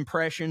lasting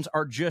impressions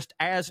are just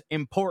as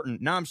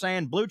important. Know what I'm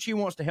saying? Blue Chew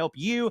wants to help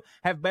you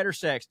have better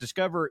sex.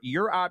 Discover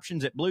your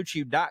options at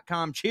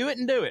BlueChew.com. Chew it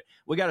and do it.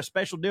 We got a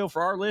special deal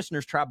for our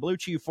listeners. Try Blue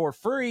Chew for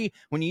free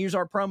when you use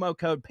our promo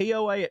code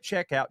POA at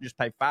checkout. Just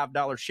pay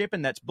 $5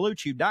 shipping. That's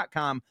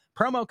BlueChew.com.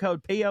 Promo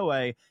code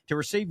POA to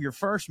receive your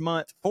first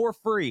month for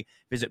free.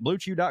 Visit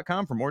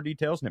BlueChew.com for more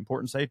details and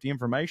important safety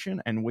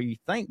information. And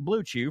we thank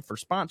Blue Chew for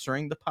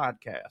sponsoring the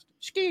podcast.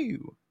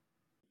 Skew.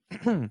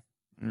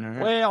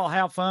 Well,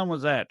 how fun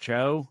was that,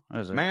 Cho? It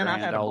was a Man, I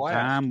had a old blast.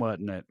 time,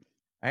 wasn't it?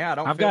 Yeah,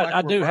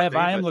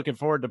 I am looking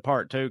forward to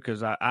part 2,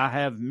 because I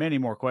have many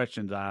more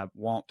questions I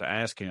want to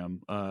ask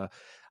him. I've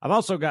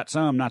also got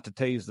some not to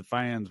tease the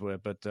fans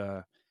with, but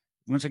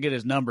once I get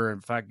his number,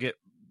 if I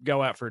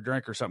go out for a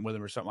drink or something with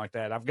him or something like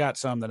that, I've got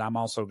some that I'm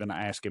also going to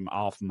ask him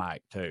off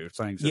mic too.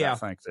 Things that I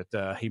think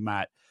that he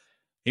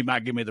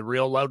might give me the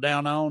real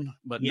lowdown on,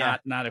 but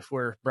not if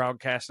we're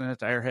broadcasting it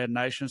to Airhead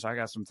Nation. So I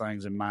got some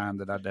things in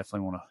mind that I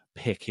definitely want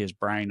to pick his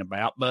brain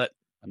about. But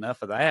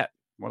enough of that.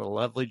 What a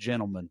lovely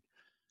gentleman.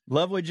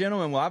 Lovely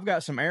gentleman. Well, I've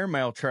got some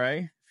airmail,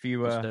 Trey, if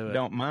you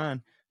don't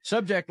mind.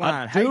 Subject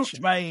line.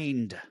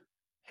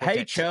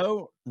 Hey,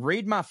 Cho,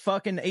 read my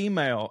fucking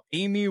email.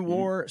 Emu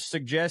War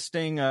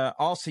suggesting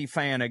Aussie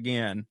fan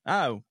again.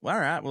 Oh, all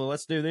right. Well,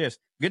 let's do this.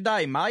 Good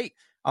day, mate.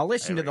 I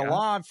listened to the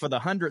live for the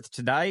 100th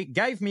today.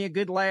 Gave me a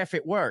good laugh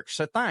at work,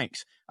 so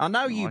thanks. I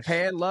know you,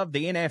 Pad, love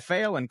the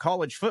NFL and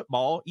college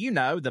football. You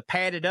know, the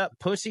padded up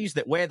pussies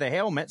that wear the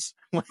helmets.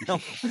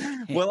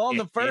 Well, on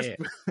the first,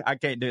 I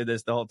can't do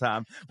this the whole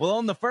time. Well,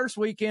 on the first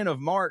weekend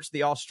of March,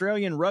 the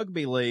Australian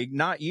Rugby League,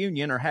 not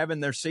Union, are having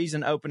their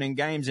season opening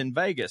games in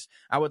Vegas.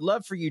 I would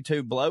love for you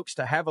two blokes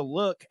to have a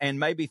look and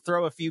maybe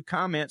throw a few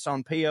comments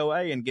on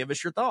POA and give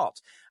us your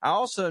thoughts. I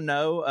also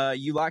know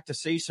you like to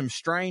see some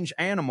strange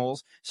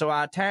animals, so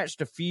I attached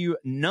a few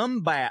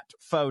numbat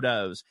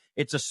photos.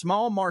 It's a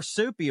small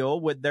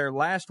marsupial with their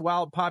last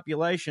wild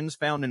populations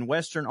found in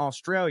Western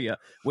Australia.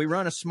 We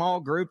run a small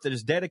group that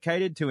is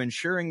dedicated to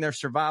ensuring their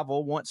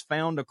survival once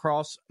found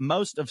across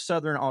most of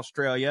southern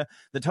Australia.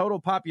 The total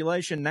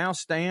population now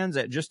stands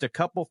at just a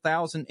couple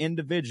thousand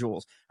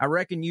individuals. I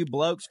reckon you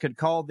blokes could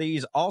call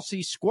these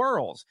Aussie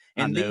squirrels,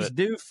 and these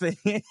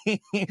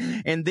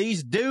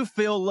do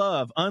feel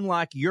love,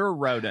 unlike your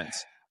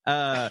rodents.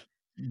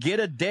 Get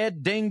a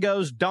dead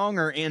dingo's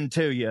donger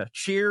into you.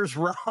 Cheers,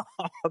 Rob.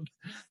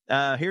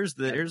 Here's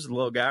the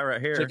little guy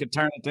right here. Took a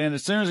turn at the end.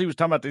 As soon as he was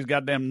talking about these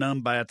goddamn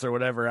numbats or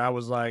whatever, I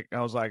was like,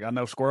 I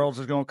know squirrels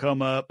is going to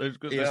come up.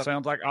 It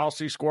sounds like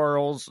Aussie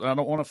squirrels. I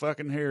don't want to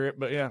fucking hear it,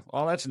 but yeah.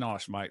 Oh, that's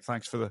nice, mate.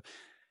 Thanks for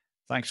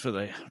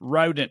the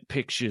rodent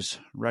pictures,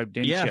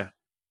 rodentia. Yeah.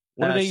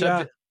 What are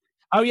they?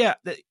 Oh yeah,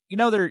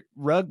 their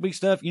rugby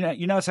stuff. You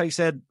know how you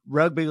said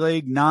rugby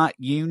league, not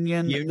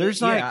union.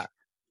 There's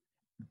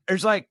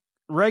like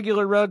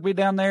regular rugby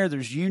down there.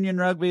 There's union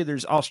rugby.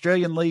 There's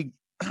Australian league,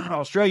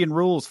 Australian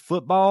rules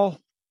football.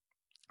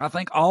 I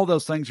think all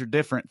those things are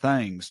different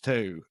things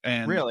too.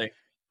 And really,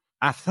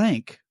 I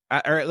think,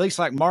 or at least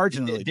like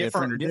marginally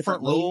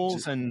different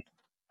rules. And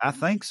I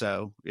think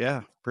so.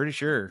 Yeah, pretty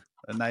sure.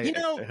 And they,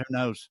 who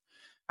knows?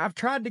 I've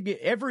tried to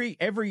get every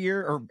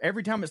year or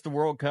every time it's the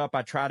World Cup,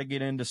 I try to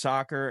get into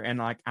soccer and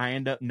like I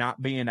end up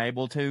not being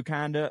able to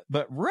kind of,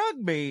 but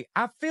rugby,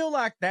 I feel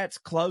like that's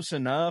close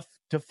enough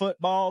to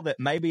football that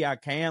maybe I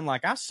can.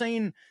 Like I've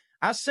seen,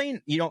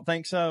 you don't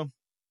think so?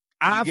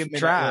 I've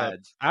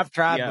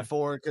tried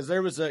before. Cause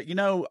there was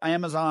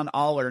Amazon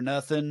All or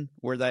Nothing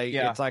where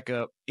it's like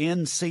a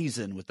in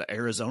season with the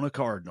Arizona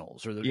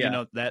Cardinals or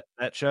that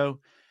show.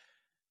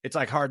 It's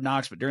like Hard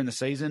Knocks, but during the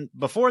season.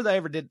 Before they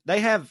ever did,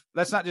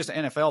 that's not just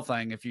an NFL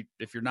thing.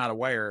 If you're not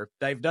aware,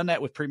 they've done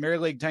that with Premier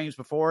League teams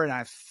before. And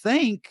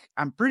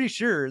I'm pretty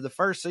sure the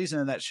first season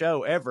of that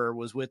show ever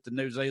was with the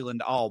New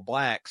Zealand All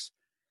Blacks,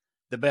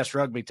 the best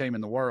rugby team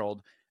in the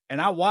world. And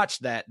I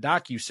watched that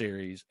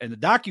docuseries, and the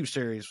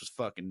docuseries was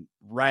fucking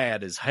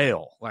rad as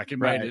hell. Like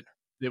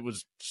it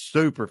was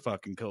super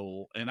fucking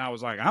cool. And I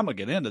was like, I'm gonna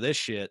get into this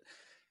shit.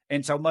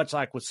 And so much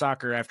like with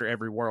soccer, after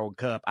every World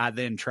Cup, I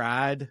then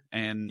tried,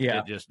 and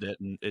it just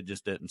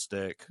didn't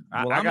stick.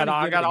 Well, I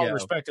got all the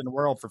respect in the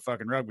world for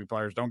fucking rugby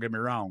players. Don't get me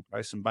wrong;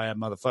 there's some bad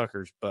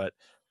motherfuckers, but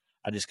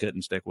I just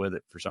couldn't stick with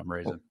it for some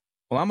reason.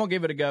 Well, I'm gonna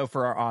give it a go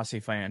for our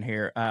Aussie fan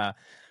here.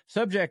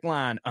 Subject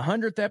line: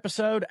 100th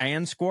episode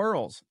and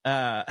squirrels.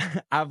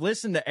 I've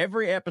listened to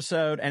every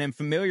episode and am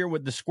familiar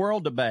with the squirrel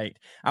debate.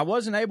 I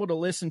wasn't able to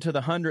listen to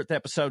the 100th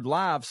episode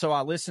live, so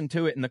I listened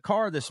to it in the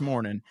car this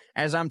morning.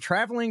 As I'm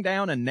traveling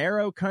down a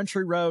narrow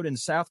country road in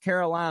South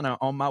Carolina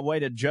on my way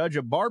to judge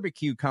a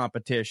barbecue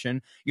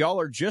competition, y'all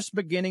are just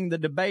beginning the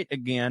debate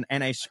again,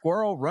 and a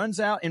squirrel runs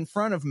out in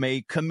front of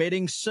me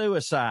committing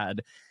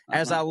suicide.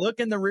 As I look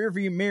in the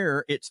rearview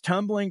mirror, it's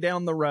tumbling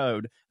down the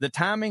road. The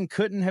timing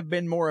couldn't have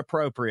been more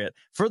appropriate.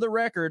 For the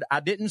record, I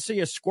didn't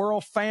see a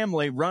squirrel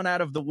family run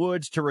out of the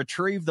woods to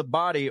retrieve the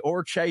body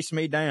or chase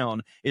me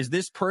down. Is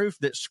this proof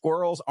that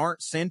squirrels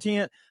aren't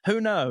sentient? Who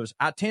knows?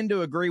 I tend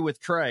to agree with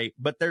Trey,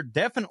 but they're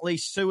definitely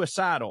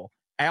suicidal.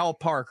 Al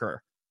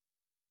Parker.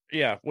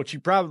 Yeah, what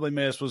you probably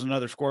missed was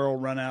another squirrel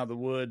run out of the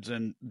woods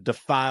and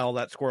defile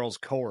that squirrel's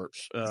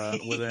corpse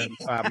within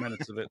 5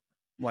 minutes of it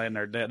laying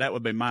there dead. That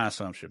would be my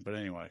assumption, but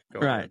anyway, go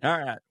ahead. All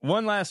right.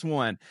 One last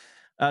one.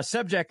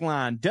 Subject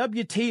line: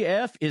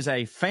 WTF is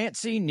a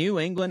fancy New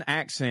England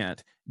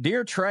accent.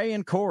 Dear Trey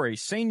and Corey,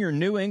 senior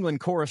New England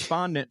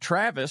correspondent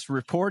Travis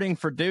reporting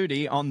for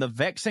duty on the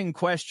vexing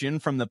question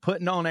from the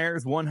Putting on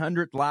Air's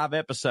 100th live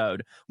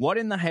episode. What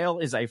in the hell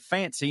is a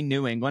fancy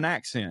New England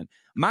accent?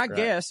 My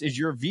guess is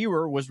your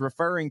viewer was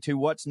referring to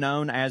what's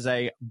known as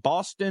a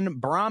Boston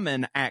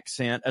Brahmin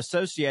accent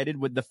associated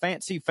with the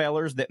fancy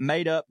fellers that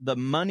made up the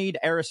moneyed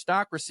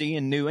aristocracy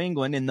in New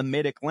England in the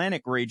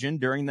mid-Atlantic region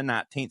during the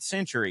 19th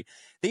century.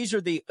 These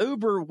are the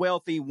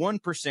uber-wealthy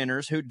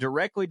one-percenters who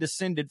directly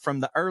descended from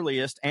the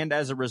earliest and,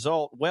 as a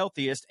result,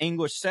 wealthiest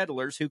English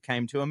settlers who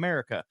came to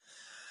America.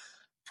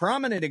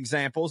 Prominent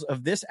examples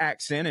of this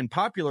accent in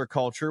popular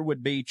culture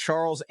would be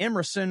Charles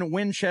Emerson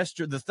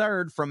Winchester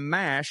III from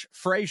MASH,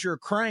 Fraser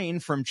Crane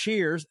from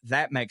Cheers,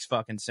 that makes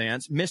fucking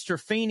sense, Mr.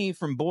 Feeney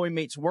from Boy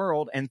Meets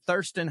World, and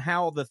Thurston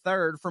Howell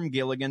III from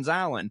Gilligan's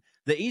Island.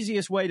 The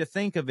easiest way to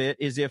think of it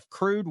is if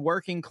crude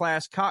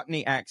working-class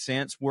Cockney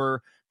accents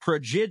were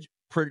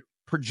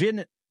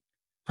progenitors,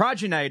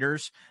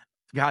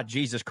 God,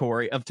 Jesus,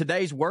 Corey, of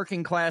today's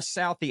working-class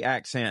Southie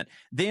accent.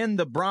 Then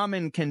the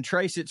Brahmin can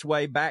trace its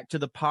way back to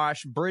the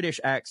posh British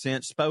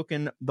accent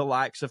spoken the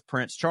likes of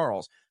Prince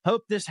Charles.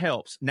 Hope this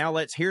helps. Now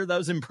let's hear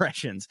those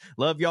impressions.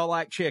 Love y'all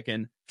like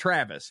chicken.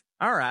 Travis.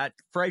 All right,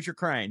 Fraser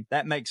Crane.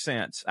 That makes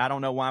sense. I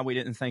don't know why we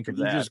didn't think of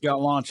that. You just got to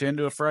launch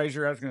into a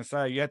Fraser. I was going to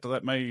say, you have to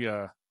let me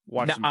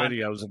watch some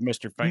videos of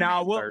Mr. Feeney.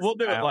 No, we'll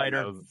do it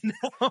later.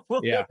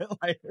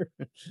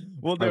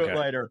 We'll do it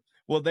later.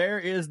 Well, there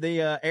is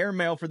the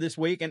airmail for this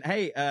week. And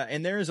hey,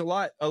 and there's a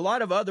lot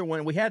of other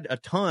one. We had a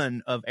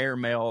ton of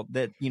airmail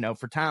that,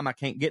 for time I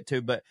can't get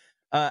to, but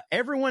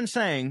everyone's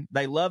saying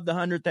they love the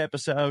 100th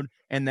episode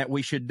and that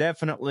we should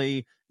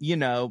definitely,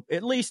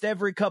 at least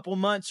every couple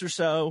months or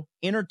so,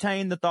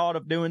 entertain the thought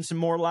of doing some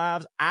more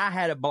lives. I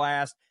had a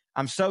blast.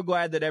 I'm so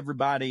glad that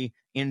everybody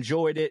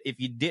enjoyed it. If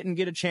you didn't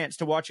get a chance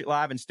to watch it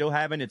live and still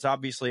haven't, it's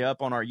obviously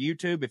up on our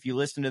YouTube. If you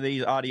listen to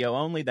these audio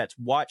only, that's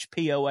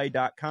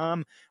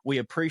watchpoa.com. We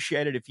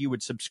appreciate it if you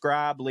would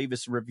subscribe, leave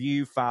us a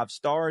review, 5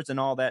 stars and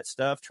all that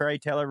stuff. Trey,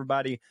 tell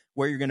everybody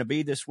where you're going to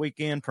be this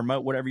weekend.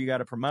 Promote whatever you got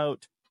to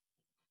promote.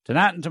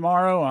 Tonight and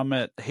tomorrow, I'm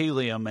at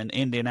Helium in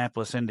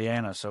Indianapolis,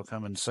 Indiana, so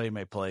come and see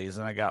me, please.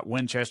 And I got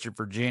Winchester,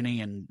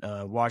 Virginia, and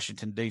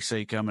Washington,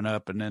 D.C. coming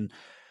up, and then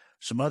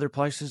some other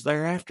places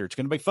thereafter. It's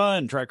going to be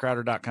fun.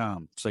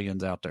 TreyCrowder.com. See you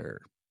out there.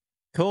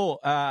 Cool.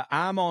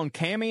 I'm on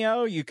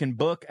Cameo. You can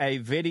book a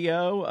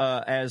video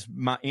as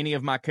any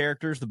of my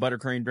characters, the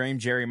Buttercream Dream,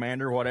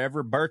 Gerrymander,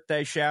 whatever,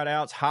 birthday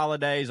shout-outs,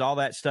 holidays, all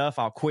that stuff.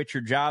 I'll quit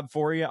your job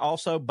for you.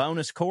 Also,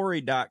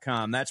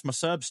 bonuscorey.com. That's my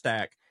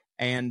Substack.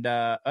 And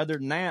other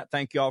than that,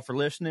 thank you all for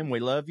listening. We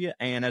love you.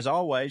 And as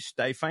always,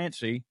 stay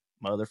fancy,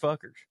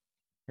 motherfuckers.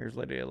 Here's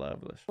Lydia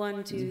Lovelace.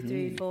 1, 2,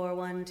 3, 4,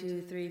 1,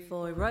 2, 3,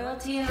 4.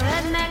 Royalty and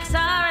rednecks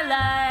are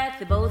alike.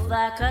 They both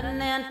like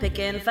cutting and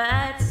picking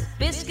fights.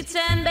 Biscuits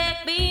and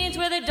baked beans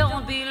where they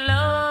don't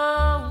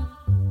belong.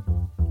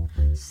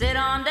 Sit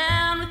on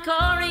down with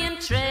Corey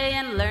and Trey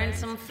and learn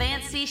some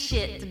fancy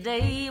shit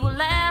today. We'll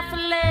laugh a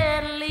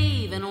little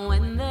even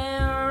when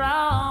they're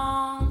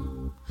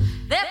wrong.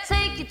 They'll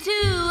take you to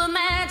a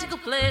magical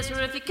place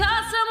where if you call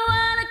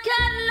someone a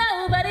cunt,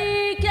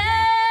 nobody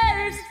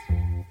cares.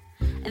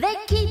 They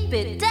keep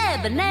it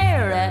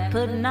debonair at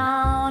putting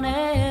on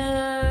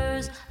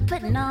airs,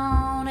 putting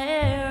on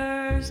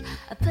airs,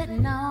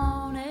 putting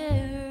on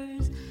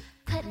airs,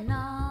 putting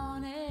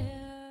on airs.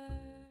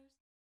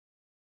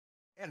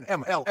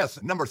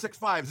 NMLS number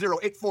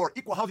 65084,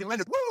 equal housing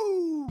lender.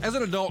 Woo! As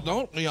an adult,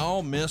 don't we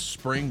all miss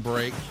spring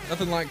break?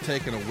 Nothing like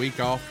taking a week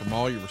off from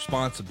all your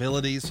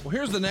responsibilities. Well,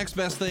 here's the next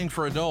best thing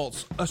for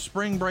adults, a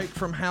spring break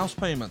from house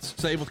payments.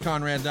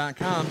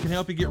 SaveWithConrad.com can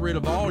help you get rid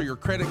of all your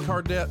credit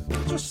card debt,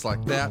 just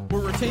like that.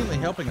 We're routinely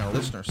helping our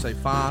listeners save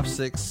 $5,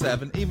 $6,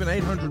 $7, even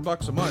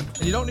 $800 a month.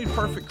 And you don't need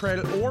perfect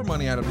credit or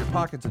money out of your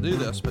pocket to do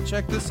this, but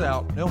check this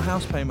out, no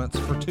house payments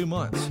for 2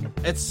 months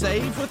at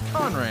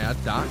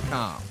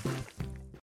SaveWithConrad.com.